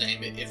run his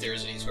name, if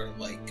there's any sort of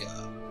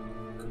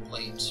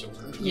complaints or...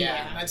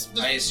 Yeah.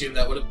 I assume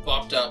that would have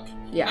popped up.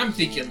 Yeah. I'm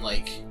thinking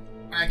Okay.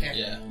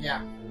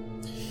 Yeah.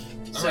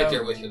 I'm right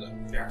there with you, though.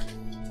 Yeah.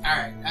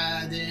 Alright,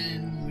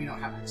 then we don't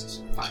have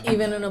access. Fine.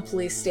 Even in a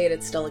police state,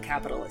 it's still a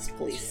capitalist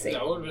police state.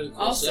 That would have been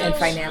cool. Also, and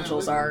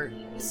financials are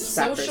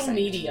social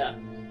media.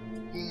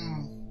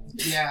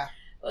 Yeah.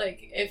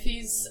 If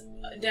he's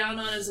down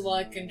on his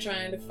luck and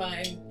trying to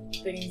find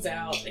things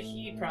out,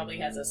 he probably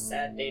has a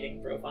sad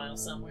dating profile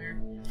somewhere.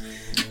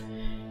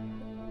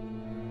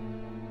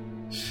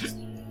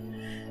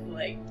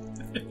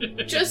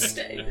 Just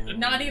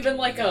not even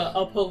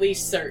a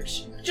police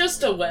search,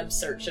 just a web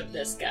search of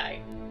this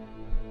guy.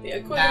 The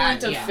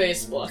equivalent of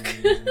Facebook.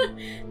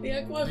 The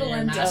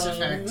equivalent Mass of...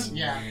 Effect,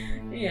 yeah.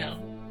 Yeah.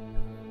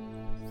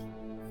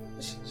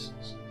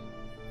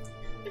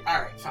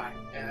 Alright, fine.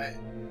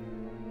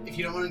 If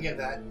you don't want to give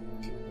that,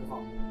 can we move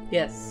on?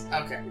 Yes.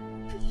 Okay.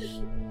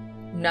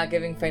 I'm not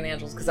giving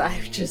financials because I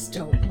just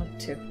don't want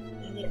to.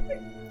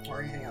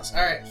 Or anything else.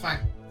 Alright, fine.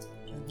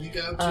 We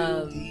go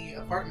to the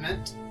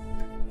apartment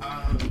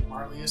of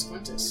Marlius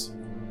Quintus.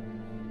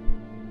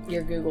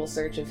 Your Google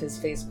search of his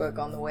Facebook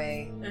on the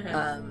way.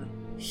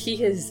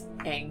 He is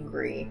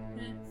angry.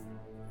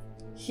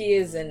 He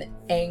is an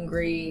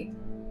angry,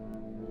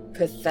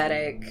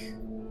 pathetic,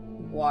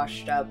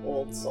 washed up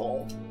old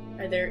soul.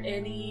 Are there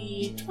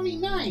any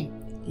 29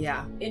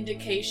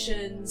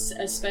 indications,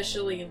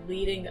 especially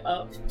leading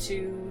up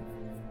to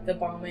the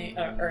bombing,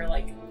 or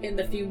in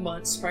the few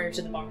months prior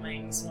to the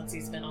bombings, once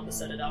he's been on the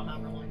Citadel,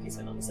 however long he's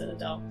been on the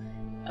Citadel,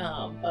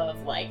 of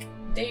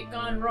date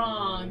gone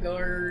wrong,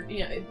 or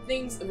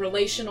things,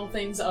 relational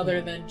things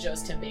other than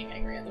just him being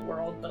angry at the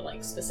world,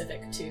 but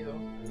specific to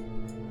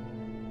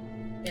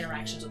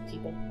interactions with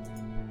people,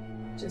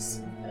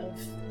 just of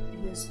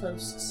his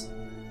posts.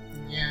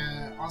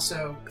 Yeah.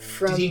 Also,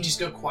 did he just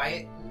go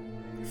quiet?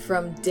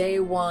 From day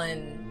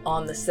one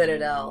on the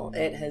Citadel,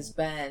 it has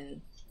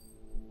been,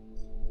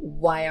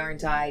 why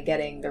aren't I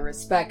getting the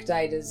respect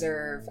I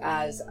deserve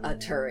as a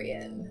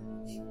Turian?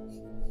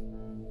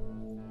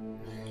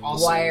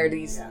 Also,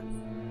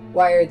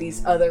 why are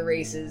these other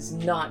races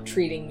not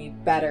treating me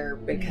better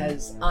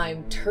because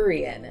I'm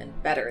Turian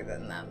and better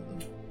than them?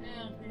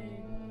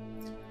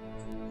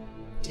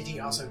 Did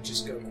he also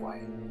just go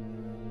quiet?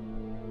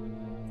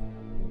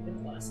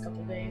 In the last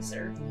couple days,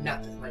 or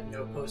nothing?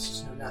 No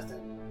posts, no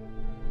nothing.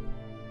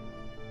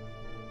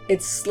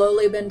 It's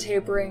slowly been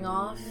tapering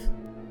off.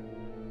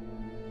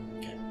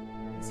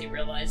 As he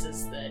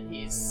realizes that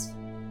he's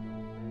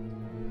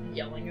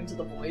yelling into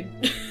the void,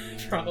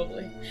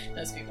 probably,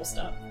 as people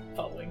stop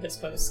following his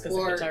posts because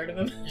they get tired of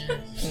him.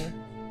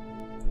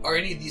 Are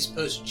any of these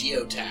posts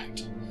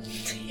geotagged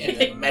in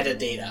the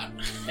metadata?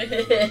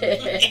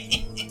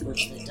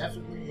 Which they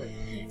definitely would.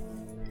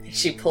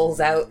 She pulls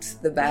out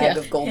the bag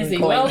of golden coins. Is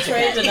he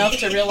well-trained enough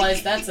to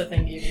realize that's a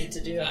thing you need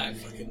to do? I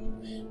fucking...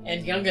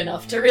 And young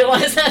enough to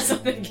realize that's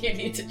something you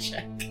need to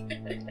check.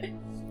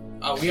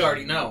 Oh, we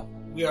already know.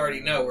 We already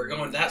know. We're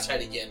going that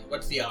side again.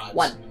 What's the odds?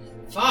 1.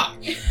 Fuck.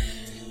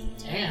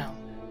 Damn.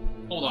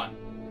 Hold on.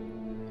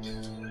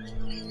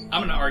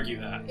 I'm gonna argue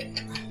that.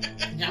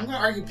 Yeah, I'm gonna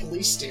argue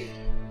police state.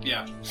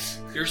 Yeah.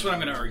 Here's what I'm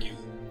gonna argue.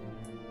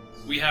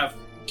 We have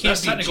can't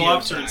Best be technical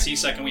officer in geotag.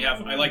 CSEC, and we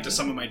have. I like to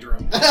summon my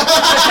drone.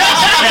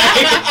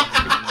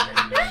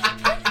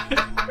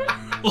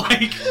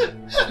 Like,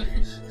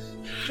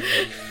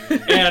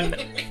 and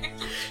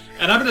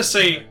I'm gonna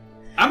say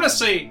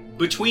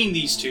between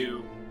these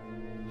two,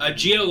 a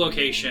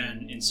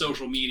geolocation in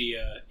social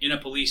media in a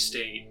police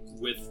state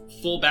with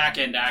full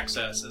back-end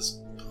access is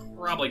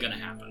probably gonna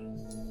happen.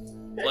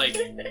 Like,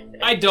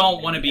 I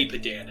don't want to be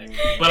pedantic,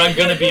 but I'm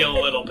gonna be a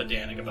little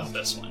pedantic about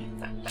this one.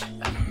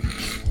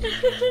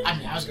 I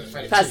mean, I was going to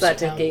fight it Pass too, that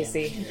so to now-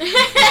 Casey.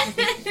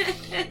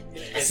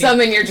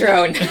 Summon your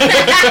drone.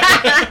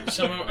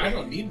 I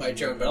don't need my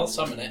drone, but I'll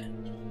summon it.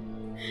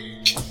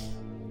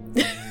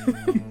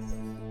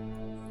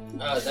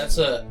 That's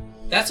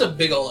a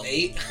big ol'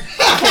 8.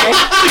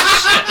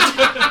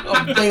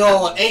 A big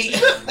ol'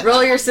 8.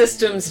 Roll your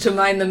systems to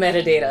mine the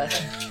metadata.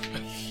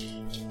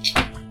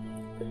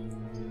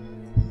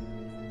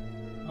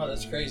 Oh,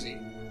 that's crazy.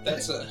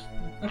 That's a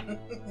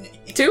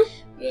 2?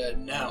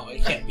 no,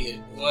 it can't be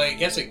a. Well, I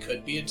guess it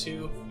could be a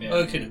 2. Yeah. Oh,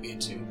 it couldn't be a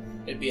 2.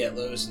 It'd be at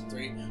lowest a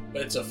 3,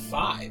 but it's a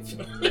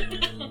 5.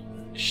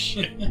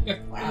 Shit.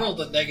 I rolled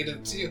a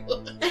 -2.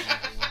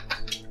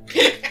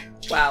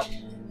 Wow.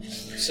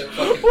 So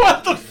fucking.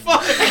 What the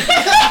fuck?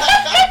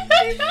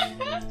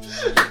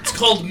 It's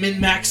called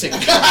min-maxing.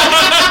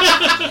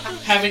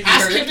 Haven't you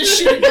Ask heard? him to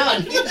shoot a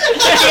gun.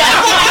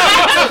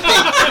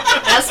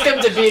 Ask him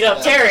to beat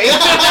up Terry.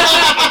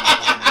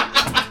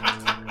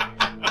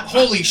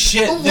 Holy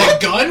shit! The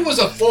gun was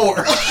a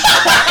 4.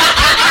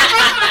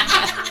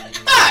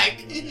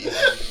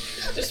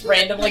 Just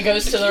randomly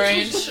goes to the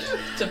range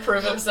to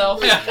prove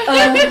himself.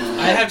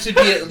 I have to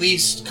be at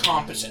least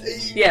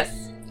competent. Yes.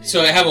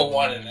 So I have a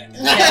 1 in it.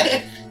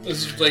 Yeah.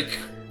 This is like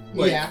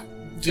Yeah,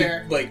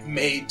 fair. like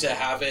made to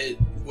have it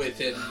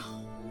within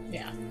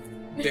Yeah.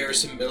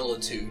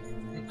 verisimilitude.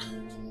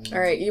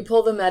 Alright, you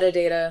pull the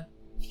metadata.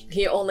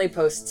 He only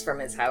posts from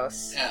his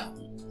house. Yeah,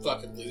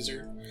 fucking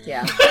loser.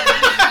 Yeah.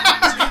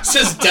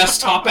 Says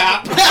desktop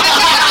app.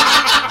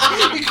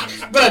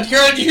 But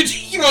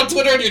you're on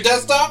Twitter on your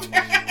desktop.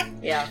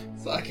 Yeah.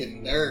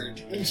 Fucking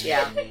nerd.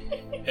 Yeah.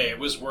 Hey, it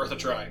was worth a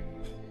try.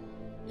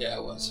 Yeah,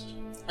 it was.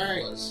 It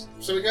Alright, was.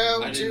 so we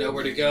go I to... didn't know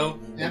where to go,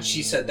 Yeah. and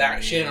she said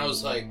that shit, and I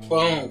was like,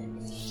 boom,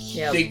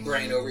 Yep. big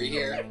brain over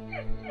here.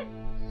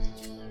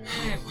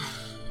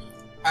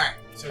 Alright,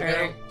 so we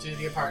Alright. go to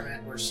the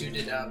apartment. We're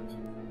suited up.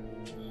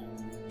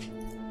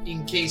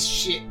 In case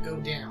shit go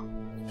down.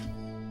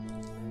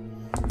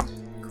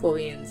 Cool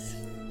beans.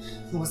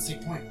 What's the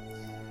point?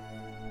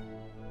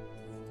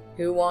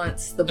 Who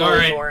wants the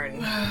Alright.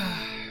 bullhorn?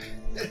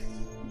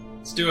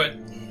 Let's do it.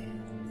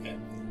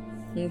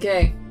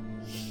 Okay.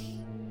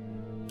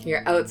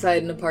 You're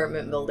outside an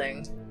apartment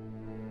building.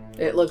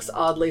 It looks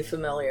oddly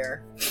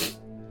familiar.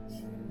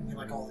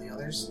 Like all the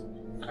others?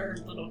 Our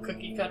little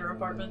cookie cutter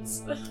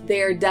apartments.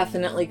 They are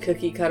definitely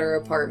cookie cutter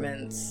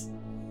apartments.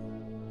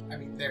 I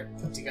mean, they're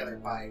put together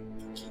by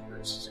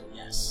keepers, so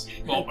yes.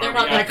 Well, They're are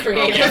not we that at- are we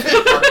at creative. the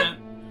apartment?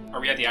 Are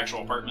we at the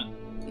actual apartment?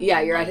 Yeah,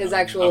 you're at his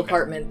actual Okay,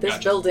 apartment. This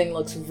gotcha. building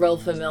looks real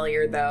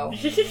familiar, though.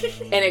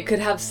 And it could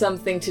have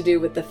something to do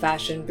with the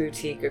fashion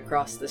boutique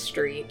across the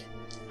street.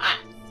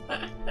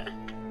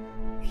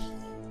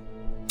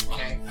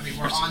 Okay, I mean,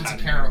 we're on to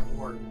Para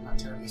Ward. I'm not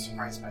terribly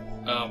surprised by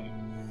that.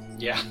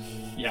 Yeah.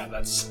 Yeah,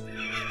 that's...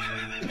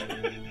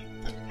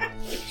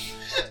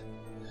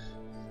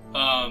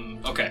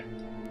 okay.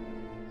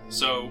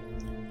 So,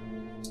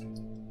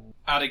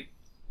 I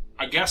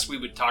guess we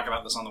would talk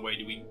about this on the way.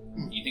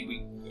 You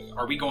think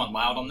are we going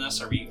loud on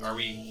this? Are we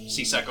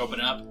CSEC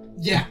opening up?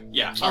 Yeah.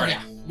 Yeah, Oh, alright.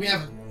 yeah. We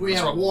have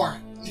Let's a roll.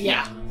 warrant.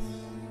 Yeah.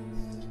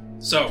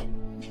 So,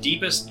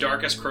 deepest,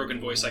 darkest Krogan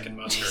voice I can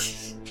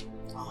muster.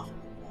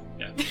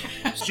 Yeah.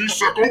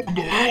 CSEC, open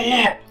the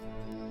hell up!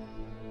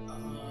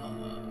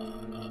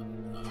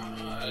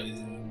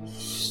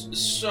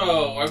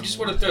 So, I just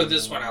want to throw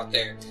this one out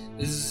there.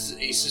 This is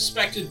a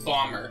suspected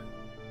bomber.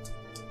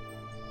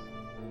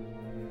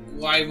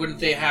 Why wouldn't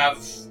they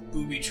have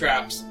booby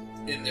traps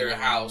in their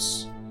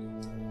house?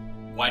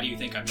 Why do you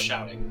think I'm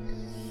shouting?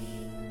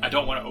 I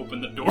don't want to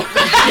open the door.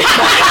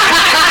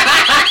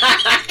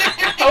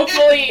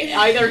 Hopefully,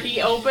 either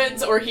he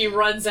opens or he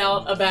runs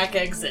out a back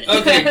exit.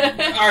 Okay,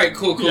 alright,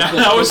 cool. Yeah, cool.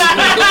 that was-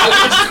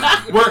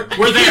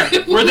 We're there.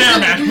 We're there,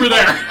 man. We're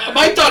there.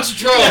 My thoughts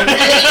drone.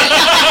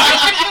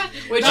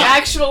 Which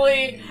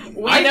actually,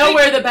 we I know think-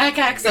 where the back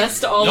access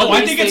to all No, of I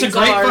these think it's a things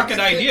great are. fucking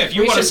idea. If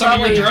you We want to should summon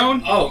probably- your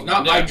drone, Oh,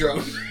 not my Yeah.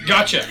 drone.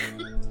 gotcha.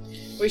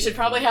 We should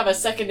probably have a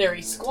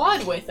secondary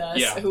squad with us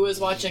Yeah. who is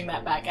watching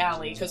that back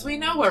alley, because we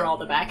know where all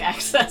the back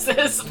access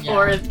is Yeah.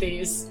 for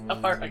these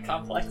apartment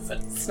complexes.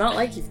 It's not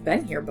like you've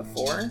been here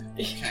before.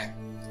 Okay.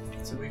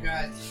 So we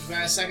got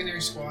a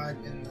secondary squad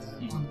on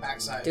the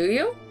backside. Do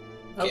you?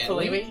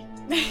 Hopefully we?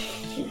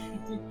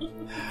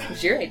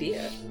 It's your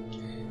idea.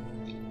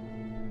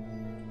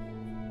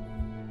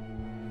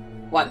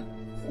 1.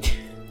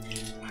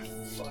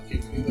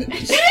 Fucking knew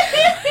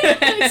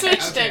it. I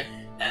switched Okay. it.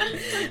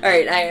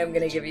 Alright, I am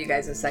gonna give you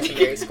guys a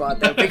secondary squad,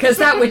 though, because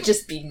that would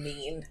just be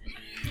mean.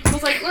 Well,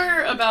 it's like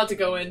we're about to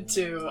go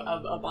into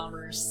a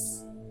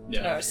bomber's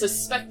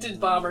suspected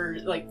bomber.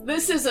 Like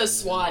this is a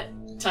SWAT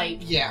type.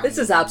 Yeah. This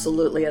is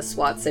absolutely a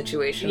SWAT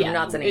situation. Yeah, You're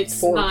not sending it's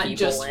 4 not people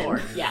just in.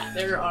 4. Yeah,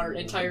 there are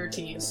entire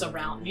teams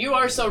surround. You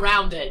are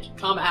surrounded.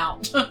 Come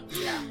out.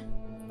 Yeah.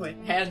 With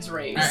hands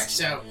raised. Alright,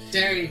 so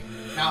Terry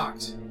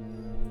knocked.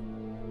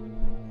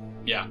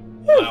 Yeah,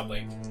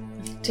 loudly.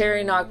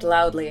 Terry knocked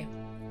loudly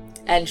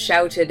and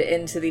shouted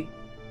into the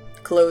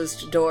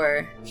closed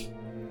door.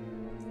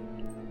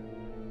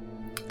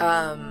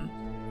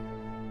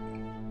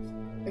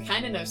 We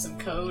kind of know some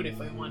code if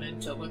we wanted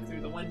to look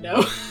through the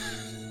window.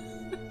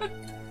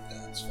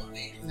 That's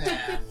funny. Nah.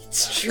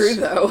 It's true,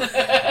 though.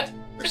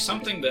 There's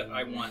something that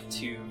I want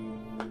to.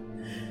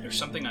 There's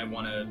something I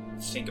want to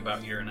think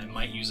about here, and I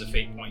might use a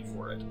fate point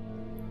for it.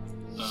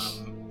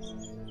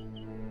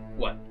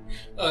 What?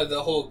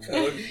 The whole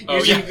code. Oh,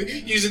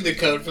 using the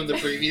code from the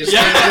previous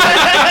Yeah.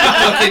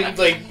 one.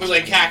 Fucking, was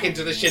hack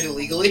into the shit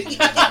illegally.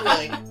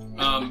 Like,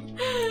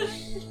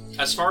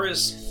 As far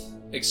as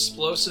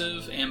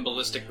explosive and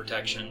ballistic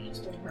protection,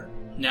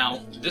 now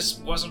this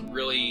wasn't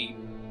really,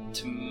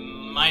 to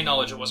my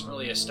knowledge, it wasn't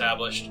really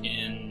established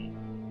in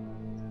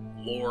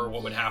lore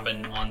what would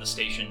happen on the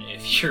station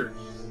if you're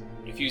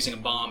using a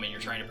bomb and you're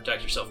trying to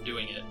protect yourself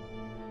doing it.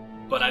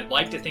 But I'd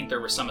like to think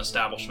there was some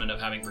establishment of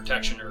having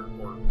protection or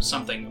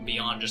something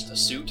beyond just a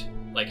suit,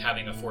 like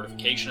having a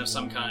fortification of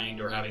some kind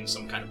or having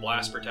some kind of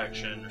blast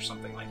protection or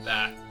something like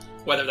that.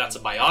 Whether that's a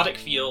biotic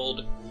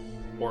field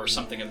or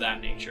something of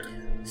that nature.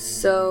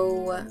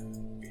 So,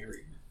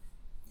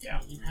 Yeah.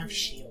 You have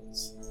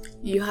shields.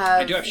 you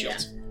have... I do have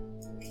shields.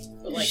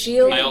 But, like,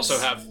 Shields. I also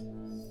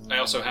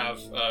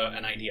have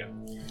an idea.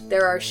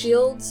 There are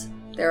shields,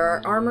 there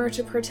are armor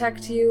to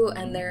protect you,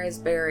 and there is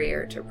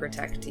barrier to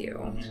protect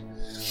you.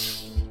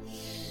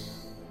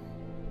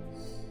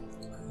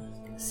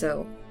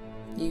 So,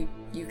 you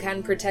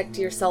can protect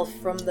yourself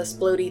from the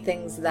splody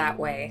things that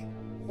way.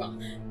 Well,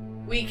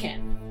 we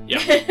can. Yeah.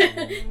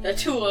 The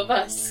 2 of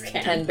us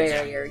can. And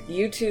barrier.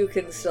 You two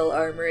can still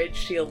armor and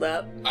shield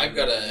up. I've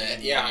got a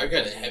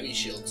heavy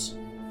shields.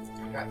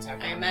 I've got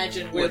tech. I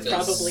imagine we're With a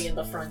probably in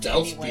the front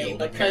Stealth anyway, field,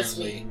 because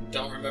apparently.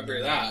 Don't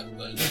remember that,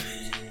 but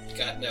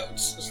got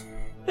notes.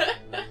 I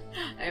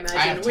I imagine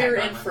have we're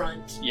tech in armor.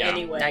 front Yeah.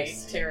 anyway,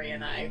 Nice. Terry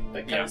and I,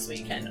 because we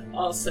can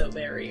also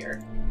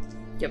barrier.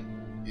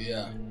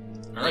 Yeah.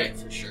 All right. Yeah,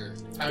 for sure.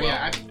 Oh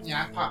Well,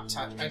 yeah, I popped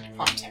tech.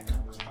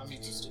 Let me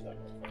just do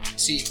that.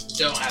 See,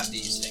 don't have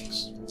these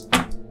things.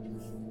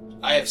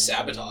 I have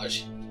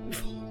sabotage.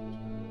 If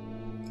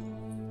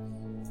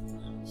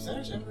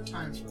there's ever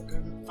time for a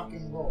good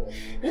fucking roll.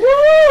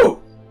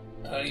 Woo!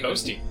 I don't even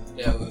Toasty.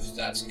 know if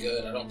that's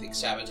good. I don't think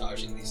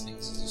sabotaging these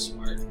things is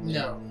smart.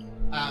 No.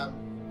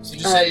 So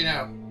just so you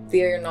know,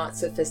 They're not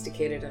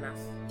sophisticated enough.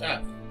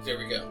 Ah, there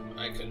we go.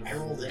 I could. I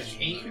rolled an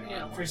 8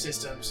 for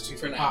systems to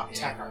For now, pop yeah.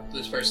 tech armor.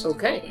 This person's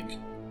Okay. rolling.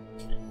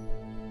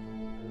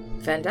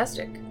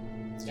 Fantastic.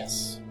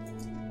 Yes.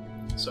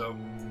 So,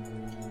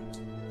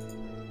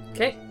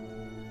 Okay.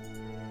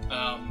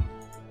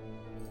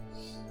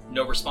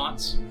 no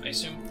response, I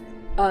assume?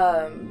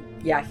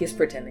 Yeah, he's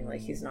pretending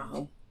like he's not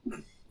home.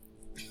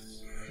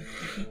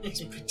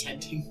 He's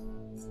pretending.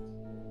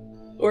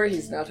 Or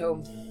he's not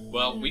home.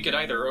 Well, we could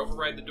either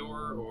override the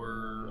door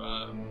or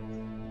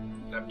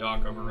have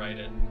Doc override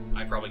it.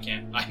 I probably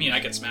can't. I mean, I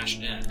could smash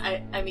it in.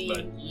 I mean,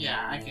 But-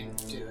 Yeah, I can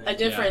do it. a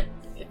different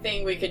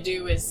thing we could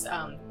do is,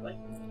 like,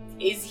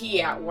 is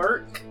he at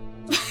work?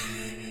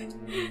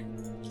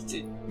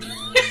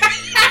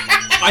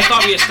 I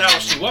thought we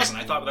established he wasn't.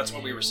 I thought that's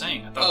what we were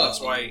saying. I thought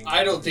that's why.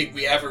 I don't think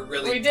we ever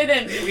really. We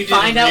didn't We didn't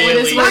find out what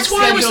his really- work That's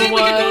why I was saying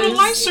schedule we could go to was.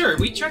 Lyser.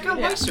 We check out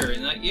Yeah. Lyser,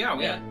 and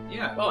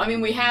yeah. Well, I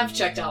mean, we have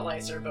checked out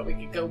Lyser, but we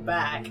could go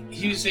back.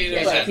 He was saying it Yeah,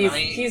 was but at he's,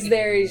 night. he's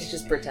there, he's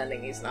just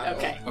pretending he's not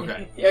Okay.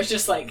 Okay. It was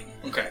just like,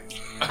 Okay.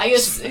 I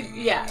guess,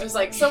 yeah, it was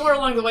like somewhere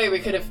along the way we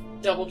could have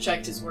double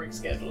checked his work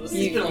schedule to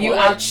see You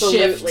what shift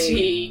absolutely,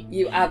 he.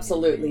 you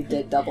absolutely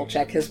did double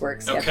check his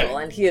work schedule,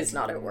 Okay. and he is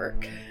not at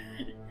work.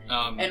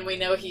 And we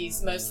know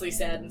he's mostly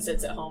sad and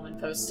sits at home and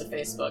posts to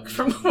Facebook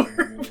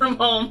from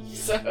home.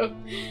 So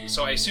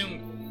So I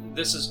assume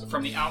this is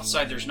from the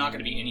outside. There's not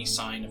going to be any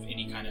sign of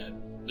any kind of.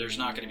 There's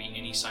not going to be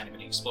any sign of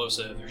any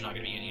explosive. There's not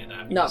going to be any of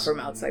that. Not because- from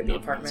outside the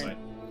not from apartment.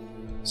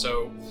 outside.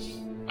 So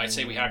I'd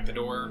say we hack the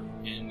door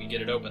and we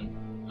get it open.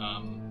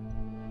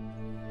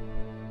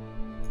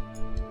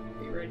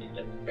 be ready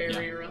to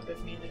bury her up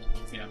if needed.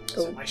 Yeah.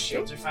 So my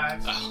shields are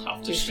 5. I'll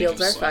Your just shields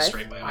make it are 5.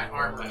 straight by My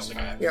armor I don't is think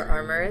I 5. have- Your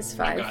armor is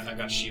 5. I've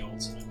got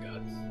shields. And I've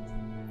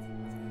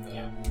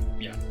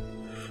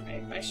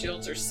got. My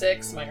shields are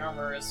 6. My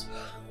armor is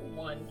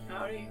 1.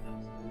 How do you?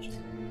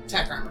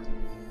 Tech armor.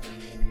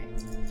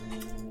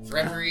 For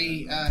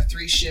every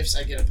 3 shifts,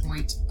 I get a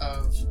point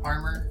of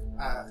armor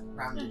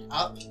rounded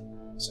up.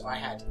 So I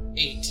had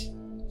 8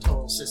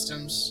 total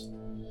systems.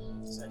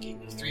 So that gave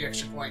me 3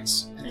 extra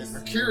points. And then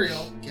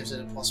Mercurial gives it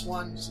a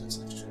 +1, so it's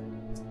extra.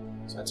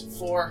 So that's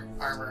 4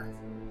 armor.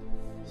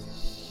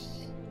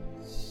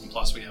 And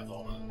plus, we have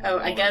all the. Oh,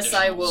 I all the guess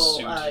I additional will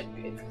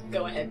suit.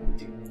 go ahead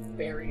and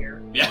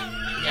barrier. Yeah,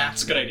 Yeah.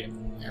 that's a good idea.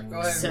 Yeah, go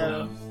ahead.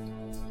 So,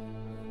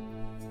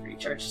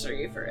 recharge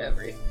 3 for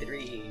every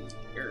 3,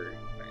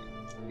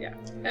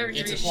 every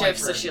It's 3 a point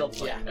shifts for- a shield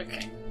point. yeah.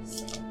 Okay,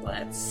 so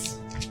let's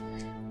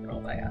roll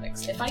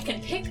biotics. If I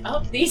can pick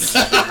up these.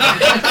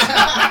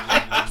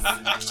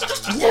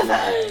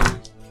 Never!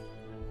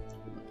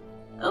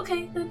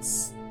 Okay,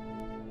 that's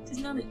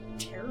not a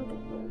terrible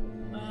roll.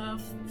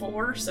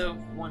 4, so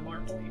 1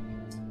 more point.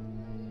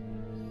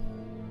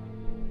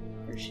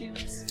 For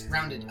shields.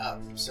 Rounded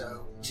up,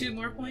 so 2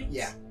 more points?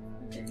 yeah.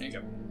 Okay. There you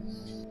go.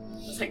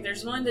 It's like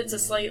there's one that's a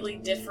slightly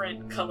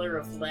different color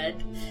of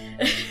lead,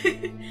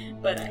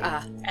 but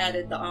I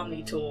added the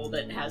Omni tool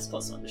that has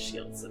 +1 to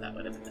shield, so that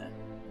would have been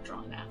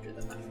drawn after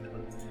the fact.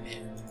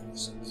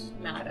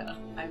 Not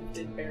I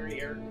did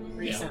barrier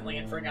recently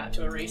and forgot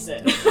to erase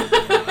it.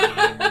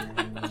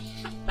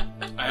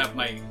 I have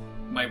my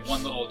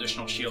one little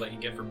additional shield I can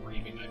get from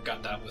reaving. I've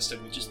got that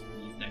listed with just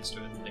reave next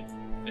to it,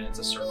 and it's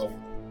a circle.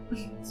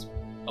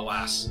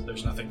 Alas,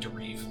 there's nothing to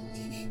reave.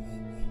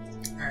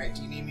 Alright,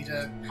 do you need me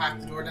to hack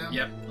the door down?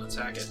 Yep, let's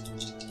hack it.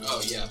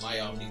 Oh yeah, my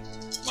Omni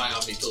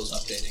tool's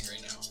updating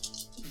right now.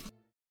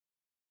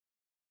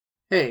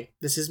 Hey,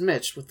 this is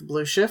Mitch with the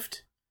Blue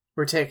Shift.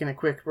 We're taking a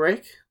quick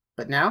break,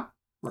 but now,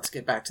 let's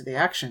get back to the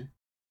action.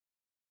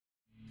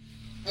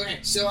 Okay,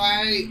 so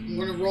I'm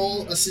going to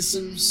roll a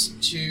systems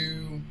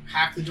to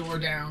hack the door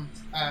down,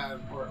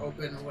 or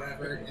open or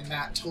whatever, and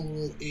that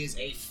total is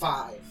a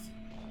 5,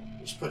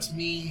 which puts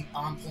me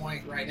on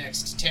point right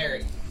next to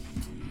Terry.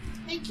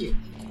 Thank you.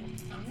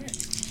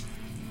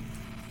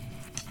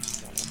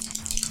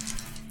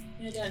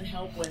 It doesn't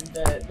help when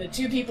the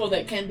 2 people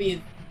that can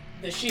be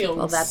the shields.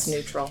 Well, that's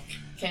neutral.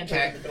 Can't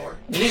Okay. open the door.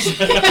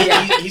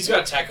 He's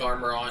got tech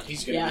armor on.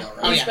 He's gonna be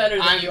alright. He's better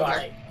than you are.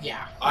 Like,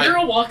 yeah. You're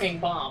I'm a walking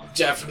bomb.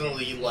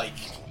 definitely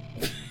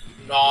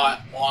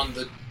not on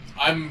the.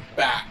 I'm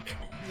back.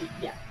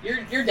 Yeah,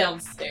 you're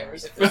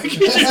downstairs. If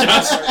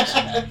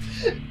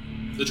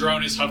The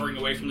drone is hovering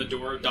away from the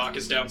door. Doc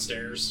is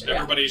downstairs. Yeah.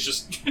 Everybody's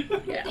just.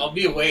 Yeah. I'll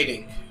be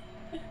awaiting.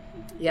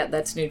 Yeah,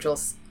 that's neutral.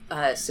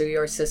 So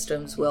your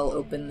systems will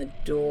open the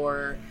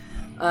door.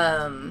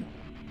 I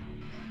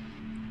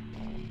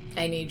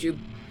need you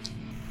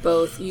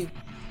both. You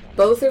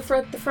both are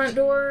at the front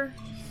door.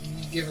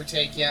 Give or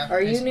take, yeah.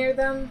 Are you near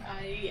them?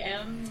 I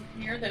am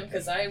near them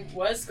because I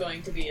was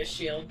going to be a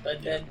shield,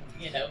 but then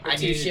the I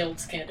 2 needed-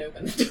 shields can't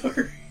open the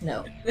door.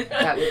 No,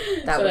 that would So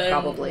would that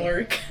probably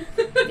wouldn't work.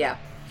 yeah.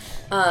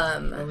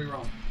 Where are we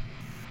rolling?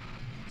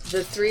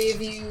 The 3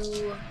 of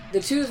you,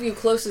 the 2 of you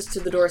closest to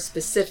the door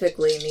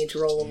specifically, need to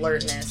roll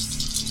alertness.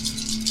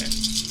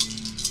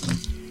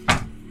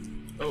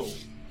 Oh,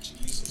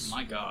 Jesus,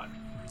 my God.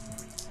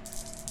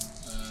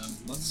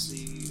 Let's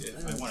see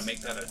if I want to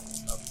make that a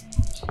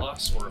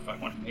plus or if I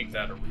want to make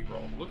that a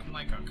reroll. Looking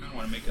like I kind of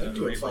want to make that a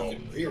Do a reroll.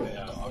 fucking reroll,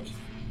 Yeah. dog.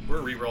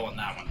 We're rerolling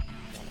that one.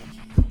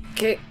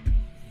 Okay.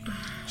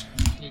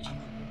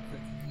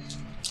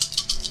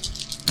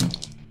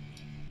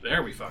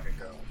 There we fucking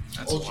go.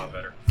 That's a lot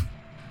better.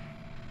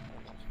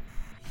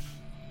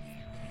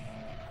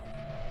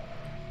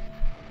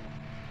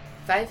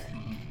 Five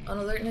on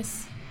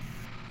alertness.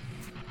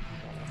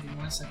 Give me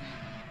 1 second.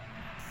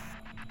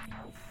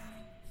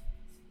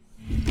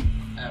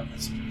 Oh,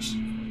 that's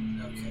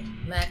okay.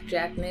 Mac,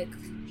 Jack, Nick,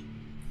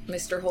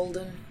 Mr.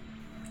 Holden.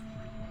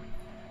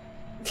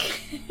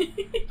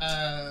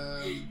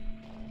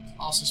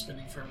 Also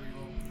spinning for a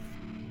reroll.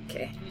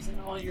 Okay. Using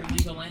all your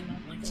legal and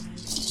non-legal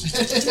names.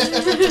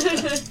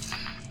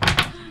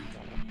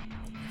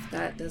 If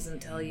that doesn't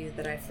tell you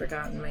that I've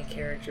forgotten my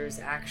character's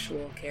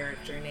actual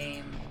character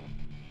name.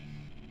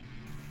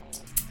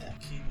 That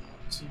came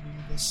out to be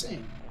the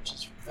same, which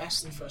is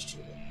vastly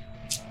frustrating.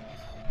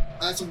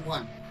 That's a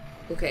 1.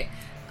 Okay.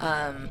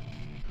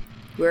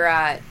 We're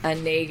at a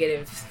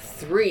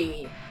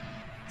 -3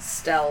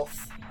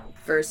 stealth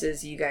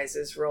versus you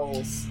guys'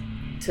 rolls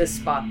to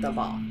spot the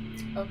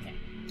bomb. Okay.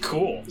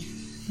 Cool.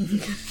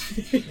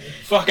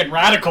 Fucking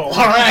radical.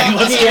 All right,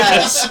 let's do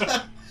this.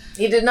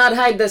 He did not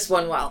hide this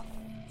one well.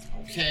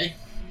 Okay.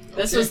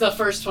 This was the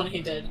first one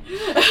he did.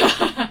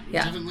 Yeah.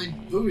 Definitely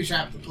booby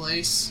trap the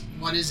place.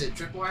 What is it?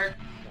 Tripwire?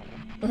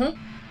 Mhm.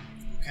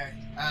 Okay.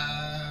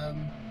 I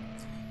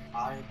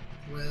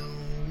will.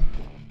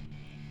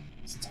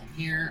 Since I'm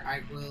here,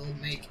 I will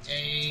make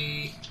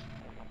a.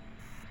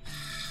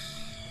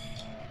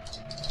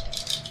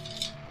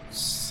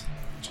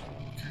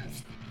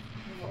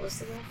 What was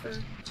the roll for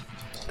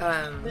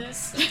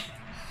this?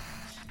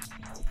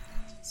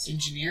 It's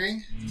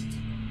engineering?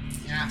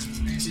 Yeah,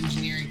 it's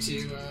engineering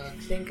to, I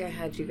think I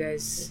had you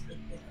guys.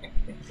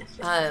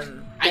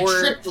 I Or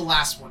tripped the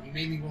last one. You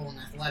made me roll an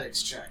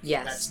athletics check.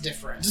 Yes. That's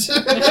different. so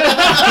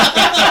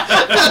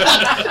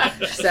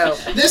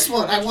This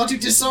one, I want to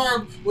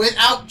disarm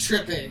without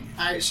tripping.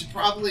 I should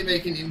probably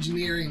make an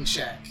engineering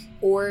check.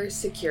 or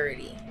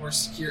security. Or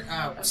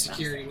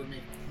security would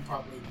make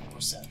probably more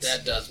more sense.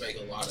 That does make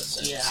a lot of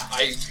sense. Yeah.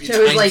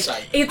 So it was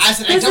like, it's I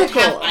said, physical.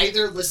 I don't have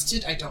either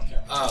listed. I don't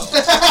care. Oh.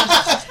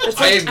 It's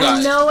like, I've got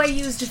I know I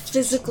used a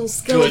physical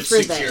skill good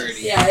for security.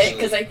 this. Yeah,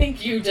 because I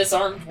think you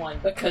disarmed one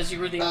because you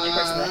were the only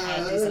person that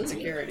had decent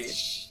security.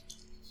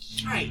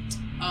 Right.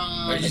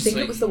 I Just think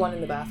like- it was the one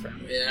in the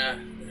bathroom. Yeah,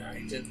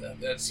 I did that.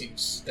 That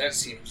seems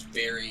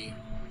very.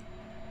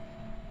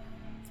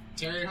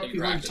 Terry, I hope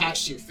you weren't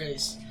attached to your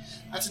face.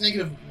 That's a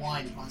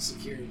 -1 on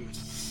security.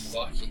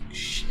 Fucking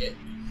shit.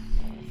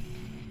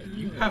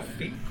 You have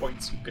fate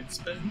points you can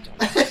spend.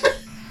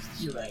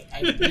 You're right.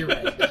 You're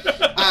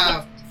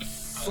right.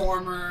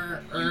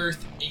 Former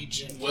Earth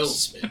agent. Will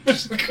Smith.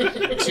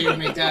 To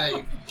make that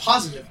a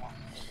positive one.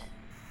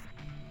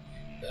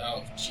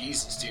 Oh,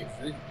 Jesus, dude.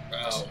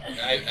 Oh,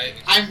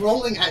 I'm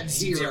rolling at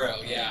 0.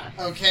 Yeah.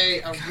 Okay,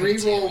 a God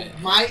reroll damn it.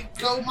 might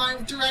go my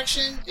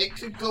direction. It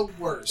could go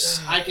worse.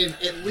 I can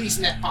at least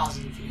net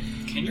positive here.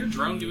 Can your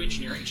drone do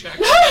engineering checks?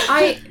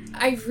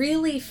 I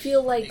really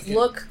feel like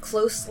look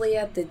closslly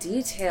at the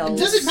details.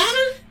 Does it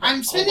matter?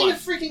 I'm spending a on.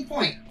 freaking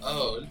point.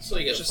 Oh, it's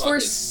like a For fucking... I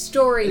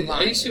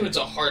storyline. assume it's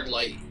a hard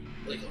light,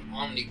 like an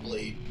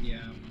Omniblade Yeah.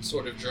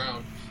 sort of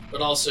drone.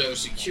 But also,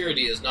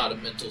 security is not a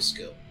mental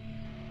skill.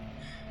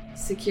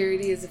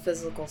 Security is a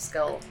physical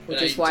skill, which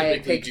And is why I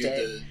typically picked do it.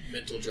 the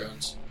mental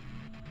drones.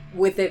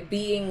 With it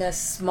being a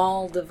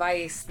small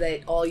device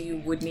that all you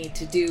would need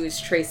to do is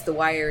trace the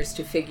wires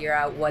to figure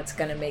out what's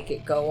going to make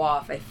it go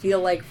off, I feel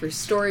like for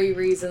story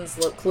reasons,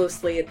 look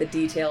closely at the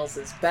details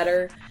is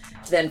better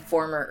than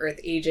former Earth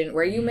agent,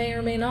 where you may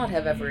or may not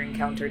have ever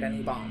encountered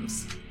any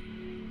bombs.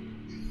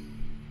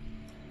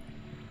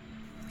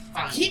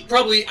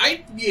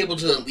 I'd be able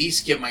to at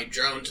least get my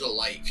drone to,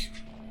 like,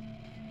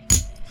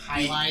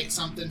 Highlight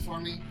something for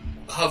me.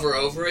 hover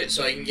over it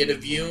so I can get a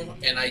view,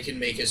 and I can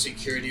make a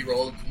security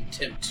roll and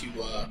attempt to,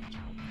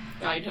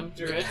 Guide him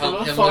through it help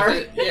from him afar.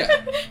 with it.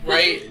 Yeah,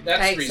 right?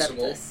 That's I accept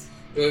reasonable. this.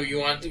 Oh, you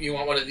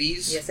want one of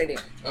these? Yes, I do.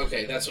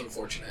 Okay, that's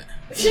unfortunate.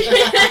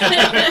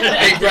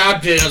 I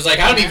grabbed it, I was like,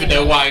 I don't even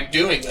know why I'm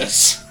doing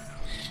this.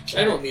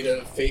 I don't need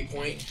a fate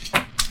point.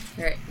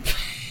 Alright,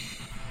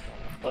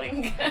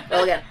 Boing.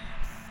 roll again.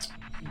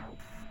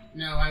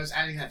 No, I was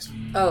adding that to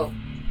Oh,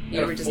 you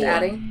Got a were just 4.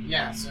 adding?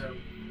 Yeah, so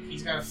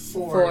he's got a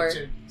 4 4.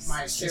 to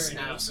my assist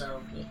Security. now,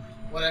 so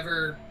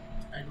whatever,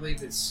 I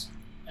believe it's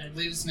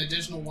an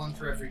additional 1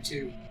 for every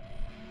 2.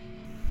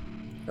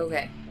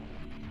 Okay.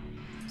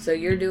 So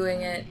you're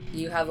doing it,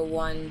 you have a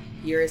 1,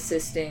 you're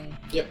assisting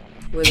Yep.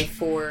 with a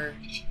 4,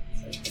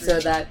 so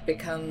that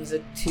becomes a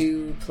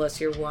 2 plus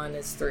your 1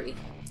 is 3.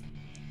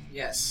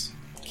 Yes.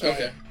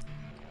 Okay.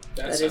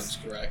 That That sounds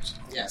correct.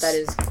 Yes. That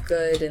is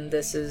good, and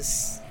this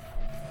is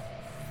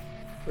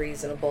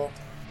reasonable.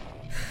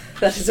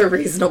 That is a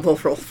reasonable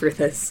roll for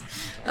this.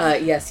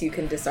 Yes, you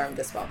can disarm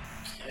this bomb.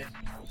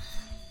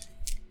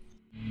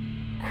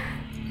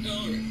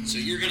 Alright, so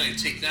you're gonna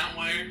take that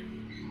wire,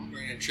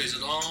 we're gonna trace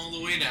it all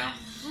the way down.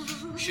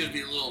 Should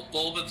be a little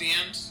bulb at the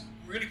end.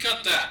 We're gonna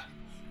cut that.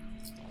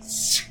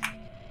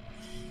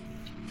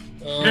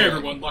 Hey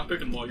everyone,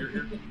 Lockpick and Lawyer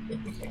here.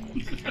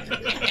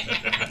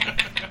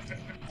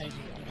 Thank you.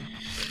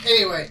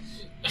 Anyway,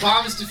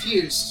 bomb is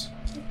defused.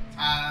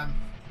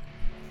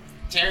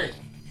 Terry,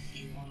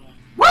 you wanna...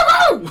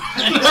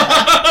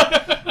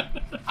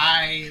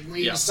 I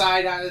lean Yeah.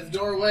 aside out of the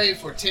doorway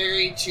for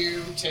Terry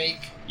to take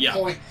Yeah.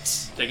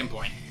 points. Taking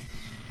point.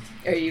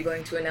 Are you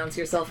going to announce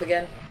yourself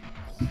again?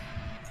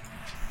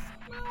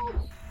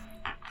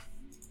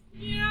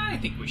 Yeah, I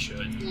think we should.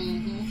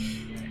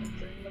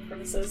 Mm-hmm. The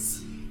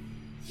premises.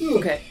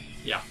 Okay.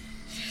 Yeah.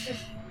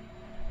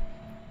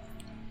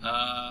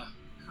 How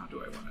do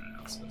I want to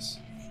announce this?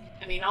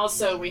 I mean,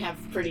 also we have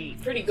pretty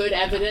good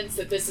evidence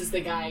that this is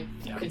the guy.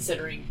 Yeah.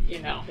 Considering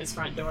his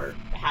front door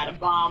had a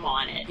bomb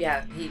on it.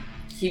 Yeah,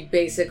 he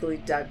basically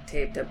duct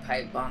taped a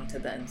pipe bomb to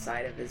the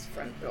inside of his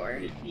front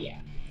door. Yeah.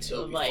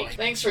 So Like,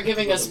 thanks for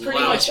giving us pretty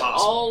Well, much possible.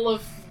 all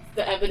of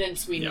the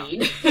evidence we Yeah.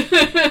 need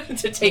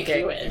to take Okay.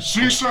 you in.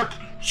 CSEC!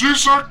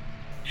 CSEC!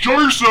 Show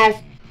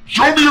yourself!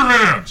 Show me your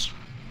hands!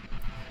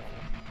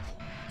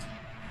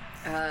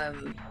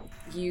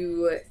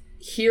 You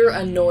hear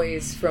a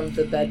noise from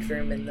the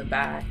bedroom in the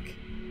back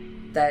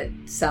that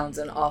sounds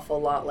an awful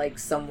lot like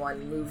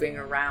someone moving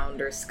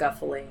around or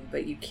scuffling,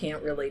 but you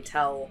can't really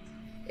tell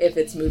if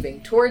it's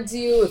moving towards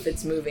you, if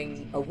it's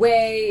moving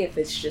away, if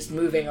it's just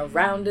moving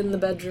around in the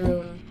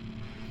bedroom.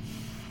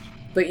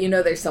 But you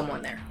know there's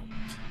someone there.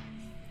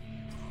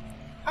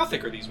 How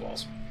thick are these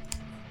walls?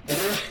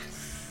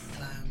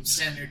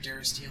 Standard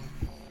Durasteel.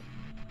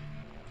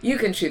 You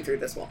can shoot through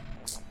this wall.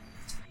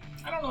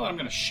 I don't know that I'm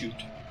gonna shoot.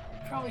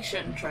 Probably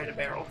shouldn't try to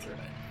barrel through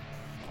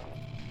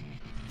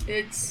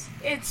it.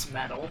 It's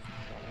metal.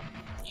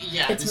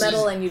 Yeah, It's this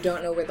metal is- and you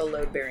don't know where the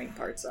load-bearing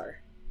parts are.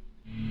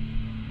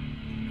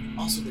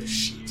 Also, there's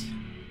sheet.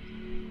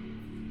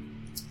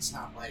 It's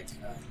not like.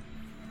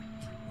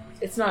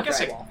 It's I not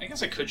guess drywall. I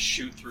guess I could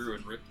shoot through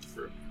and rip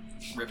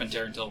and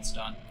tear until it's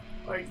done.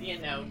 Or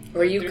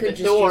Or you through could the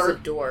just door. use a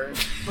door.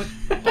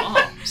 But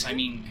bombs, I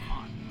mean, come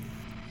on.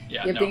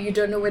 Yeah, Yeah, no. but you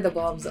don't know where the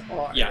bombs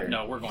are. Yeah,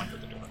 no, we're going for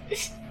the door.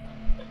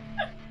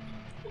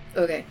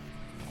 Okay.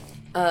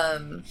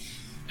 And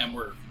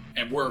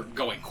we're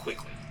going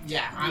quickly.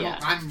 Yeah,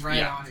 I'm right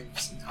Yeah. on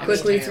it.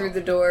 Quickly through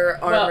the door,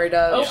 armored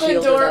up, open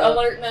shielded door up.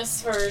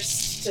 alertness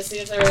first to see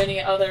if there are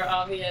any other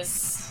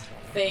obvious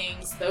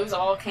things. Those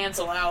all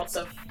cancel out,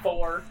 so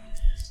 4.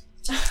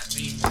 I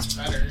mean, it's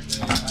better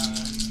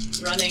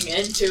than, Running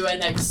into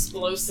an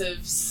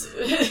explosives.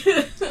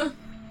 It's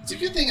a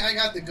good thing I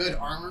got the good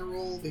armor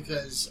roll,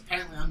 because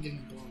apparently I'm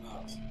getting blown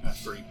up.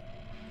 That's 3.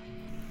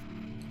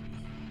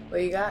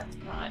 What you got?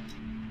 Not.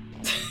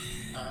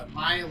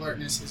 My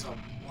alertness is a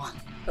 1.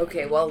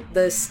 Okay, well,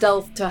 the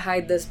stealth to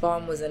hide this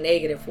bomb was a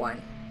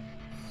 -1.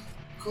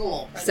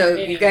 Cool. So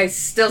you guys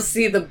still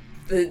see the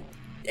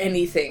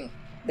anything.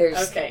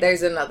 There's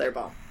another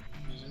bomb.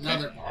 There's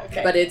another bomb.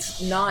 Okay. But it's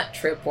not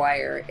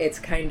tripwire. It's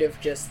kind of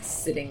just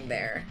sitting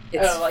there.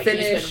 It's like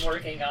finished. he's been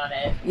working on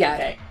it. Yeah,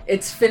 Okay.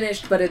 it's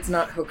finished, but it's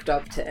not hooked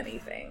up to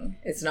anything.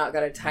 It's not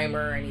got a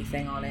timer or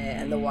anything on it,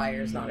 and the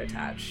wire's not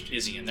attached.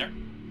 Is he in there?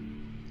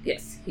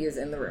 Yes, he is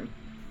in the room.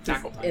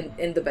 Tackle time.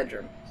 In the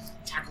bedroom.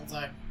 Tackle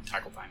time.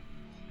 Tackle time.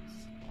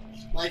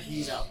 Like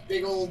he's a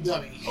big old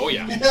dummy. Oh,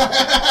 yeah.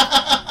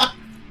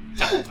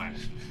 Tackle time.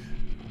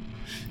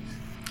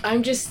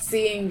 I'm just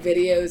seeing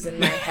videos in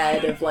my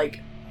head of,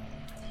 like,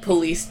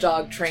 police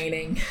dog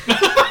training.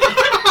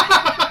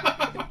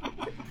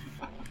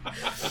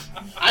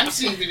 I'm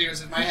seeing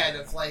videos in my head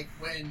of, like,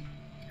 when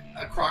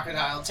a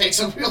crocodile takes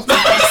a real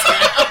nice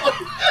down.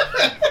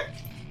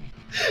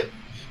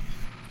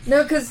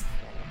 No, because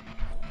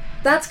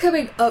that's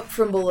coming up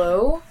from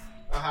below,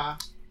 Uh-huh.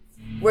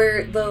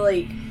 where the,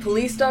 like,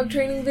 police dog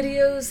training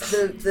videos,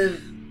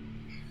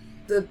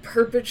 the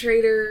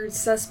perpetrator,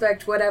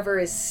 suspect, whatever,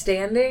 is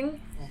standing,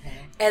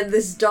 and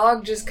this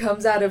dog just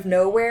comes out of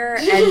nowhere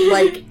and,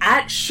 like,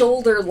 at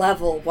shoulder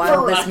level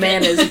while this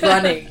man is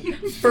running,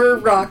 fur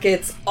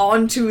rockets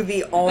onto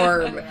the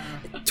arm,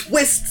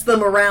 twists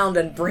them around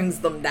and brings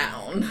them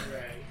down.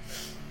 Right.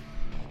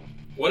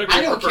 Whatever I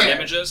your don't preferred care.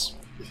 image is,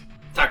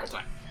 tackle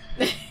time.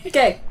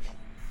 Okay.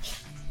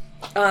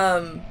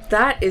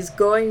 That is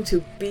going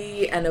to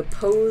be an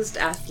opposed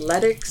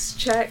athletics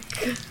check.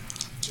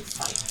 To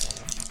fight.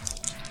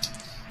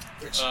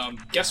 Which,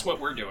 Guess what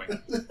we're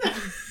doing?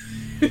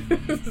 Do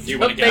you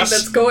want to Something guess?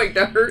 that's going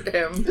to hurt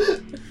him.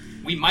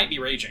 We might be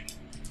raging.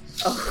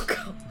 Oh,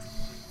 God.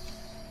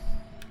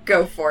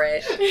 Go for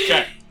it.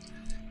 Okay.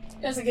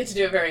 Doesn't get to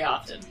do it very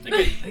often.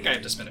 I think I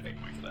have to spend a big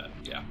point for that.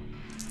 Yeah.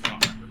 I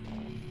don't remember.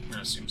 I'm going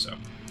to assume so.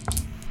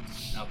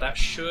 Now that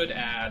should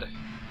add...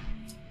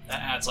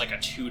 That adds like a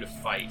 2 to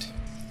fight.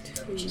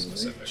 Which is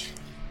specific.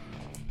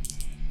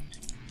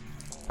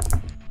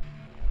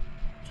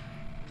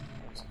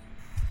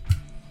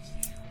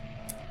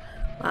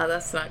 Wow,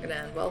 that's not going to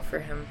end well for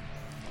him.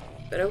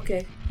 But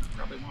okay.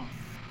 Probably won't.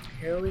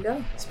 Here we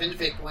go. spin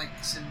fake blank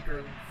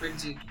syndrome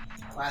brings you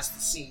to class the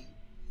scene.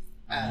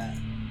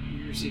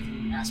 You receive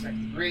the aspect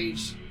of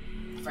rage.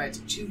 Provides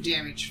a 2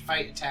 damage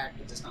fight attack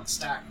that does not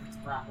stack with the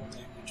grapple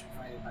damage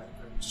provided by the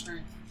current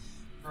strength.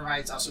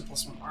 Provides also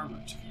 +1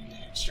 armor to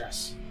hand-to-hand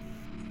stress.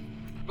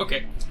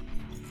 Okay.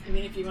 I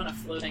mean, if you want a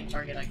floating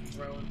target, I can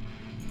throw him.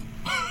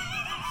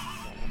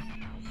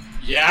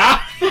 Yeah?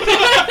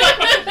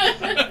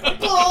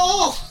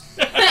 Ball!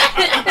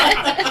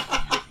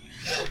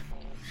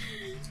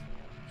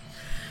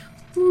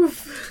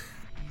 Oof.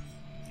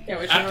 Yeah,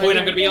 At that point,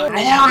 I'm going to be on...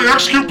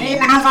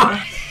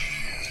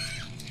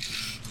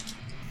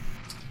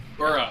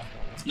 Or,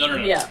 no.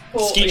 Yeah,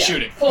 pull, Skeet yeah.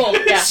 shooting. Pull,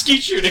 yeah.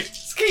 Skeet shooting.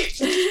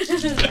 Skeet!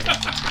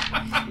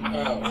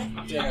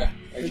 Oh, yeah.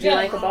 Would you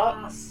like a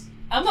box?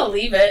 I'm gonna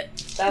leave it.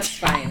 That's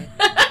fine.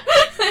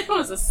 It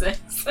was a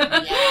 6.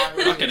 Yeah,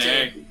 we're Fucking gonna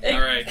A. It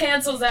Alright.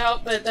 cancels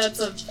out, but that's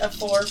a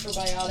 4 for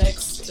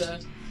biotics to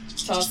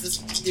toss this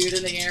dude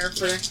in the air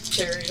for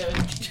Cherry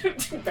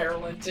to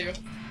barrel into. I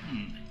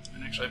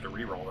actually have to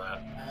re-roll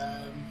that.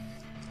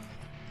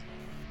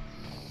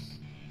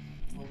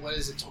 Well, what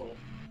is it total?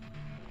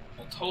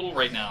 Well, total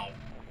right now,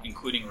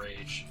 including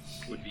rage,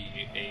 would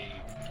be a...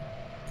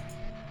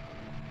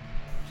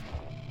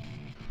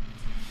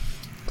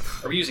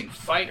 Are we using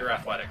fight or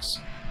athletics?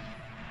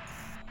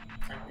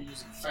 If we're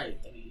using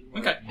fight, then you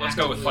Okay, let's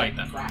go with fight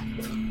then. Grapple.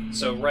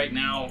 So right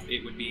now,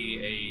 it would be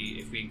a...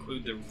 If we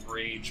include the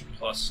rage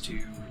 +2,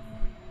 it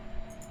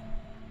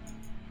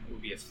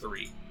would be a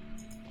 3.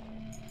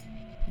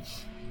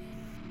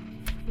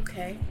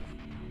 Okay.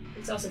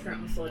 It's also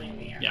currently floating in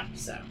the air. Yeah.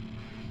 So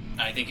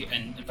I think,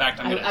 and in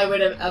fact, I'm gonna... I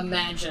would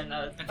imagine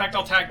In fact,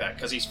 I'll tag that,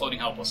 because he's floating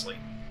helplessly.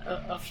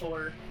 a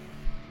 4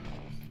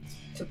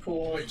 to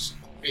pool Which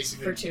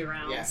basically for 2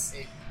 rounds. Yes,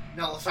 it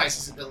nullifies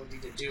his ability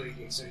to do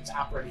anything, so it's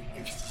operating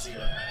against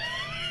 0.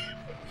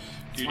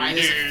 Why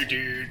is it-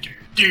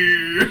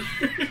 Do.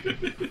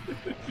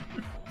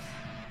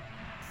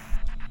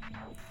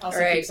 Also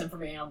Alright. keeps him from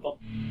being able to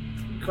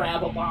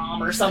grab a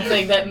bomb or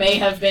something that may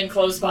have been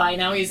close by.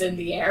 Now he's in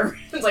the air.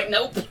 It's like,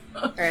 nope.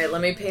 Alright,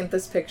 let me paint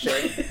this picture.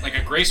 Like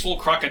a graceful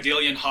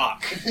crocodilian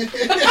hawk.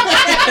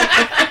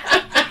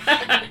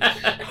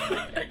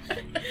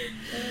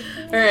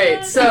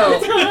 Alright, so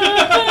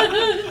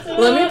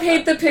let me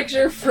paint the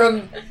picture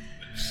from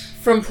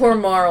from poor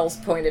Marl's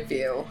point of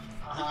view,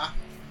 Uh-huh.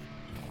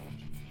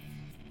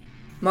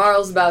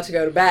 Marl's about to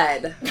go to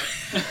bed. Is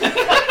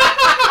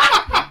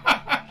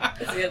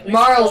he at least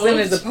Marl's in clothed?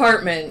 his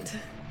apartment.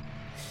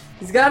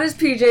 He's got his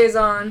PJs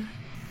on.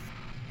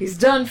 He's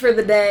done for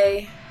the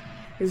day.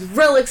 He's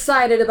real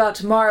excited about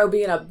tomorrow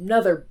being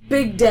another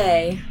big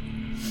day.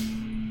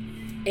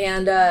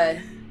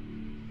 And,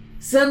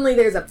 suddenly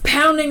there's a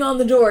pounding on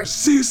the door.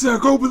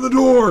 C-Sec, open the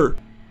door!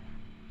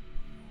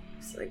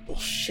 He's like, well,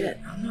 shit,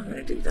 I'm not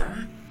gonna do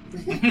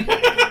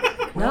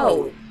that.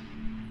 No.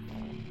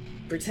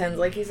 Pretends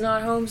like he's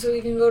not home so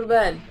he can go to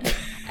bed.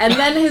 And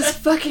then his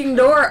fucking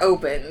door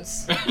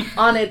opens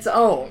on its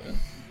own.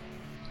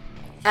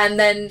 And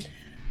then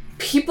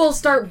people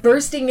start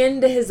bursting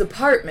into his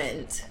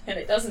apartment. And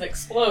it doesn't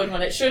explode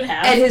when it should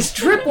have. And his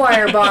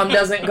tripwire bomb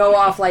doesn't go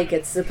off like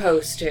it's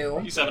supposed to.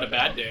 He's having a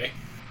bad day.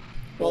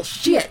 Well,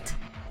 shit.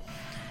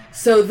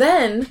 So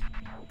then,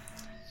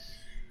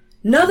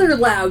 another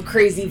loud,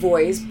 crazy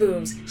voice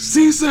booms,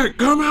 C-Sec,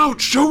 come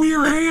out! Show me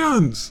your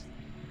hands!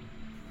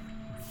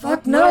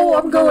 fuck no,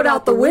 I'm going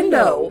out the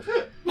window.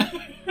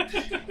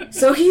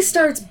 So he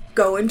starts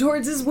going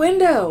towards his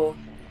window.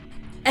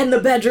 And the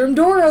bedroom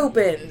door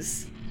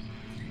opens.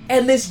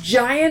 And this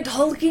giant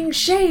hulking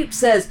shape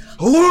says,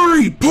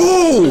 Hilary,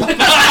 pull!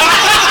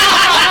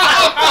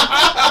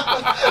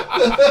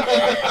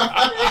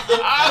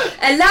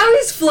 and now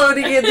he's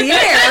floating in the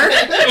air,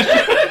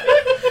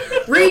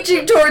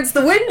 reaching towards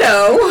the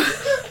window.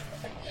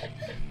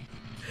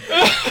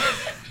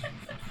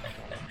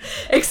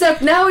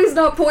 Except now he's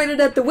not pointed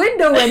at the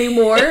window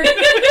anymore.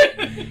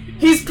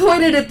 He's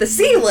pointed at the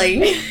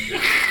ceiling.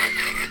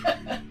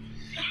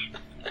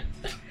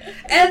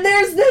 And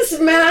there's this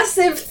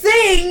massive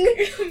thing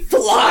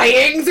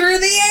flying through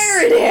the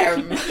air at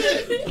him.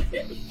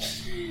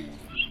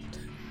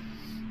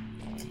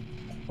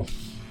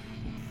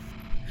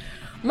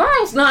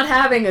 Marl's not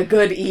having a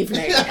good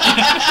evening.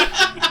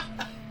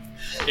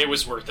 It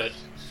was worth it.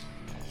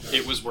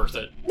 It was worth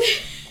it.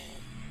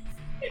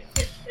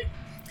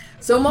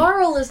 So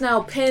Marl is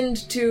now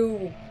pinned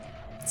to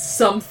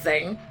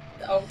something.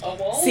 A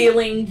wall?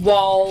 Ceiling,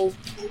 wall,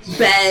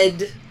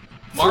 bed,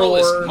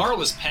 floor.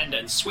 Marl is penned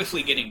and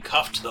swiftly getting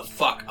cuffed the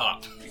fuck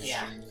up.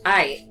 Yeah.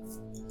 Aight.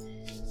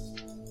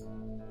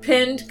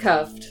 Pinned,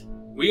 cuffed.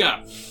 We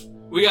got,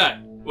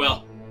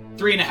 well,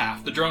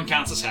 3.5. The drone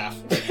counts as half.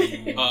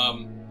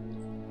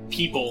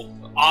 People,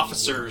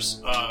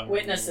 officers,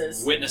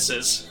 Witnesses.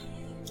 witnesses.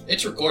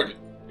 It's recorded.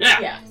 Yeah.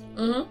 Yeah.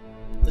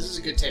 Mm-hmm. This is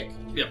a good take.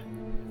 Yep.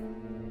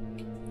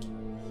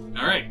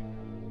 All right.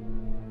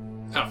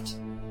 Cuffed.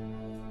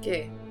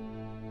 Okay.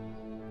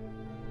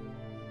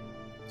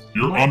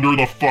 You're under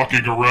the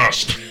fucking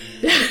arrest.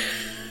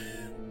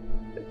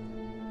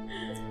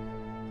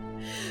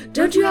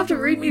 Don't you have to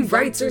read me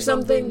rights or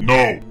something?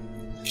 No.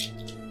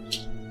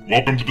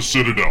 Welcome to the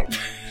Citadel.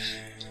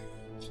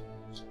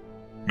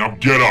 Now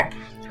get up.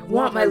 I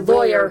want my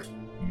lawyer.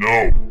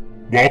 No.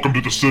 Welcome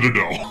to the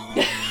Citadel.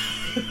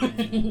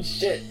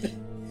 Shit.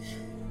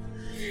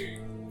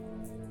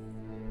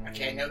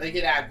 Okay, I know they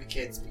get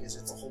advocates because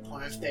it's the whole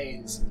point of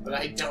Thanes, but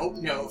I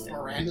don't know if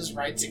Miranda's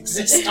rights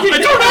exist. I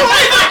don't know.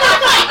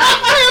 I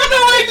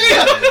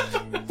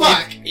have no idea.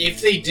 Fuck.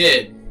 If they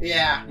did,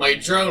 Yeah. my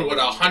drone would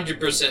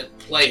 100%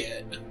 play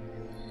it.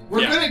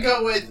 We're Yeah. gonna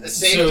go with a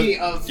safety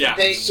of yeah.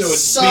 So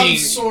it's some being-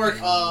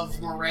 sort of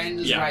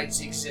Miranda's Yeah.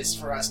 rights exist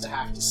for us to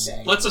have to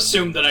say. Let's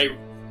assume that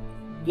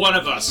one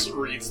of us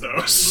reads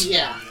those.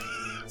 Yeah.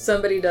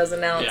 Somebody does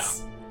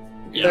announce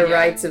Yeah. the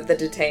rights of the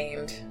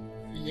detained.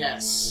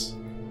 Yes.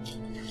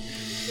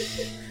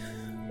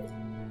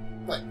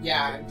 But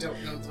yeah, I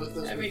don't know what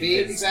those I would mean, be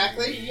it's-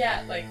 exactly.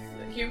 Yeah, like,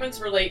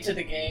 humans relate to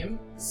the game,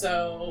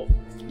 so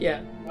Yeah.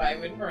 why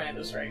would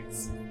Miranda's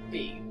rights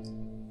be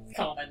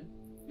common?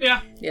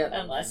 Yeah. Yeah.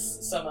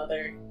 Unless some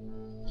other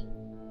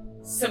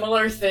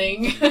similar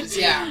thing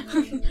Yeah.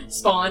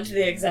 spawned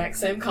the exact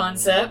same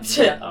concept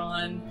Yeah.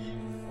 on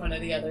one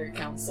of the other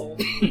council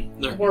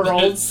The,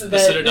 worlds. the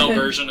that- Citadel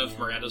version of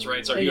Miranda's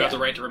rights are: you have Yeah.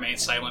 the right to remain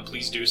silent.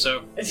 Please do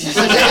so. Yeah.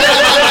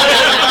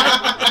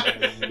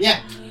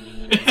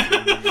 A We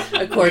have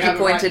a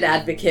court-appointed right-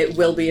 advocate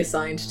will be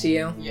assigned to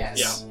you.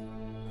 Yes.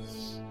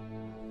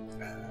 I don't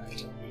remember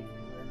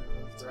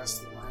the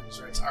rest of the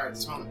Miranda's rights are at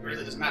this moment. It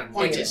really doesn't matter.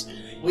 Point Okay. is,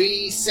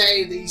 we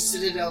say the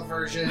Citadel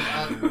version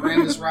of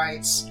Miranda's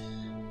rights.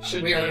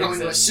 Should We are they going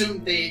to exist.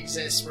 assume they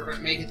exist. We're going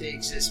to make it they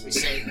exist. We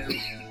say them,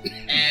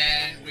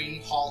 and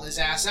we haul his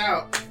ass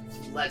out.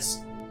 Let's.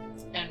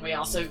 And we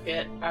also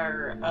get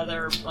our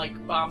other,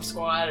 like, bomb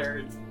squad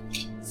or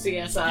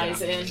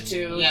CSIs in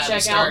to Yeah,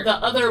 check start-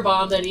 out the other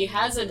bomb that he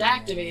hasn't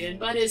activated,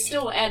 but is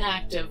still an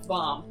active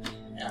bomb.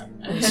 Yeah,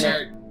 we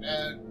start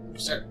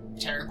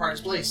tearing apart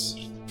his place.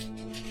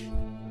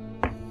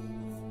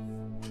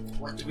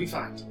 What do we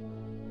find?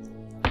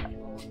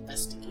 We'll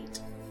investigate.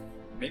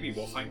 Maybe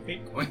we'll find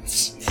fake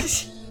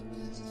coins.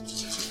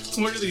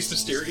 What are these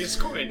mysterious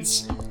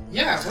coins?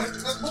 Yeah,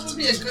 what would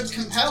be a good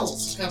compel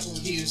couple of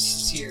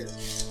views here?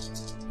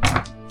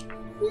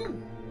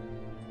 Woo.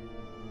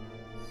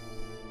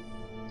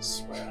 I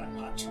swear I'm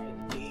not trying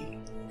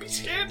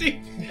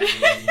acting.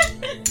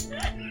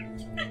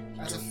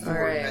 That's a 4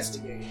 Alright.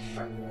 investigate.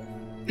 By the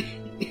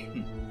way.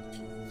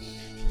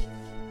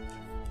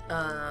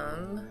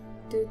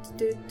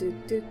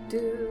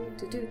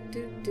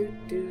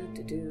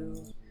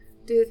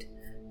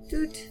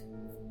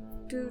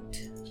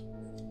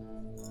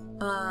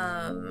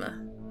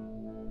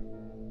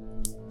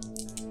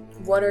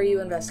 What are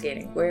you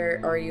investigating?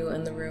 Where are you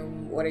in the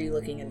room? What are you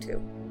looking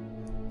into?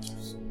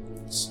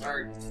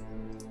 Start.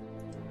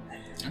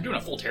 I'm doing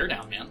a full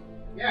teardown, man.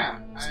 Yeah.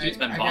 This dude's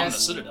been I bombing the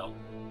guess Citadel.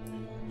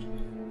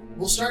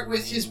 We'll start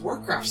with his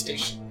workcraft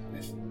station.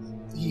 If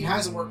he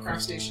has a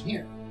workcraft station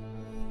here.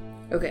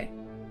 Okay.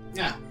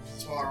 Yeah,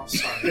 that's where I'll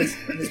start.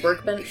 His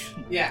workbench?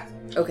 Yeah.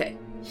 Okay.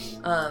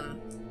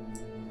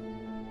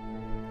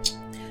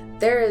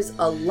 There is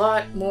a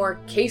lot more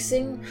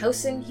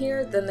housing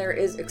here than there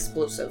is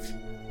explosive.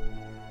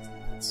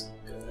 That's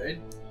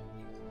good.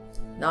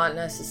 Not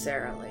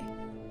necessarily.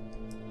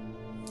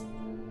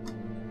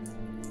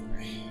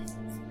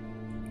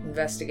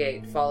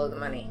 Investigate. Follow the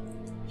money.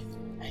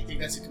 I think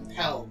that's a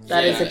compel.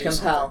 That is Yeah, a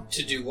compel.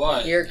 To do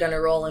what? You're gonna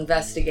roll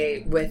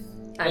investigate with.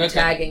 I'm Okay.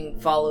 tagging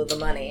follow the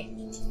money.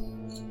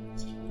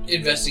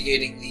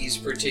 Investigating these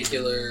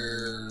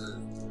particular...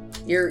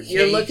 You're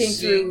looking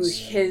through Casings.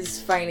 his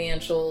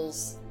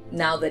financials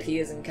now that he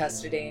is in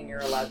custody, and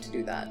you're allowed to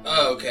do that.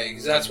 Oh, okay,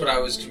 because that's what I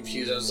was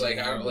confused. I was like,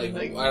 I don't...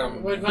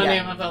 What money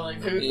Yeah. am I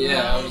feeling? Who?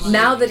 Yeah, I was-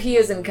 Now that he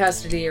is in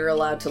custody, you're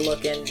allowed to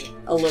look in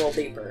a little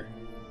deeper.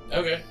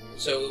 Okay,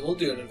 so we'll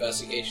do an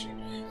investigation.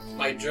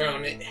 My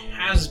drone, it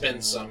has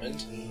been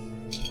summoned.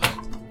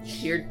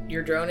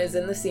 Your drone is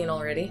in the scene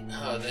already.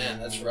 Oh, man,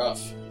 that's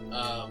rough.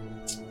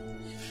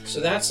 So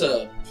that's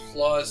a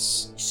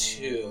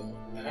 +2.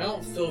 I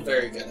don't feel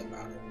very good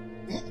about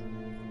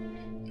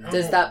it.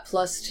 Does that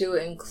 +2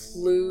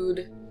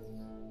 include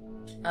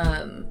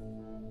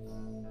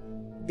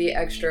the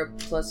extra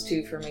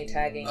 +2 for me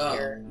tagging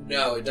here?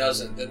 No, it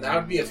doesn't. Then that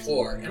would be a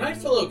 4. And I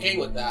feel okay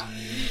with that.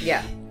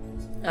 Yeah.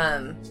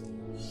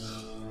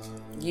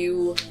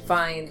 You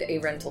find a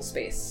rental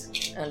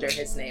space under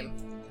his name,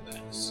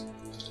 Nice.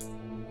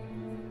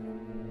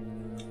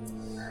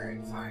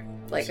 Alright, fine.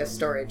 like a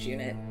storage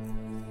unit.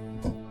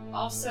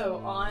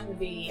 Also, on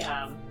the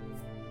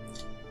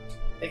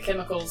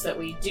chemicals that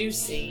we do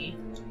see,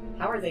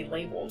 how are they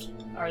labeled?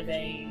 Are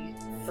they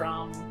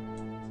from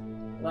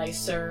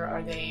Lyser?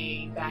 Are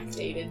they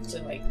backdated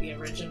to like the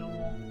original,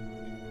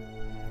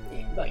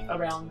 like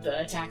around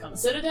the attack on the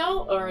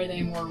Citadel, or are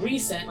they more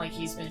recent? Like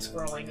he's been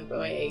scrolling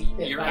away.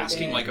 Bit You're by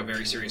asking bit? like a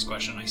very serious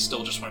question. I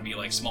still just want to be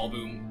like small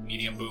boom,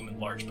 medium boom, and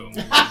large boom.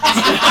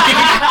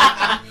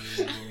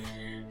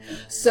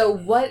 So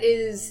what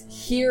is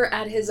here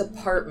at his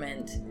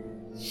apartment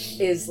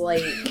is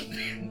like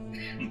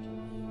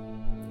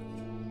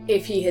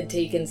if he had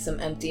taken some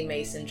empty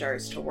mason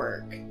jars to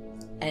work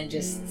and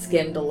just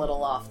skimmed a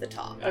little off the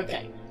top.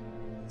 Okay,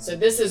 so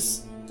this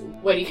is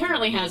what he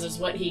currently has is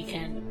what he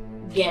can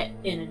get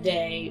in a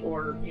day,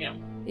 or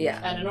Yeah.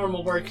 at a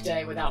normal work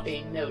day without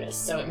being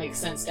noticed. So it makes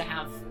sense to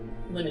have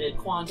limited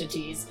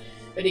quantities,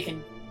 but he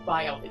can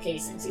buy all the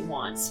casings he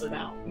wants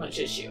without much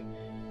issue.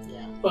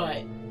 Yeah.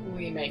 But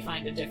we may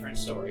find a different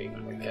story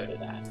when we go to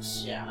that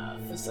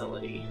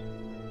facility.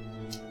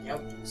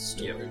 Yep.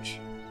 Storage.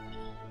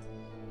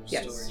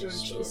 Yes.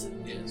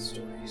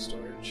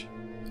 Storage.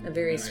 A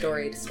very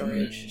storied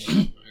storage.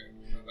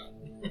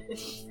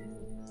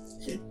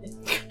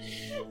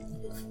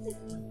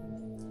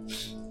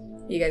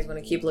 You guys want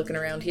to keep looking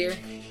around here?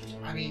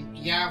 I mean,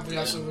 yeah, we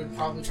also would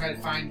probably try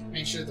to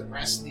make sure the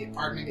rest of the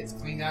apartment gets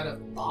cleaned out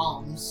of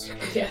bombs.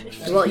 Yeah.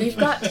 Well, you've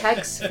got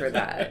techs for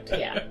that.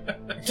 Yeah.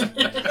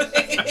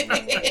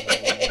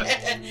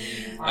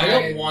 I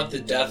don't want the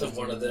death of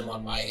one of them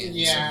on my end.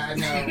 Yeah,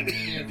 no.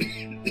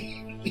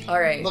 All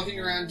right. Looking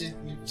around,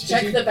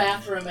 Check the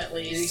bathroom at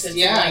least. Since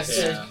Yeah, he likes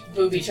to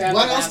booby trap.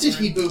 What the else did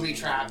bathroom. he booby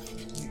trap?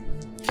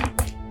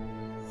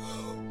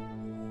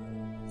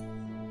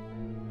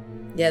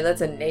 Yeah,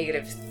 that's a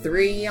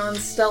 -3 on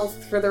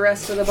stealth for the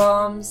rest of the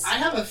bombs. I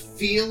have a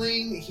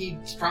feeling he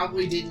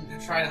probably didn't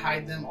try to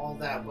hide them all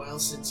that well,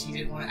 since he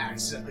didn't want to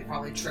accidentally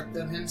probably trip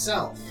them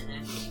himself.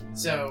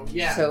 So,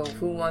 yeah. So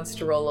who wants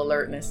to roll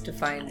alertness to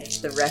find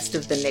the rest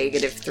of the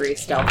 -3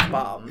 stealth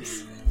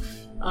bombs?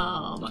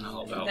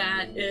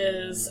 That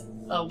is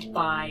a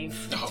 5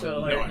 to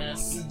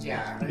alertness.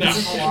 Yeah.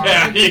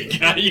 Yeah,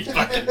 you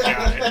fucking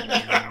got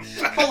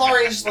it.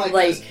 Hilarious,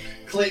 Like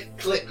click,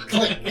 click,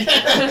 click.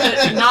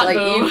 Not like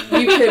boom.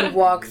 you could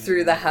walk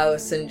through the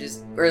house and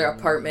just or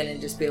apartment and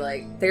just be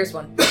like, "There's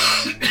one,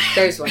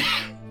 there's one,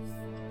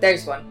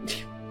 there's one."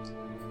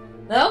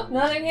 No,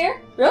 not in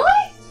here. Really?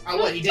 Oh,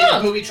 what, he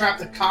didn't booby trap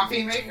the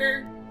coffee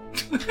maker?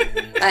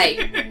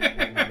 Hey,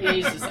 He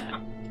uses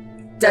that.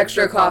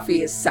 Dextro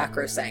coffee is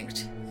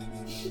sacrosanct.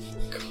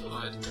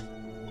 God.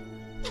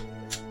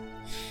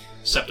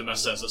 Septimus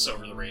says this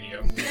over the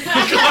radio.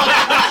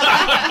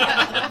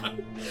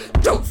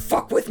 Don't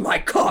fuck with my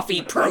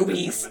coffee,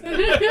 probies.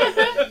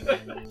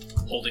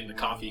 Holding the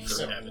coffee for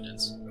So-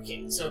 evidence.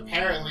 Okay, so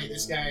apparently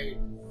this guy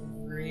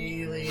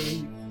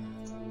really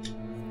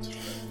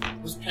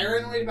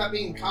paranoid about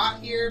being caught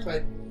here,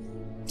 but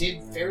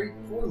did very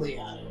poorly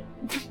at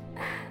it.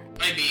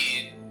 I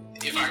mean,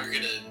 if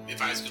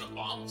I was gonna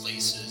bomb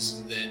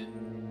places, then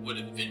would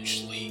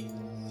eventually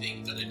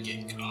think that I'd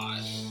get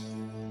caught.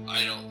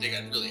 I don't think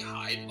I'd really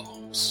hide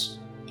bombs.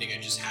 I think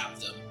I'd just have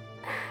them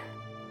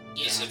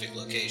in specific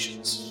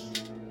locations,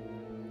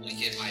 like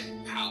in my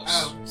house.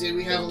 Oh, did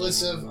we have a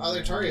list of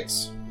other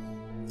targets?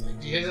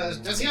 Like,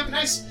 does he have a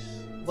nice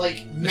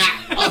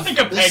map of like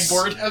a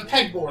pegboard? A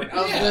pegboard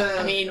of the.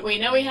 I mean, we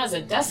know he has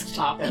a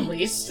desktop at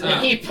least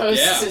that he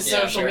posts his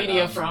social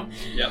media from.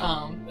 Yep.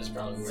 That's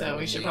probably So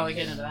we should probably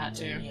get into that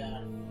too.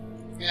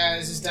 Yeah,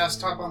 is his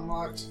desktop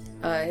unlocked?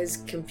 His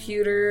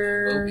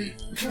computer.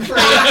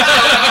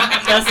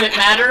 Does it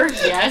matter?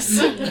 Yes.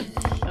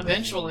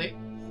 Eventually.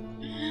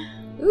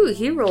 Ooh,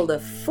 he rolled a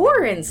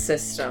 4 in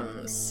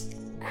systems.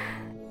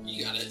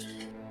 You got it.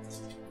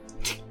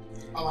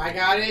 Oh, I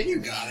got it. You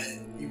got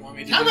it. You want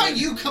me to? How do about it?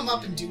 you come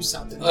up and do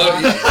something? Oh,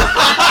 yeah.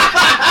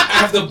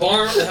 have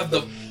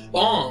the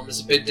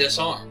bombs been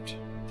disarmed?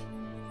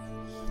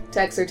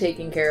 Techs are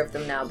taking care of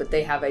them now, but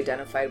they have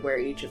identified where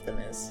each of them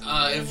is.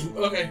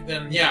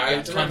 Then yeah, I'd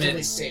it's a come in.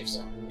 relatively safe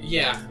zone.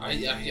 Yeah,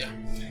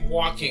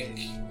 walking.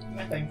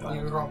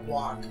 You were on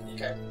walk.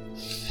 Okay.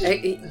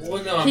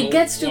 Well, no, He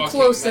gets too walking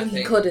close and he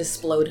methane. could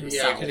explode Yeah,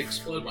 himself. I could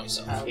explode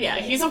myself. Yeah,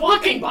 he's a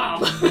walking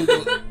bomb.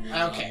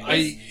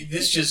 Okay.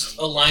 This just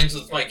aligns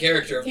with my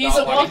character of He's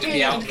not a wanting to be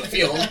walking- out in the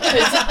field.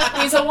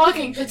 He's a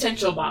walking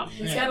potential bomb.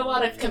 He's got a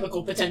lot of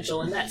chemical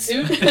potential in that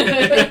suit.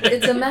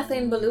 It's a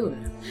methane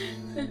balloon.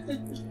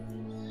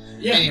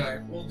 Yeah. Anyway.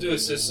 We'll do a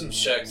systems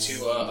check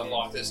to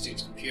unlock this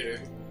dude's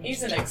computer.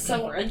 He's an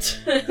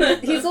accelerant.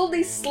 He's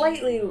only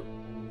slightly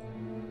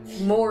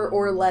more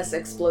or less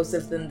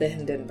explosive than the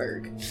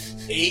Hindenburg.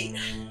 8.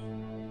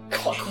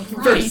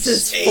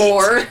 Versus 8.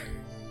 4.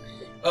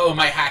 Oh, am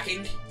I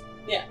hacking?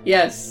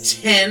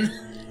 Yes. 10.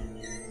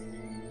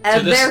 And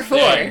To this therefore...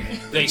 day,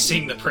 they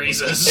sing the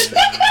praises.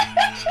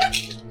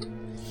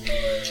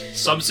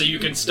 Some say you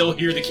can still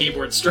hear the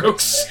keyboard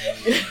strokes.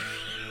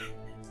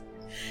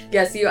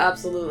 Yes, you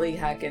absolutely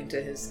hack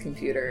into his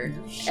computer.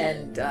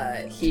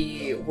 And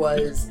he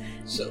was...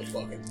 So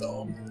fucking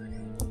dumb.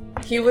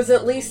 He was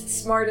at least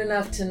smart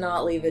enough to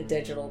not leave a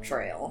digital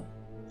trail.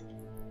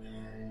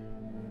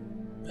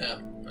 Yeah,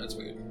 that's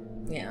weird.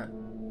 Yeah.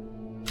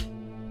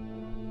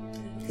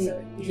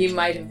 He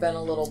might have been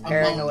a little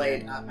Ammonia,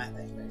 paranoid. not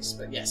methane based,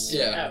 but yes.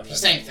 Yeah. Oh,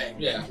 Same thing.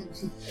 Yeah.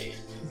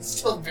 It's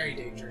still very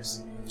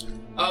dangerous.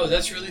 Oh,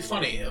 that's really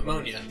funny.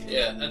 Ammonia.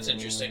 Yeah, that's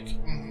interesting.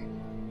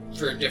 Mm-hmm.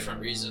 For a different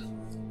reason.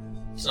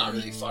 It's not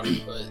really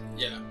funny, but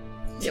yeah.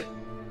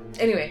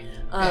 Anyway,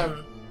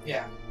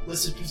 Yeah.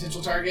 Listed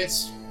potential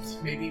targets.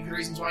 Maybe the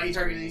reasons why he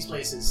targeted these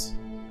places.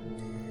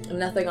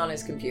 nothing on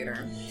his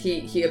computer.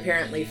 He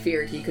apparently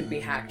feared he could be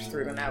hacked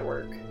through the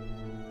network.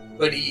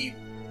 But he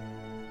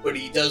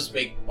does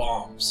make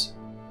bombs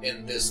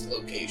in this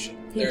location.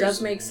 He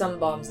does make some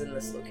bombs in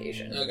this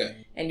location. Okay.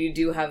 And you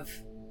do have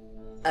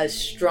a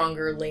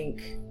stronger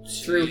link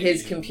through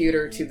his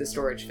computer to the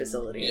storage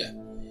facility. Yeah.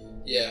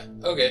 Yeah.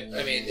 Okay.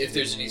 I mean, if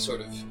there's any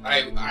sort of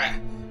I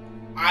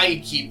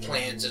keep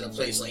plans in a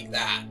place like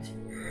that.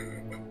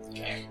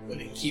 Okay.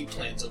 Wouldn't keep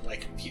plans on my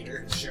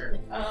computer. Sure.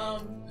 I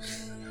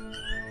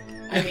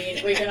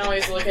mean, we can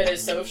always look at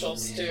his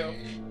socials too.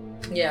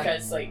 Yeah.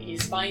 Because,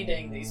 he's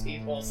finding these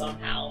people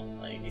somehow.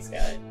 He's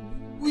got...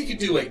 We could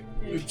do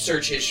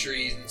search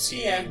histories and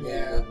see Yeah.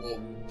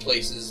 what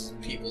places,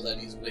 people that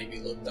he's maybe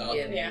looked up.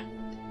 Yeah.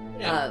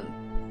 Yeah.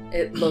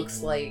 It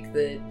looks like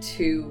the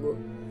 2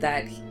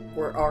 that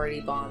were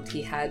already bombed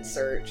he had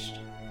searched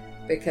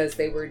because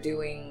they were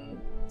doing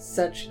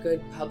such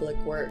good public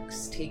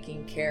works,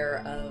 taking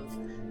care of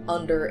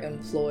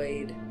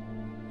underemployed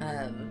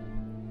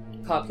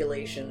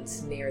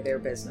populations near their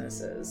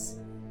businesses,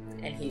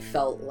 and he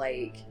felt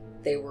like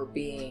they were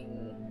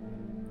being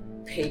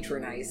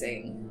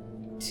patronizing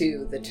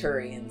to the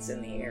Turians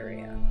in the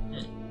area.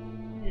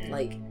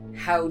 Like,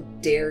 how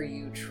dare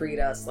you treat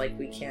us like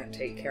we can't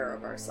take care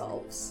of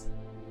ourselves?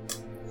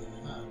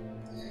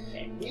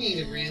 We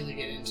need to really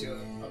get into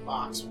a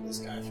box with this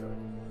guy for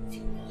a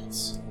few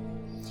minutes.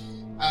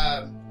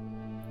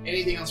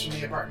 Anything else from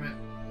the apartment?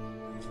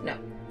 No.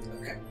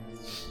 Okay.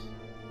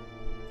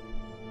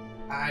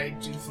 I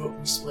do vote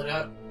we split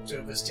up. Two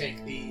of us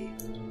take the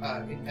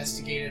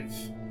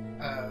investigation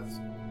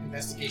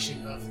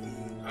of the...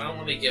 I don't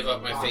want to give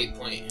up my fate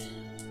point.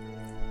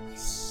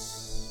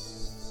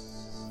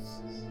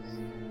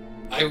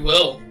 I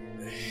will.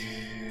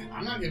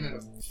 I'm not giving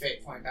a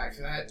fate point back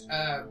for that.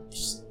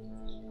 Just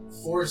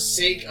for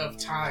sake of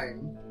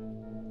time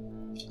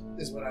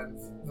is what I'm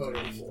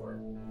voting for.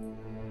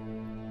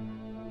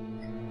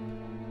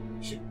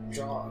 Should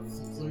draw a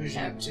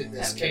conclusion to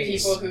this Have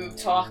case. the people who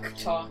talk,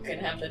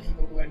 and have the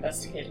people who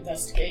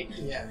investigate.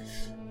 Yeah.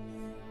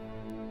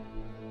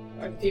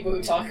 Or the people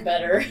who talk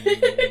better.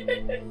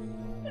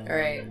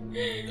 Alright.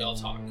 I'll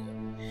talk.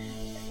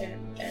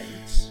 and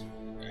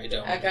I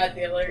don't. I got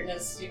the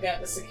alertness. You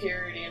got the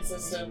security and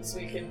systems.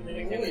 We can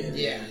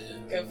Yeah.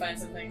 go find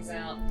some things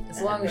out.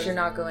 As long as you're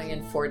not going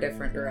in 4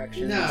 different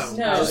directions. No.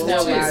 No, Just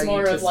no, allow it's you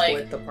more to of like-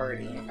 split the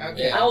party.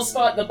 Okay. Yeah. I'll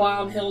spot the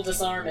bomb. He'll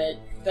disarm it.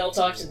 They'll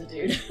talk to the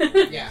dude.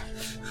 Yeah.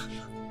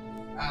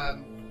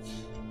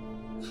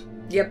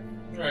 Yep.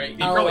 Right.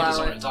 He I'll probably allow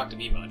doesn't it. want to talk to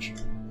me much.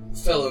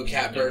 Fellow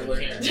cat burglar.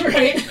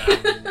 Right.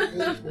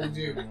 We'll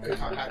do good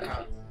cop, bad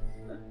cop.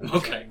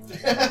 Okay.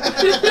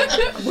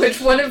 Which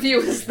one of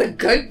you is the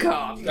good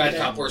cop? Bad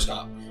cop, worst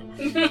cop.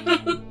 I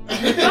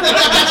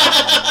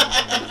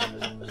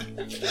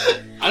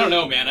don't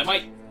know, man. I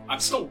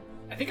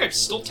think I'm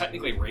still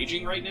technically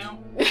raging right now.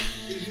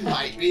 You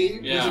might be,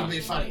 Yeah. which would be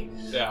funny.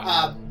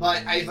 Yeah.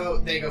 But I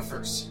vote they go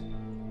first.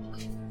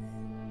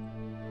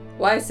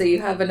 Why? So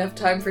you have enough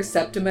time for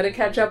Septima to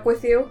catch up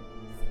with you?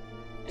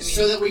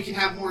 So that we can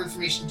have more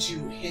information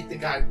to hit the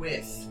guy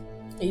with.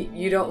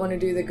 You don't want to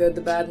do the good,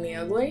 the bad, and the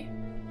ugly?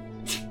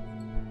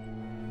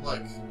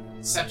 Look,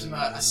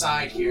 Septima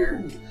aside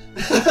here.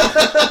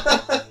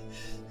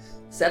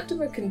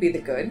 Septima can be the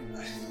good.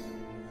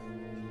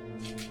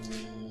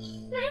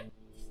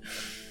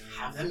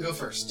 Have them go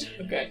first.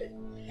 Okay.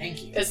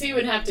 Thank you. Because he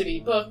would have to be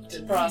booked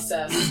and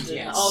processed and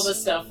Yes. all the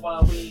stuff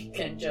while we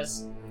can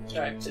just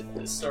drive to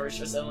the storage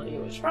facility,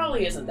 which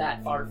probably isn't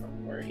that far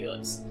from where he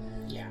lives.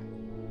 Yeah.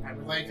 I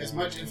would like as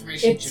much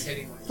information It's to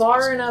hitting with as far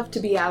possible. enough to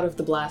be out of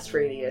the blast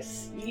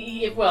radius.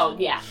 Well,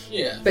 yeah.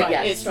 Yeah. But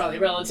yes. It's probably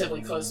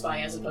relatively close by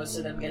as opposed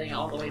to them getting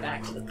all the way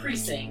back to the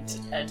precinct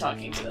and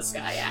talking to this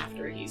guy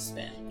after he's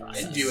been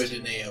processed. And do it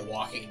in a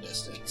walking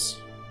distance.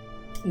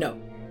 No.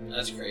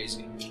 That's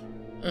crazy.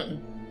 Mm-mm.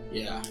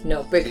 Yeah.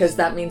 No, because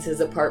that means his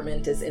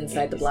apartment is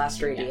inside the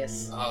blast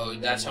radius. Oh,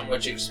 that's how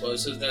much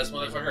explosives this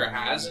motherfucker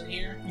has in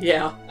here?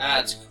 Yeah.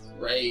 That's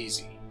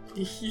crazy.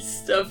 His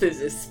stuff is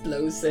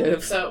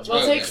explosive. So we'll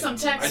Okay. take some I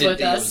text didn't with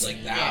think it us, was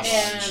like that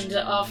much. and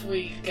off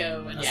we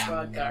go in a Yeah.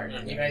 squad car.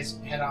 You guys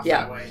head off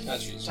Yeah. that way.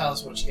 That's reasonable. Tell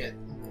us what you get.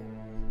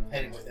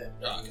 Heading with it.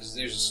 Because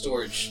there's a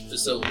storage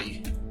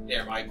facility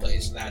near my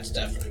place, and that's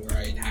definitely where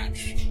I'd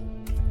hatch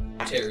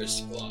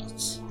terrorist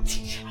plots.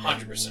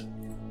 100%.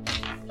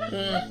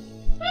 Mm.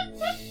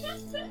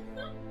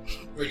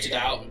 Richard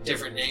out,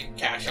 different name,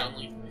 cash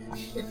only.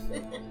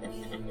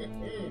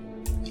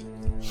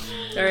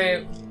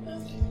 Alright.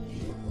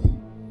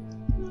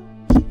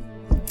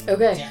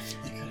 Okay.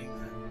 Definitely cutting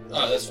that.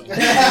 Oh, that's fine.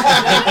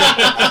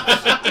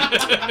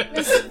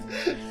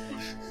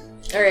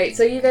 Alright,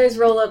 so you guys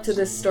roll up to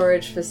this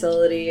storage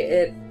facility.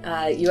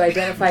 You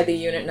identify the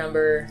unit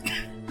number,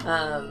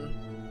 and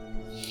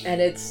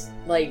it's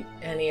like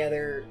any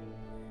other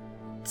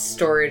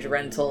storage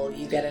rental.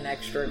 You get an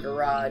extra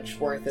garage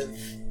worth of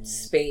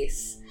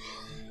space.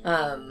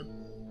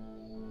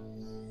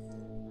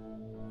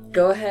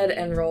 Go ahead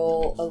and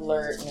roll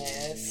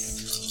alertness.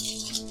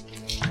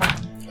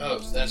 Oh,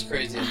 that's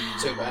crazy. I'm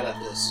so bad at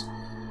this.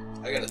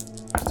 I got a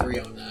 3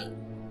 on that.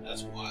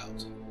 That's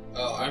wild.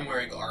 Oh, I'm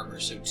wearing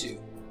armor, so 2.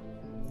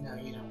 No,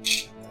 you don't.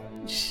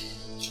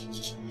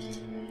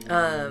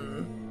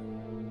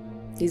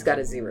 He's got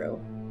a 0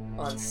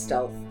 on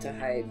stealth to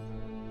hide.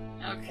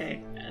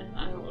 Okay,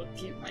 I will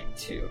give my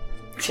 2.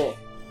 Cool.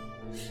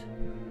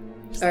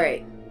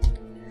 Alright.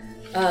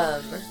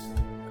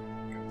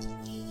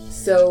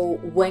 So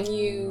when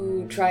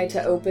you try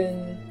to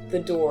open the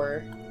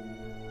door,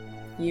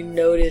 you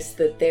notice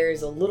that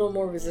there's a little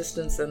more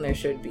resistance than there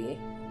should be.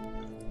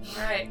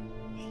 Alright.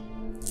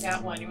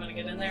 Got one. You want to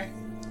get in there?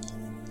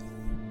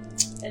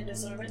 And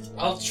disarm it?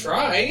 I'll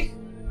try.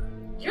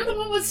 You're the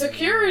one with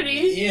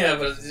security! Yeah,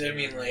 but I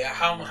mean, like,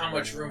 how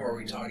much room are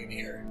we talking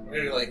here?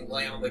 We're gonna, like,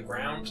 lay on the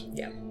ground?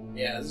 Yeah.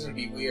 Yeah, this is gonna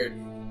be weird.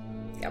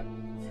 Yep.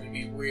 It's gonna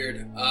be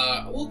weird.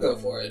 We'll go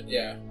for it,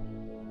 yeah.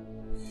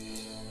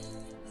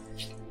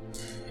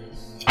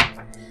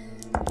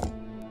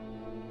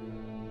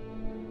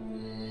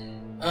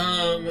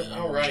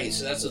 Alright,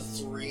 so that's a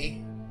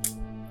 3.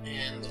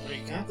 And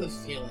I got the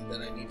feeling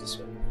that I need to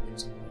spend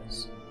points on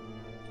this.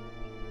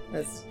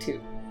 That's 2.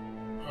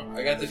 Oh,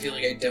 I got the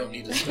feeling I don't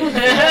need to spend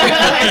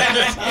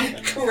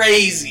points.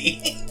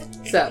 Crazy!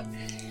 So,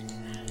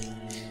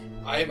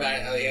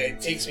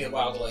 It takes me a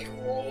while to, like,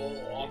 roll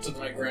onto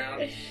my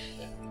ground.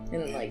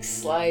 and like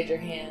slide your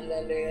hand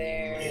under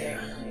there. Yeah.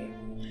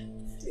 And,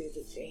 like, do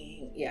the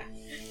thing. Yeah.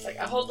 It's like,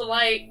 I hold the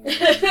light.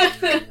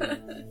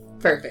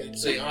 Perfect.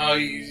 So,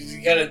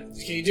 you gotta.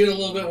 Can you do it a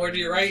little bit more to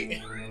your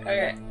right?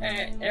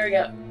 Alright, there we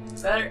go.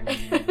 It's better.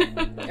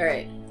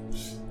 Alright.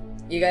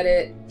 You got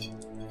it.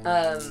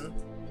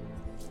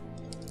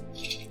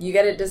 You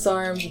get it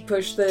disarmed, you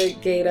push the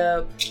gate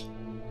up,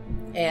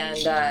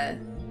 and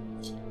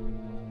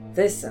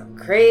this is some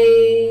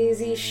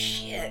crazy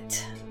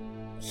shit.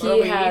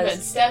 Before we even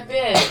step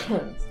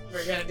in,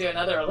 we're gonna do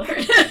another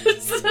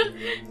alertness.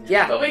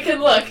 Yeah. But we can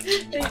look.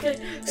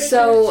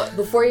 So,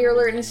 before your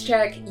alertness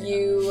check,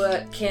 you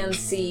can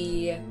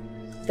see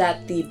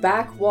that the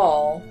back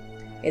wall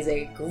is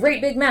a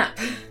great big map.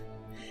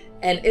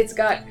 And it's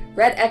got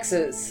red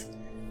X's.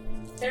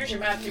 There's your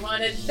map you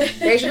wanted.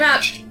 There's your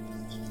map.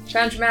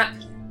 Found your map.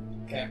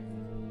 Okay.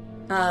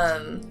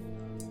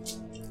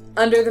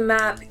 Under the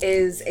map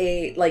is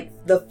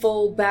the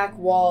full back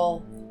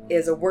wall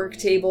is a work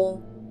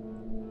table.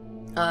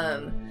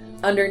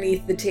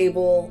 Underneath the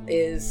table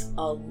is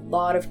a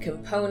lot of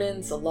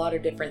components, a lot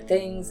of different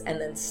things, and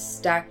then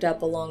stacked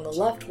up along the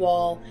left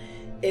wall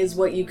is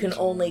what you can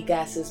only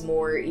guess is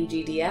more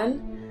EGDN.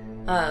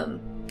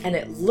 And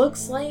it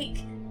looks like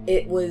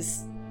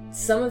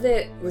some of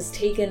it was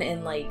taken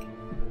in like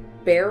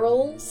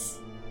barrels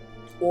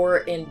or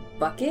in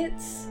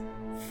buckets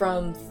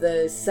from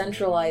the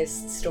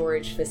centralized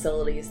storage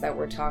facilities that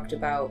were talked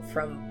about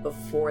from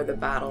before the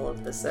Battle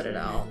of the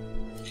Citadel.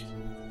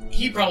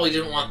 He probably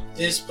didn't want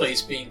this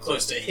place being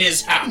close to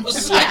his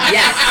house.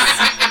 Yes.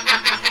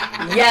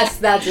 Yes,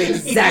 that's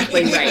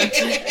exactly right.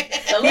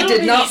 He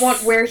did not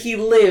want where he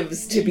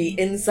lives to be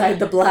inside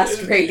the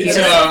blast radius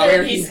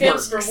where he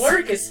skips from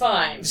work is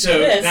fine. So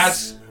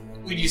that's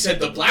when you said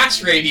the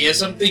blast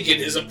radius, I'm thinking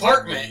his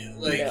apartment.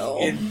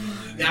 No.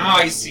 Now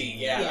I see.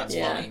 Yeah, that's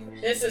funny.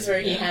 This is where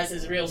he has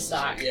his real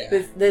stock. Yeah.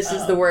 This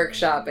is the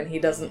workshop, and he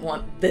doesn't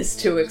want this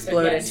to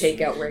explode and take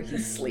out where he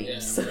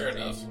sleeps. Yeah, fair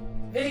enough.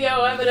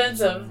 Video evidence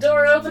of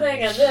door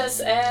opening and this,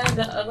 and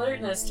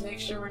alertness to make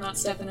sure we're not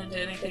stepping into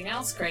anything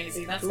else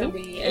crazy. That's going to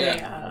be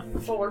a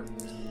 4.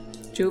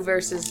 2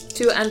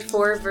 and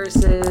 4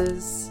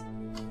 versus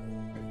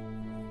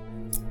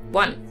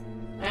 1.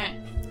 Alright.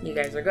 You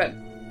guys are good.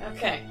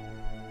 Okay.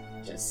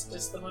 Just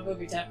the one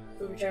booby trap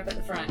at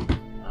the front.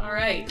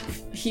 Alright.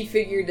 He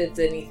figured if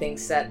anything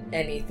set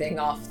anything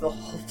off, the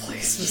whole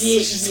place was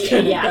just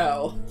gonna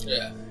go.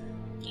 Yeah.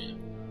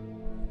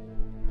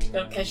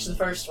 Don't catch the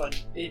first one.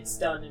 It's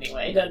done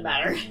anyway. It doesn't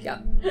matter.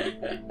 Yeah.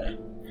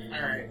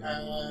 Alright.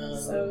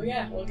 So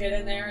yeah, we'll get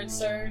in there and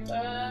start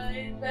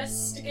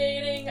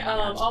investigating.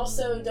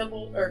 Also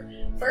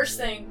first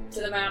thing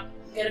to the map,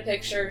 get a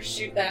picture,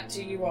 shoot that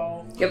to you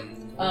all. Yep.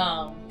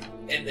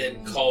 And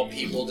then call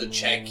people to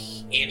check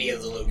any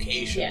of the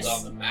locations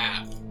on the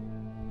map.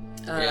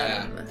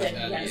 That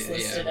he has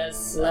listed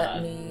as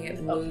let me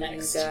move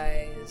next. you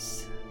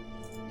guys.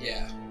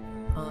 Yeah.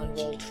 On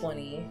roll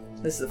 20.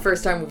 This is the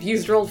first time we've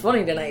used roll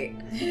 20 tonight.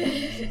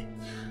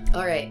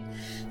 Alright.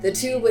 The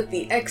 2 with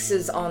the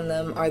X's on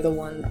them are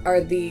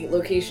the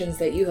locations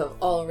that you have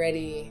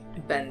already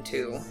been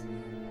to.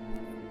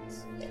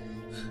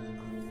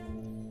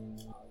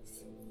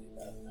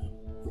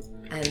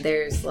 And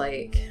there's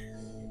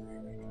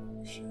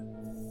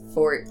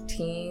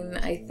 14,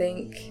 I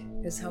think,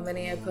 is how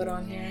many I put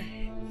on here.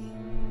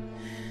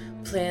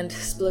 Planned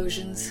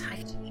explosions.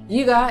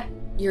 You got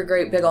your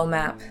great big ol'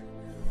 map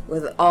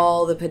with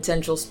all the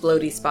potential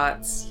splody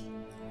spots.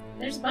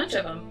 There's a bunch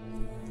of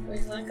them. We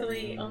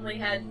luckily only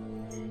had...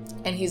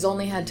 And he's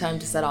only had time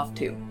to set off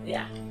 2.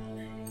 Yeah.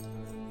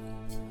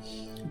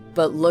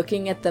 But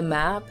looking at the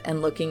map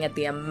and looking at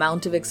the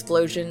amount of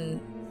explosion,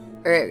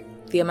 or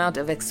the amount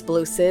of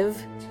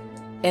explosive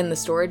in the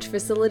storage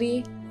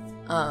facility,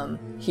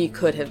 he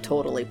could have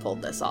totally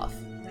pulled this off.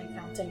 Am I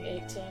counting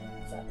 18? Is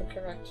that the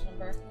correct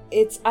number?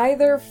 It's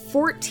either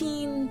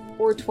 14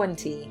 or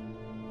 20.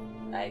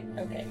 I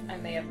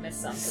may have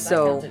missed some because I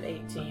So- counted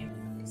 18.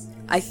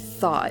 I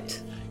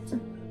thought.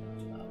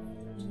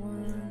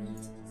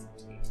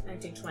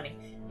 19, 20.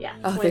 Yeah.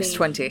 Oh, there's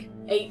 20.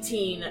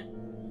 18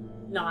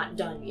 not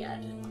done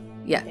yet.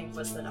 Yeah. I think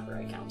was the number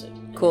I counted.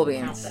 And Cool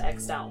then beans. Count the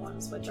X'd out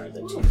ones, which are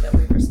the 2 that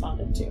we've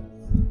responded to.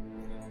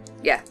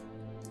 Yeah.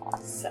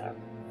 So,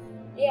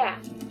 yeah.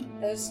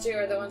 Those 2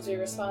 are the ones we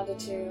responded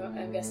to.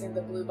 I'm guessing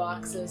the blue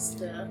box is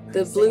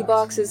the blue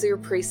box is your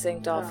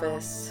precinct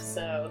office.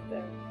 So,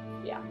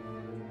 yeah.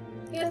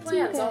 He had That's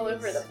plans you all guys.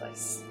 over the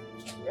place.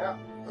 Yeah.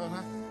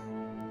 Uh-huh.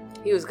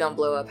 He was gonna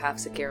blow up half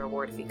Sakura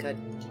Ward if he could.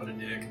 What a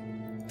dick.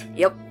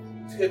 Yep.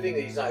 It's a good thing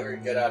that he's not very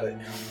good at it.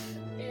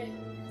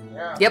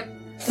 Yeah. Yep.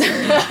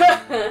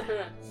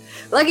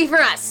 Lucky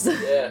for us.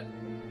 Yeah.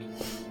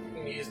 We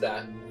can use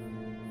that.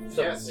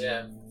 So, Yes.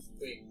 Yeah.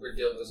 We're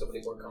dealing with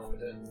somebody more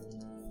competent.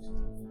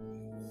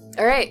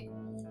 All right.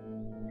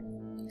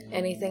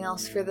 Anything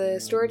else for the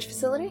storage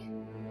facility?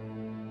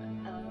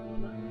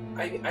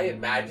 I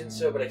imagine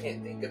so, but I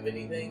can't think of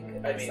anything.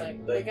 I It's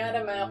mean, we got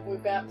a map,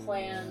 we've got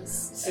plans.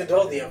 send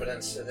all the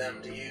evidence to them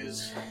to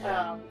use.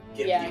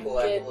 Get people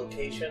at the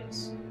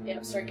locations.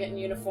 Yep, start getting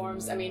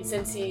uniforms. I mean,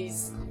 since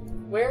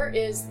where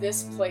is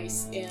this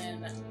place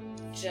in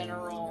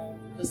general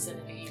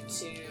vicinity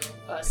to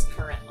us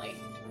currently?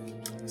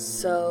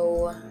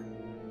 So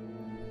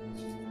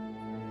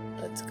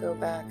let's go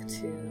back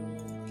to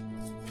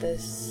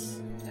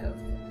this. Oh,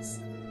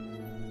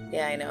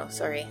 Yeah, I know.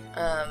 Sorry.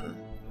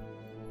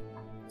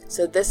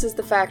 So this is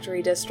the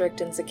factory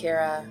district in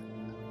Zakera.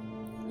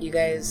 You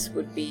guys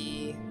would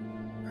be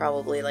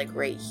probably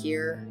right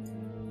here,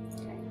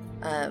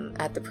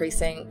 at the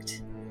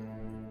precinct,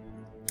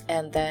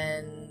 and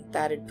then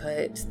that'd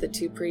put the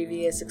 2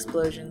 previous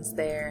explosions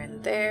there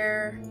and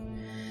there.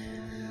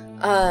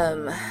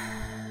 Figure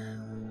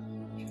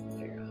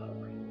out how to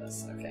bring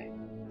this. Okay,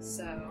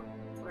 so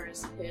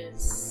where's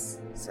his?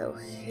 So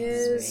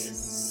his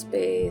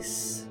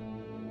space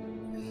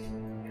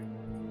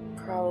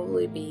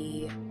probably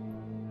be.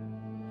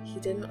 He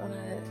didn't want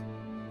to.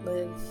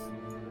 live.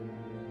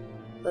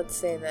 Let's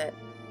say that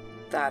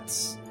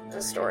that's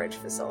a storage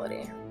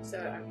facility. So,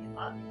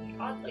 I mean,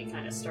 oddly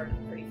kind of started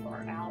pretty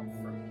far out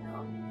from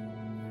now.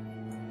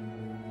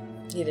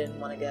 You didn't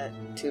want to get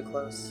too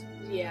close.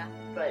 Yeah,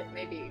 but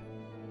maybe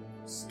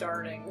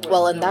starting with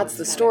Well, and no that's one's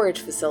the kind storage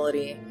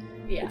facility. of-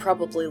 Yeah, He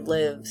probably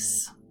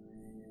lives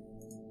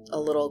a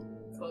little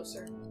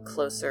closer.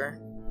 closer.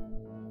 So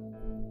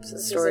the This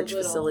is a storage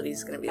little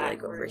facility's going to be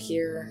like over backwards.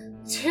 here.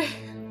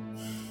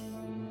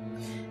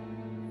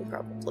 He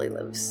probably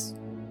lives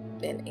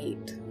in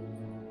 8.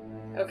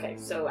 Okay,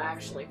 so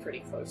actually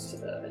pretty close to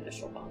the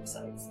initial bomb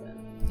sites then.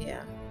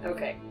 Yeah.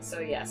 Okay, so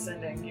yeah,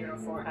 sending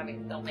uniform. I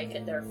mean, they'll make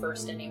it there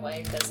first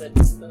anyway because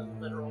it's the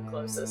literal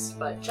closest.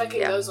 But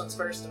checking Yeah. those ones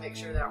first to make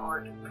sure there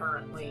aren't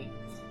currently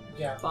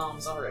Yeah.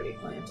 bombs already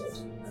planted.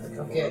 A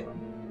couple Okay. of them.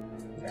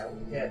 Yeah,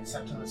 we'll get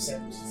Sentinel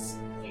Sims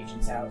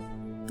agents out.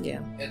 Yeah.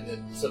 And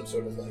then some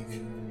sort of like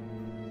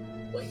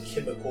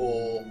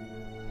chemical,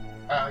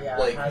 Oh yeah,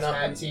 Like, hazmat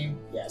not- team.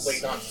 Yes.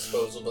 like not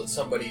disposal, but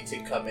somebody to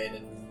come in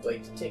and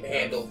like Take it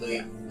handle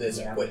over. this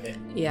Yeah.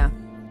 equipment. Yeah.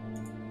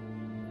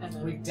 And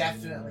then We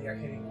definitely are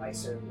hitting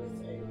Lyser with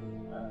a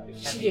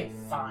heavy Yeah.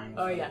 fine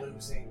Oh, yeah. for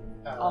losing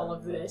all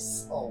of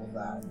this. all of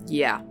that.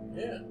 Yeah.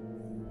 Yeah.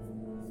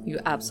 You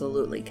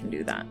absolutely can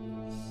do that.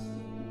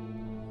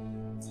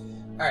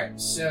 All right,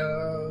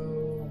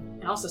 so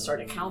And also start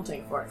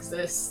accounting for it.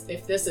 'Cause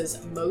if this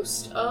is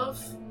most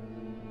of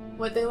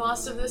what they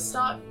lost of this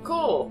stock,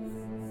 cool.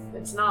 If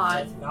it's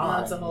not, If well, not-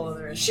 that's a whole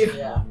other issue.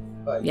 yeah,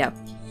 but Yeah.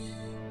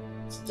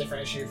 it's a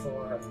different issue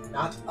for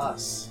not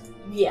us.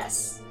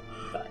 Yes,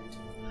 but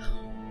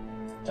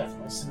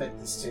Definitely submit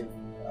this to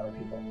other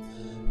people.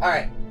 All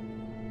right,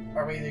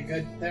 are we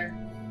good there?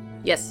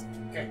 Yes.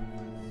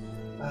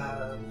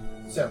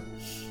 So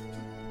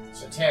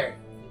Terry,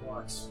 you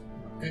want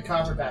good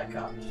cop or bad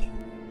cop?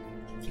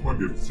 Might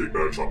be able to take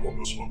bad chop on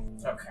this one.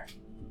 Okay.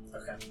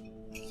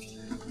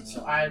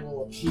 So I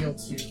will appeal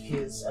to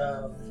his.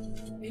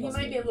 he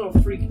might be a little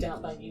freaked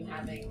out by you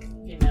having,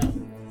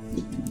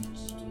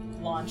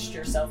 launched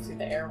yourself through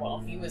the air while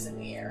he was in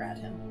the air at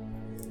him.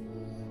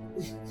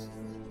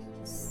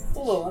 It's a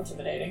little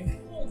intimidating.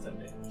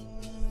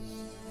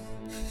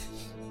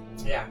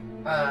 Yeah.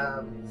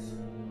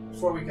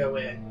 Before we go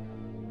in,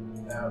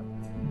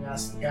 I'm gonna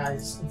ask the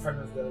guys in front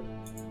of the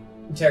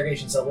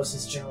interrogation cell what's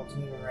his general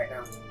demeanor right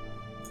now.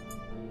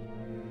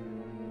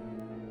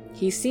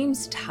 He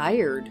seems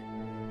tired.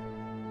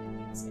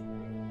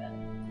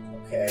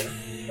 Okay,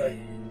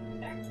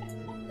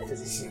 but does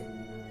he seem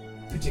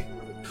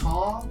particularly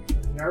calm,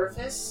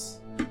 nervous?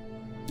 I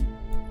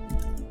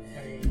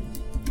mean,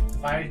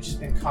 if I had just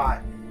been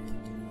caught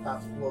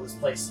about to blow this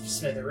place to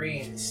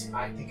smithereens,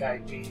 I think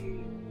I'd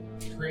be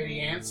pretty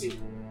antsy.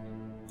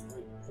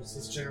 What's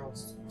his general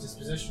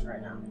disposition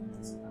right now?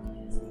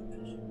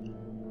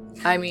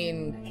 I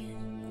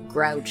mean,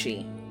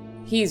 grouchy.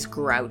 He's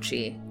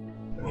grouchy.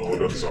 Well, it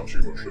doesn't sound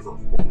too much different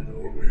from what we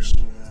know, at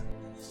least.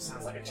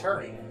 Sounds like a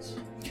Terry.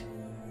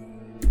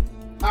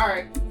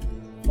 Alright,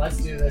 let's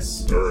do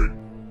this. Alright,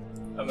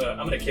 I'm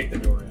gonna kick the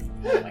door in.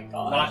 Oh my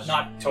gosh.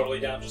 Not totally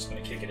down, just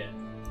gonna kick it in.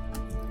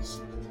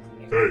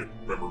 hey,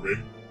 remember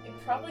me? It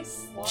probably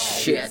slides.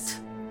 Shit.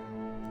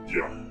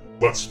 Yeah,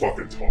 let's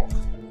fucking talk.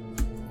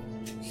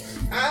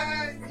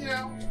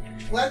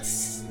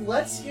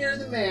 Let's hear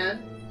the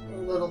man a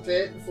little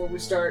bit before we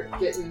start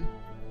getting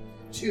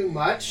too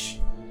much.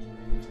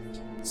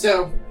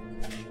 So,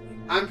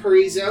 I'm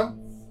Parizo.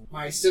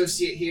 My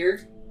associate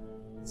here.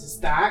 This is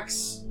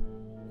Thax.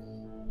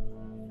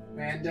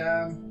 And,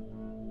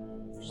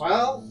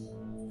 well,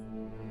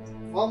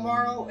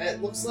 Marl,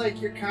 it looks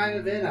like you're kind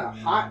of in a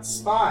hot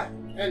spot,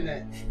 isn't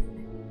it?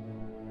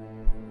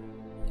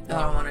 I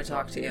don't want to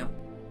talk to you.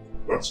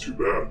 That's too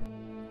bad.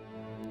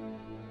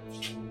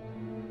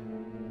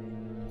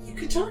 You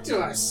could talk to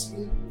us.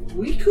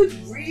 We could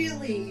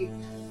really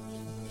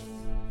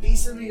be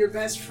some of your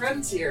best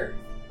friends here.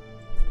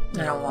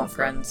 I don't want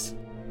friends.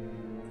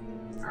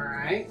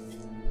 Alright.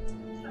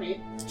 I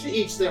mean, to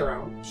each their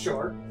own,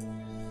 sure.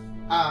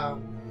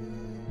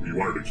 You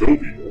wanted to kill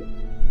people,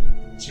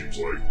 seems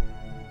like.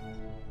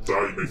 Is that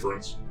how you make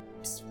friends?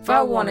 If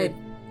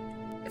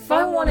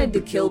I wanted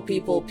to kill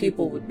people,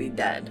 people would be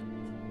dead.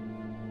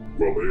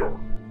 Well, they are.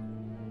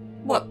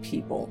 What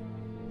people?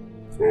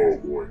 Oh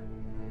boy.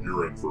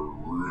 You're in for a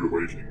rude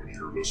awakening when you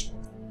hear this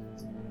one.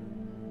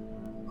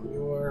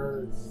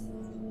 Your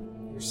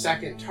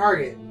second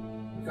target,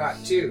 you got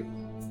 2.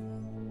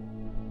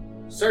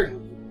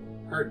 Certainly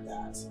heard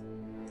that.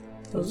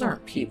 Those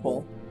aren't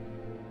people.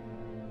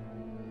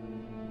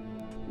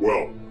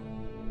 Well,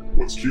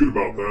 what's cute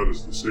about that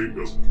is the state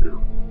doesn't care.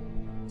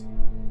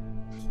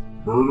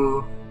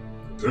 Murder,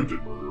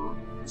 attempted murder,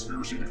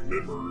 conspiracy to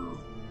commit murder,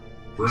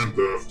 grand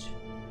theft,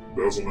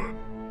 embezzlement,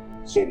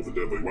 assault with a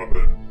deadly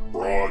weapon,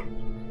 fraud.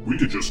 We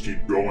could just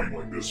keep going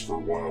like this for a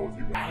while if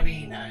you want. I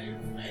mean,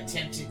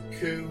 attempted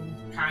coup,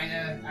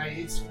 kinda.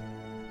 It's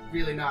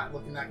really not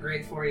looking that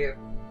great for you.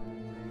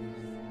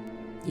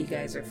 You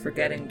guys are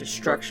forgetting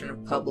destruction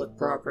of public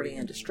property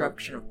and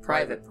destruction of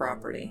private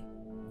property.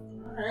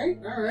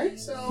 Alright.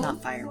 So,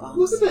 Not firebombs.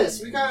 look at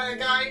this. We got a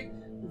guy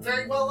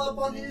very well up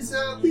on his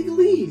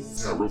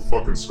legalese. Yeah, real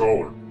fucking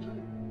scholar.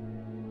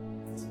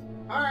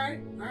 Alright.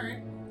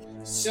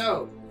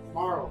 So,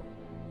 Marl,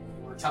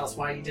 you want to tell us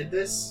why you did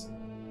this?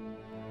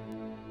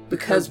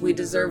 Because we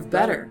deserve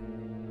better.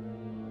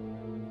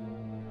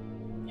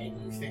 And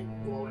you think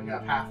blowing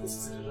up half the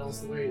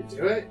Citadel's the way to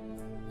do it?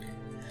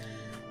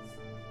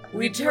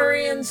 We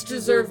Turians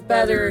deserve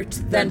better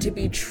than to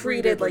be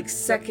treated like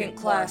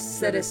second-class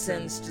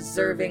citizens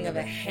deserving of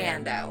a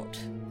handout.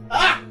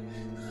 Ah!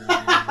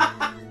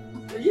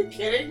 Are you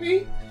kidding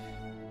me?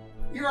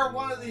 You are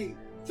one of the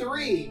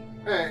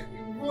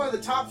one of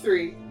the top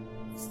 3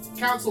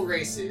 council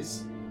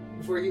races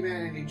before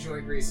humanity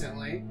joined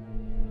recently.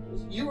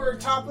 You were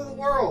top of the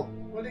world.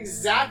 What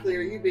exactly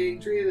are you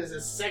being treated as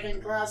a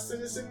second-class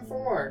citizen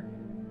for?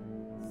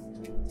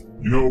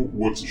 You know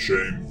what's a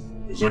shame?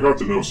 Is I got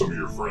to know some of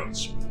your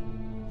friends.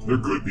 They're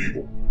good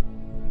people.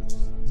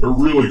 They're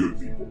really good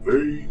people.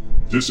 They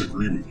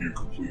disagree with you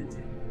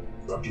completely.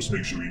 That just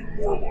makes you even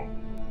more alone.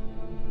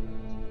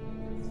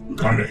 The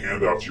kind of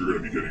handouts you're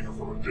going to be getting are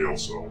from a jail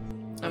cell.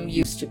 I'm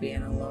used to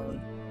being alone.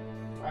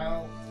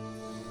 Well,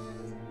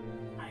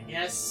 I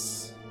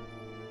guess...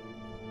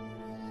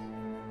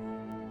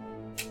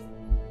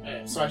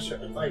 So I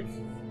should,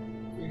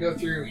 you go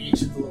through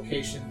each of the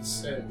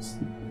locations,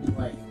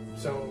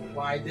 so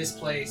why this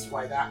place,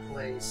 why that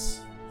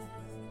place?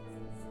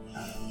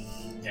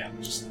 We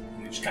just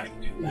kind of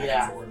do back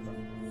Yeah.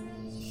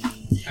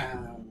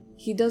 and forth.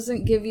 He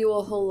doesn't give you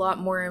a whole lot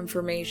more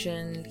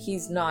information.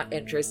 He's not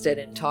interested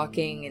in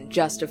talking and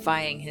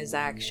justifying his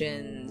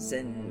actions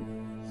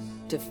and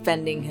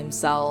defending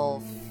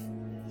himself.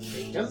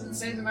 He doesn't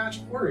say the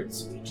magic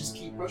words, so we just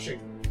keep pushing.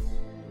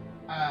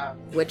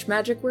 Which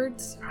magic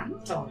words? I'm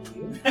not telling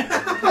you.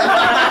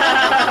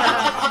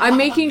 I'm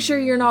making sure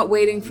you're not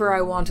waiting for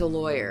I want a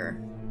lawyer.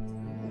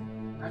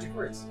 Magic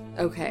words.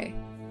 Okay.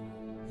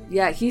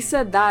 Yeah, he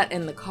said that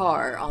in the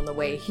car on the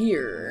way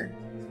here.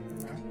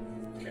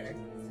 Okay.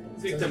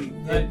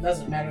 Victim, That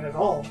doesn't matter at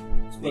all.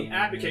 the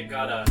advocate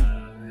got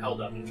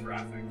held up in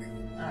traffic.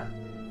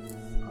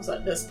 Also,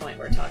 at this point,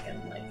 we're talking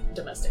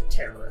domestic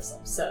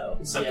terrorism. So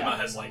Septima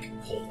has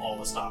pulled all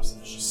the stops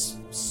and is just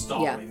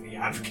stalling the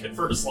advocate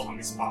for as long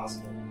as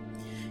possible.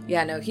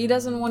 Yeah, no, he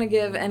doesn't want to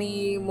give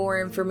any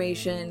more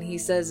information. He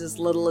says as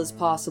little as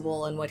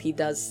possible, and what he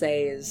does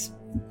say is,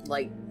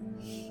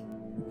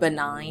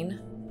 benign.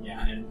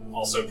 Yeah, and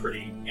also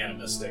pretty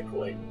animistic,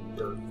 or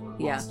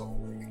Yeah. hostile,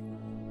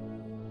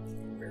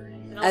 very...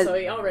 And also,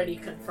 he already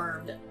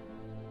confirmed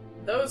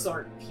those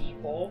aren't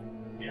people.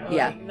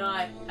 Yeah.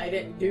 I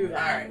didn't do that.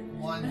 Alright,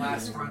 one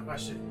last final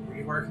question. Were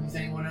you working with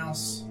anyone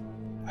else?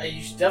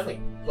 You should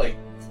definitely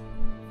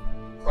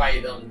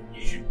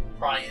you should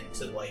pry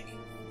into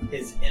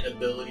his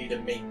inability to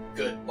make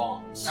good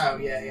bombs. Oh,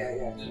 yeah.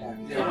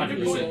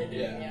 100%.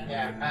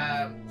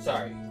 Yeah.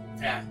 Sorry.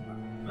 Yeah.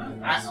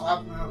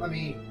 Let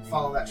me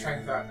follow that train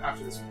of thought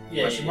after this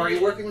question. Yeah. Are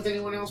you working with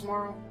anyone else,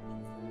 Morrow?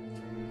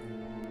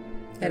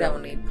 I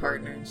don't need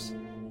partners.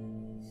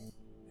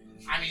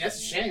 That's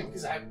a shame,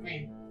 because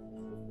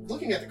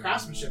looking at the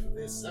craftsmanship of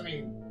this,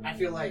 I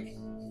feel like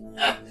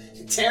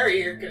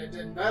Terry here could have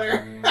done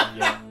better. And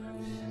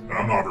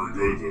I'm not very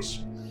good at this.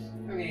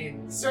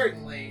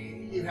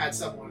 Certainly you had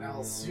someone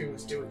else who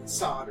was doing the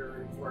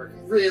solder and work,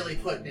 really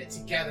putting it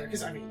together,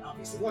 because,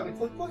 obviously,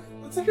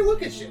 let's take a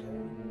look at you.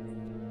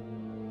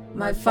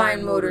 My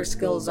fine motor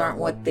skills aren't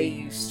what they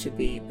used to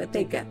be, but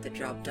they get the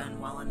job done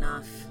well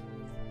enough.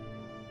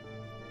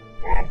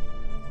 Well,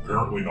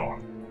 apparently not.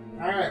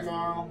 Alright,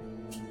 Marl.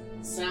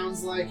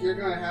 Sounds like you're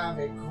gonna have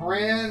a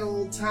grand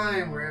old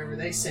time wherever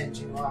they send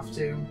you off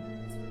to.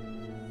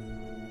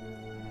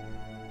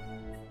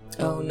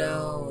 Oh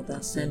no,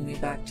 they'll send me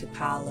back to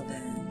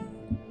Palaven.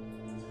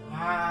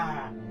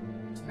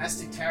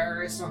 Domestic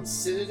terrorists on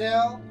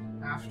Citadel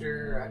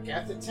after a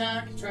Geth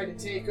attack tried to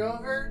take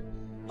over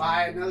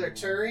by another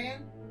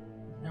Turian?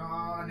 No.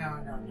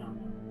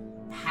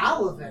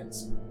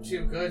 Palaven's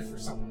too good for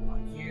someone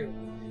like you.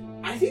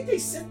 I think they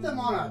sent them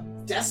on a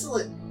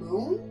desolate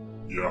moon?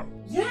 Yeah.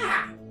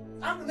 Yeah!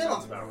 Out in the middle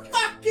of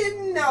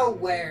fucking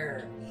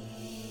nowhere!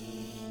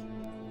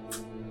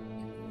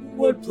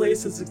 One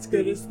place is as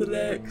good as the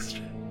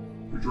next.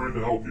 We're trying to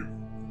help you.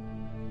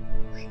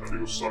 Just had to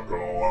go suck it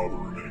all out of the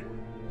room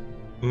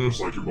anyway.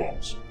 Just like your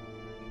bombs.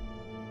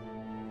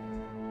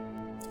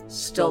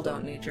 Still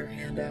don't need your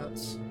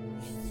handouts.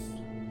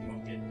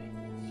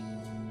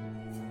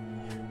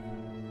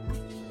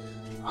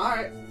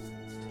 Alright.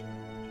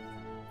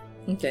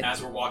 Okay.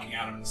 As we're walking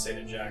out, I'm going to say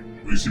to Jack,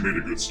 At least you made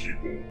a good ski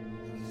bowl.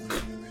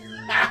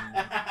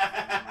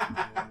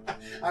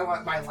 I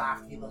want my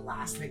laugh to be the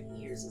last thing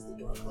he hears as the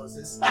door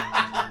closes.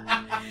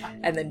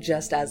 And then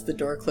just as the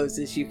door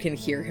closes, you can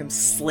hear him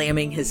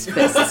slamming his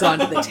fists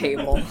onto the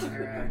table.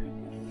 Alright.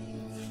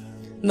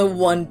 The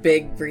one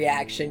big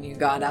reaction you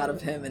got out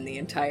of him in the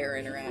entire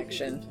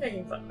interaction.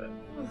 Making fun of it.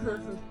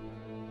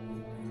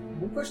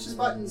 We pushed his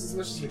buttons as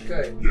much as we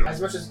could. Yeah.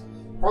 As much as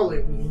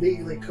Probably we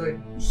legally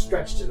could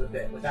stretch it a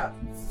bit without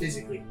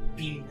physically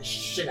beating the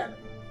shit out of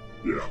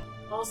him. Yeah.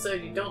 Also,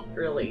 you don't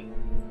really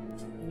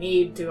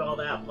need to all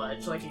that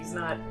much. Like, he's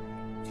not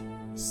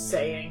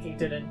saying he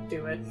didn't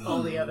do it.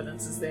 All the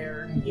evidence is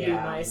there. It'd be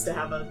nice to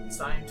have a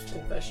signed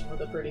confession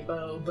with a pretty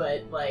bow,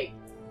 but, like...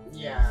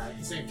 Yeah, at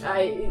the same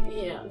time.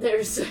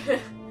 There's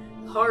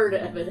hard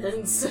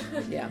evidence.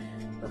 Yeah.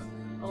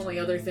 Only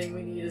other thing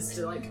we need is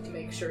to, like,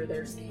 make sure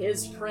there's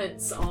his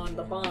prints on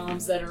the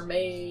bombs that are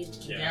made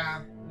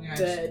Yeah.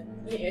 that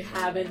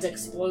haven't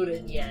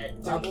exploded yet.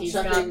 Like, he's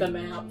got the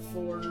map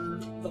for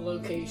the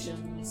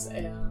locations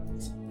and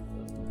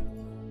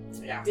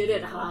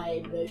didn't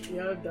hide that,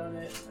 I've done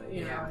it.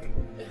 You know.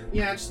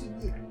 Yeah, just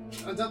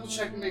double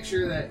check and make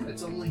sure that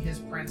it's only his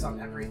prints on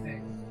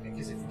everything.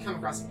 Because if we come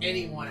across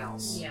anyone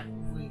else,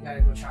 we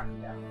gotta go track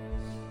them down.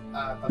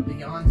 But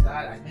beyond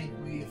that, I think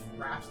we've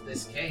wrapped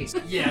this case.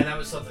 Yeah, that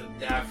was something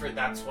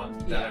that's one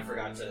that I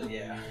forgot to.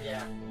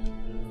 Yeah.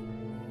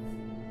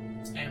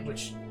 And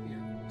which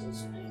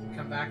does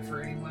come back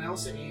for anyone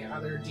else? Any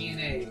other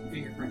DNA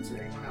fingerprints or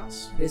anyone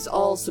else? It is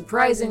all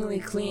surprisingly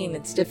clean.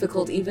 It's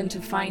difficult even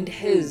to find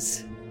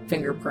his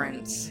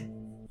fingerprints.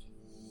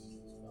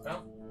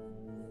 Well,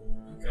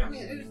 I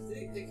mean,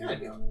 they gotta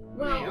be on.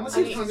 Well, unless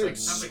I he mean, comes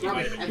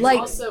like-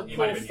 also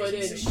pull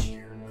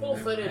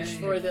footage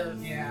for the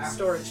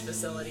storage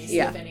facility, see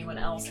if anyone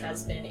else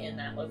has been in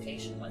that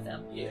location with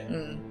him. Yeah.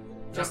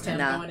 Just him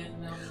Nah. going in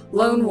and out.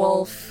 Lone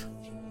Wolf.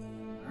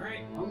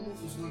 Alright. Lone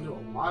Wolf is going to do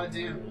a lot of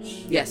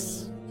damage.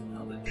 Yes.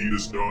 Deed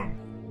is done.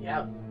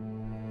 Yep.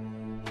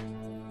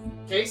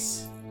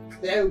 Case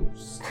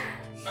closed.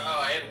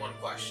 Oh, I had one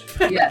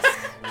question. Yes.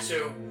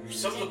 So,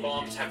 some of the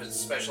bombs have a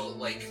special,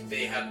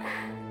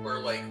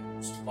 were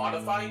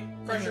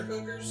modified pressure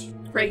cookers?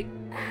 Right.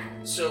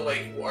 So,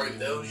 are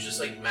those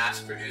just,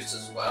 mass-produced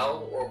as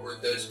well? Or were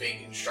those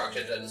being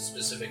constructed at a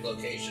specific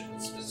location,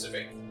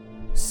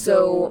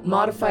 So,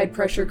 modified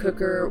pressure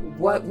cooker,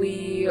 what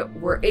we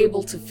were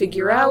able to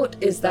figure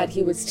out is that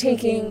he was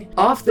taking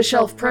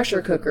off-the-shelf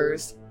pressure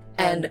cookers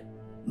and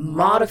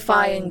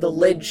modifying the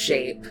lid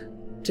shape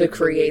to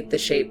create the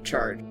shape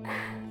chart.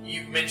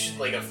 You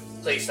mentioned, a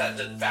place that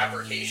did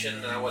fabrication,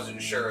 and I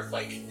wasn't sure if,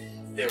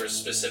 there were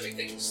specific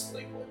things,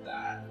 with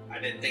that. I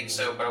didn't think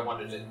so, but I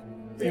wanted to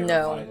verify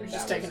No. that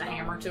Just that taking was a not.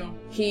 hammer to him.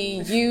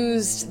 He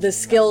used the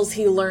skills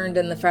he learned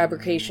in the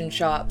fabrication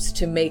shops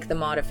to make the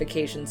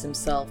modifications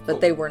himself,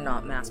 but they were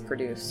not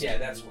mass-produced. Yeah,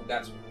 that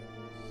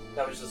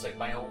was just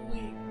my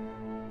only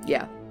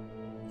Yeah.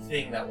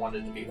 thing that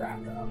wanted to be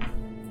wrapped up.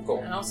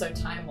 Cool. And also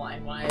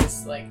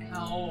timeline-wise,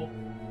 how...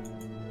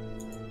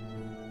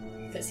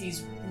 Because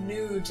he's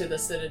new to the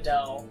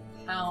Citadel,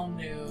 how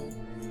new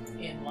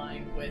in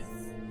line with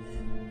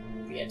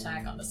the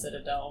attack on the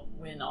Citadel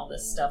when all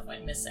this stuff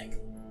went missing?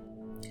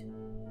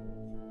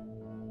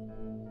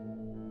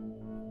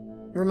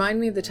 Remind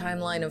me of the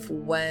timeline of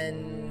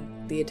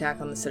when the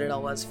attack on the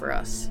Citadel was for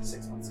us.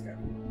 6 months ago.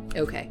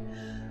 Okay.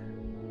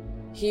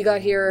 He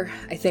got here,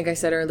 I think I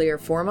said earlier,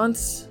 4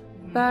 months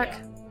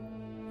back.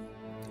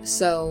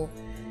 So,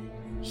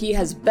 he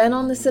has been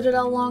on the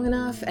Citadel long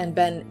enough and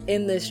been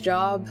in this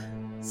job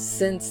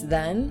since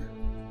then.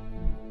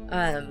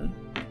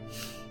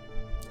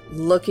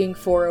 Looking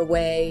for a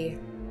way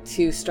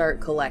to start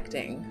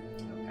collecting.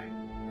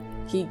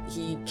 Okay.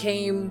 He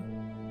came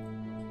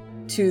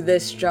to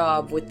this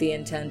job with the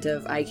intent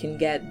of, I can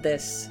get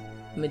this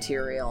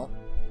material.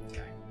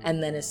 Okay.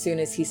 And then as soon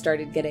as he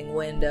started getting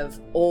wind of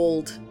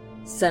old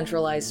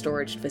centralized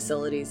storage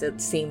facilities,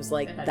 it seems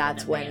like It had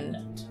that's been when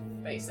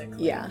abandoned,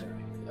 basically. Yeah.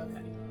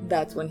 Okay.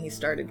 that's when he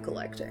started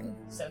collecting.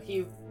 So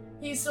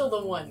he's still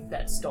the one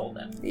that stole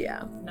them.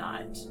 Yeah.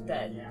 Not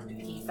that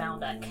he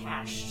found a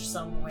cache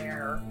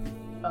somewhere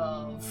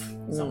of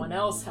someone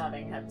else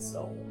having had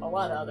stole a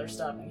lot of other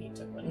stuff and he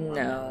took what he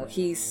wanted. No,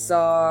 he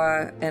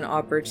saw an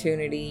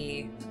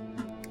opportunity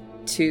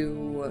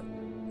to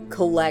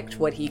collect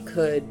what he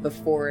could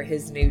before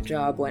his new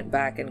job went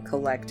back and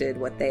collected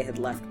what they had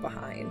left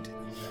behind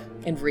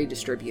and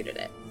redistributed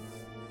it.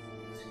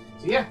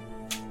 So yeah,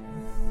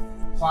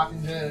 plop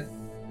into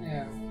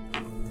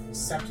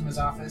Septima's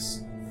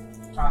office,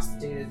 toss the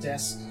data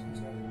desk.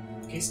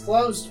 Case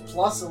closed,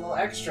 plus a little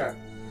extra.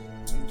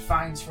 And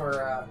fines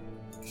for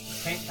the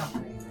paint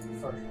company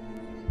for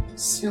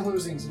still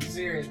losing some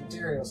serious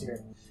materials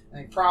here. I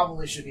think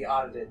probably should be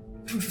audited.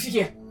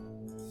 Yeah.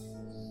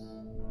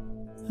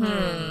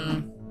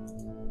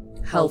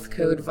 Health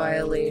code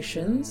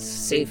violations,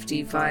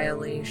 safety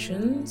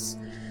violations,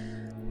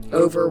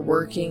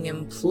 overworking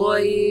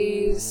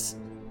employees,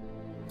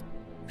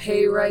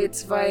 pay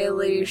rights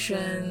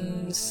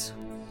violations,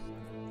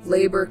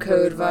 labor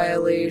code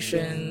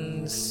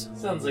violations.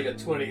 Sounds like a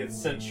 20th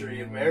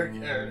century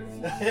America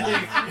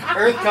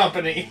Earth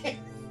Company.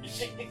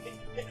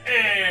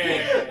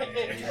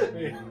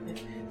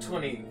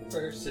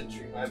 21st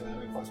century. My bad,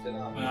 I fucked it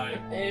up.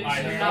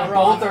 Not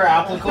wrong. Both are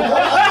applicable.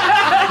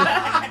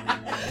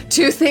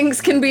 Two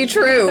things can be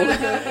true.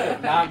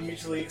 Not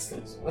mutually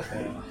exclusive.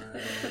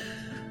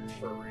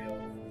 For real.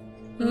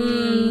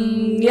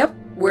 Yep.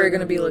 we're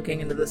going to be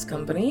looking into this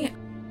company.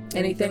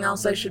 Anything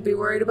else I should be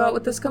worried about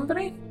with this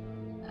company?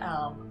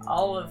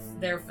 All of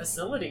their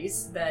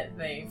facilities that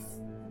they've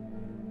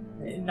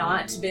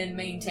not been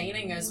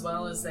maintaining as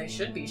well as they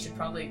should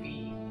probably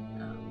be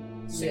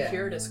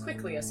secured as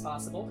quickly as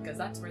possible, because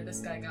that's where this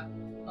guy got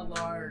a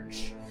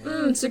large...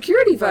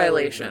 security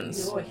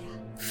violations. Oh, yeah.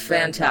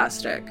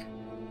 Fantastic.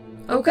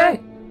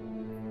 Okay.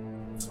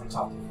 On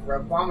top of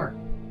Rogue Bomber.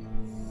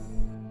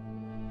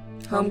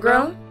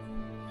 Homegrown?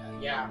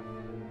 Yeah.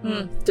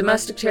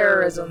 Domestic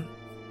terrorism.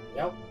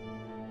 Yep.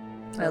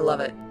 I love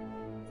it.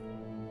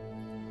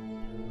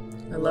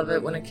 I love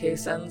it when a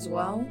case ends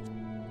well.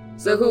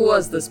 So who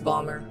was this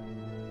bomber?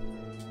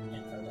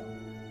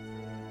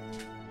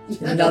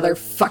 Another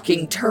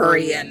fucking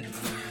Turian.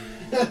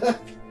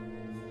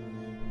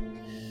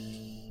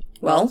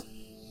 Well,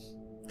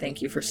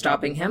 thank you for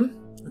stopping him.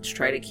 Let's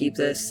try to keep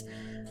this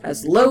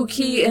as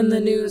low-key in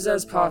the news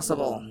as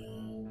possible.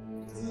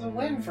 This is a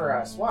win for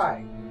us.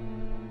 Why?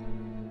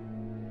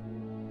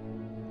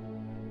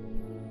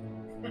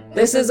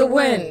 This is a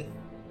win.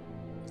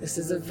 This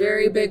is a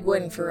very big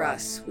win for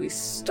us. We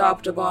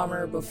stopped a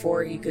bomber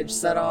before he could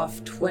set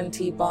off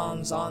 20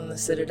 bombs on the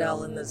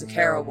Citadel and the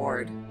Zakara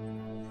ward.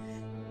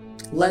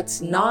 Let's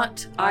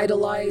not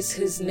idolize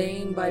his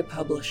name by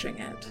publishing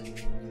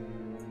it.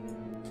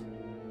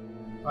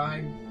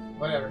 Fine.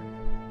 Whatever.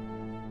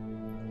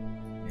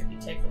 Maybe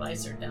take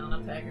Lyser down a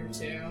peg or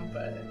two,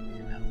 but,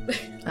 you know.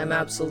 I'm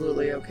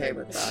absolutely okay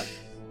with that.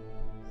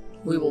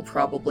 We will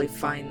probably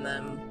find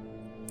them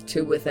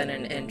to within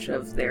an inch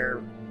of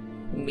their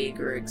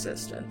meager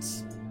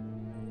existence.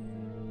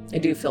 I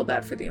do feel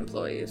bad for the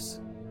employees.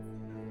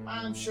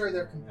 I'm sure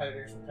their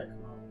competitors will pick them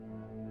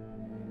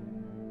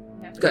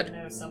up. Good. To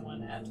know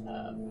someone at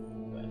Extract,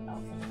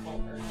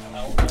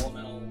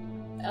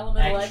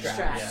 Elemental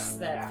Extracts yeah.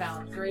 that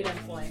found great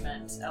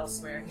employment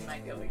elsewhere. He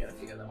might be able to get a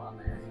few of them on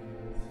there.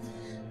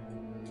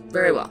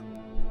 Very well.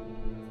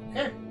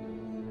 Okay.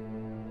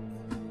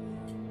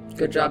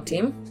 Good job,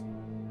 team.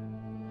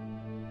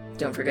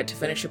 Don't forget to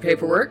finish your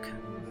paperwork.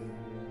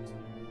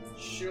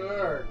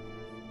 Sure.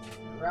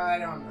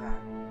 Right on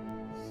that.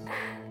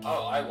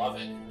 Oh, I love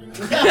it.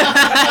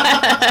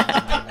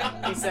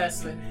 He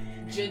says with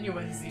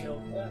genuine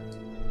zeal.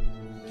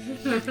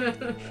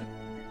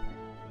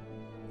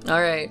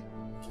 All right.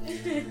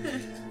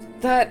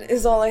 That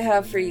is all I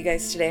have for you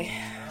guys today.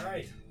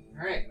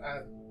 Alright.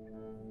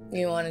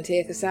 You want to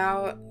take us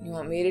out? You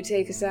want me to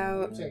take us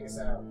out? Take us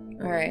out.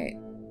 All right.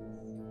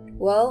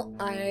 Well,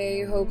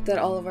 I hope that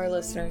all of our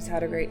listeners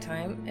had a great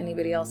time.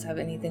 Anybody else have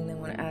anything they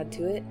want to add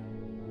to it?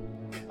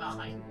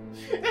 Fine.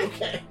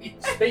 Okay.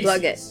 Space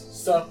Plug it.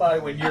 Stop by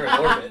when you're in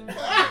orbit.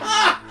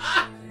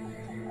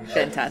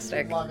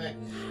 Fantastic. Love it.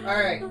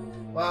 Alright.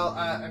 Well,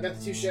 I've got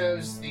the two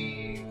shows,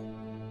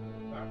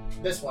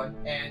 this one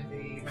and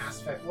the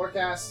Mass Effect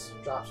Lorecast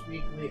drops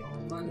weekly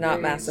on Mondays.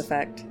 Not Mass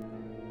Effect. Oh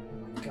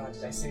my god,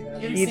 did I say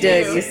that? You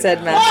did. You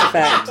said Mass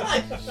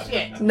Effect.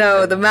 Shit.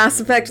 No, the Mass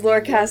Effect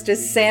Lorecast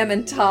is Sam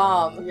and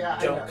Tom. Yeah,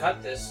 I Don't know.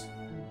 cut this.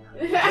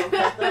 Don't cut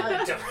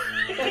that.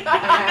 I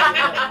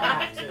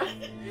have to.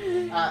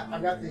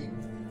 I've got the.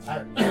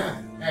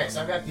 Alright,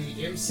 so I've got the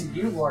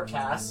MCU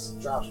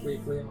Lorecast drops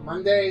weekly on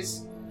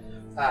Mondays.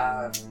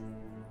 At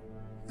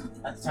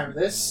the time of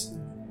this,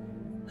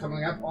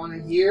 coming up on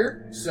a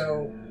year,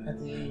 so at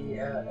the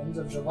end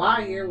of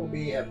July here will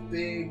be a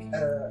big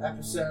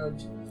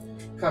episode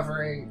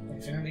covering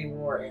Infinity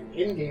War and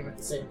Endgame at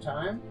the same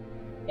time.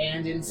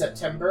 And in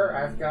September,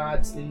 I've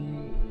got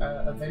the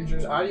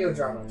Avengers audio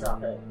drama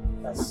drop it.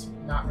 That's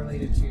not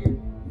related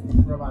to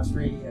Robots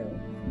Radio.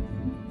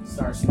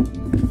 Stars some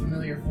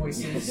familiar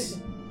voices.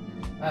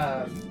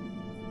 And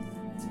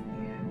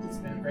it's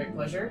been a great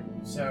pleasure.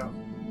 So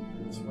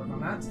let's work on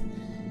that.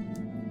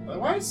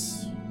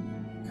 Otherwise,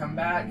 come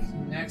back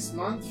next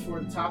month for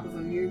the top of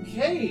a new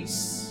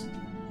case.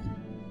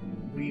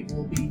 We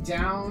will be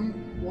down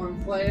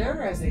one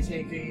player as they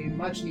take a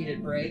much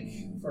needed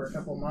break for a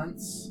couple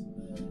months.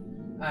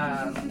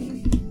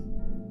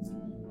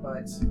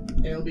 But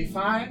it'll be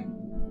fine.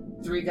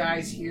 3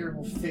 guys here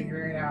will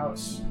figure it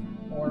out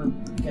or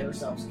get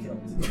ourselves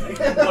killed.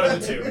 One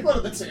of the two. One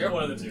of the two.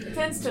 One of the two. It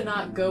tends to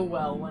not go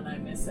well when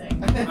I'm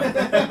missing.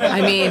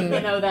 I mean, You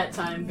know that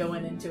time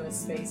going into a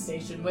space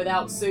station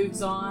without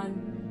suits on?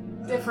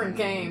 Different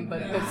game,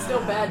 but still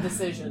bad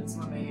decisions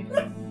were made.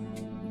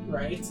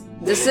 Right?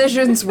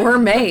 decisions were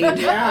made.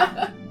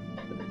 Yeah.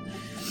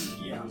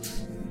 Yeah.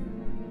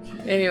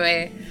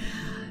 Anyway,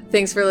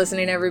 thanks for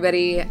listening,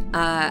 everybody.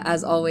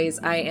 As always,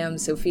 I am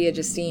Sophia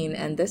Justine,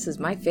 and this is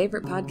my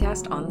favorite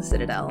podcast on the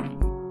Citadel.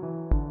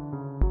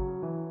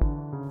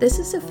 This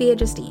is Sophia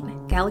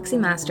Justine, Galaxy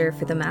Master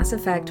for the Mass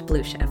Effect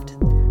Blue Shift.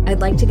 I'd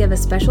like to give a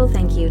special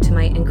thank you to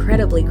my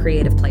incredibly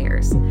creative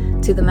players,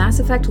 to the Mass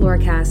Effect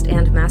Lorecast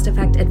and Mass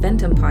Effect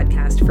Adventum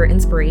podcast for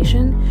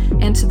inspiration,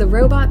 and to the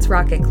Robots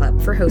Rocket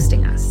Club for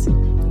hosting us.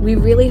 We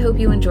really hope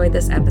you enjoyed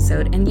this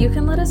episode, and you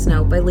can let us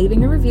know by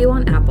leaving a review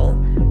on Apple,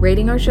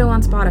 rating our show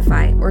on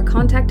Spotify, or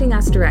contacting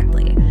us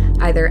directly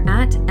either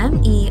at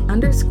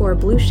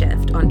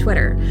ME_BlueShift on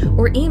Twitter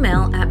or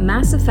email at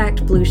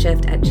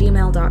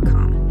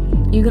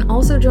masseffectblueshift@gmail.com. You can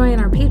also join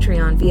our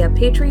Patreon via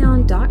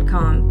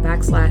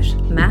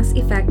patreon.com/Mass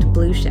Effect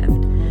Blue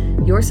Shift.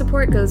 Your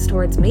support goes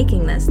towards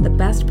making this the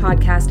best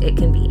podcast it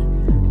can be.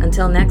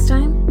 Until next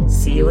time,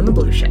 see you in the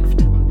Blue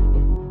Shift.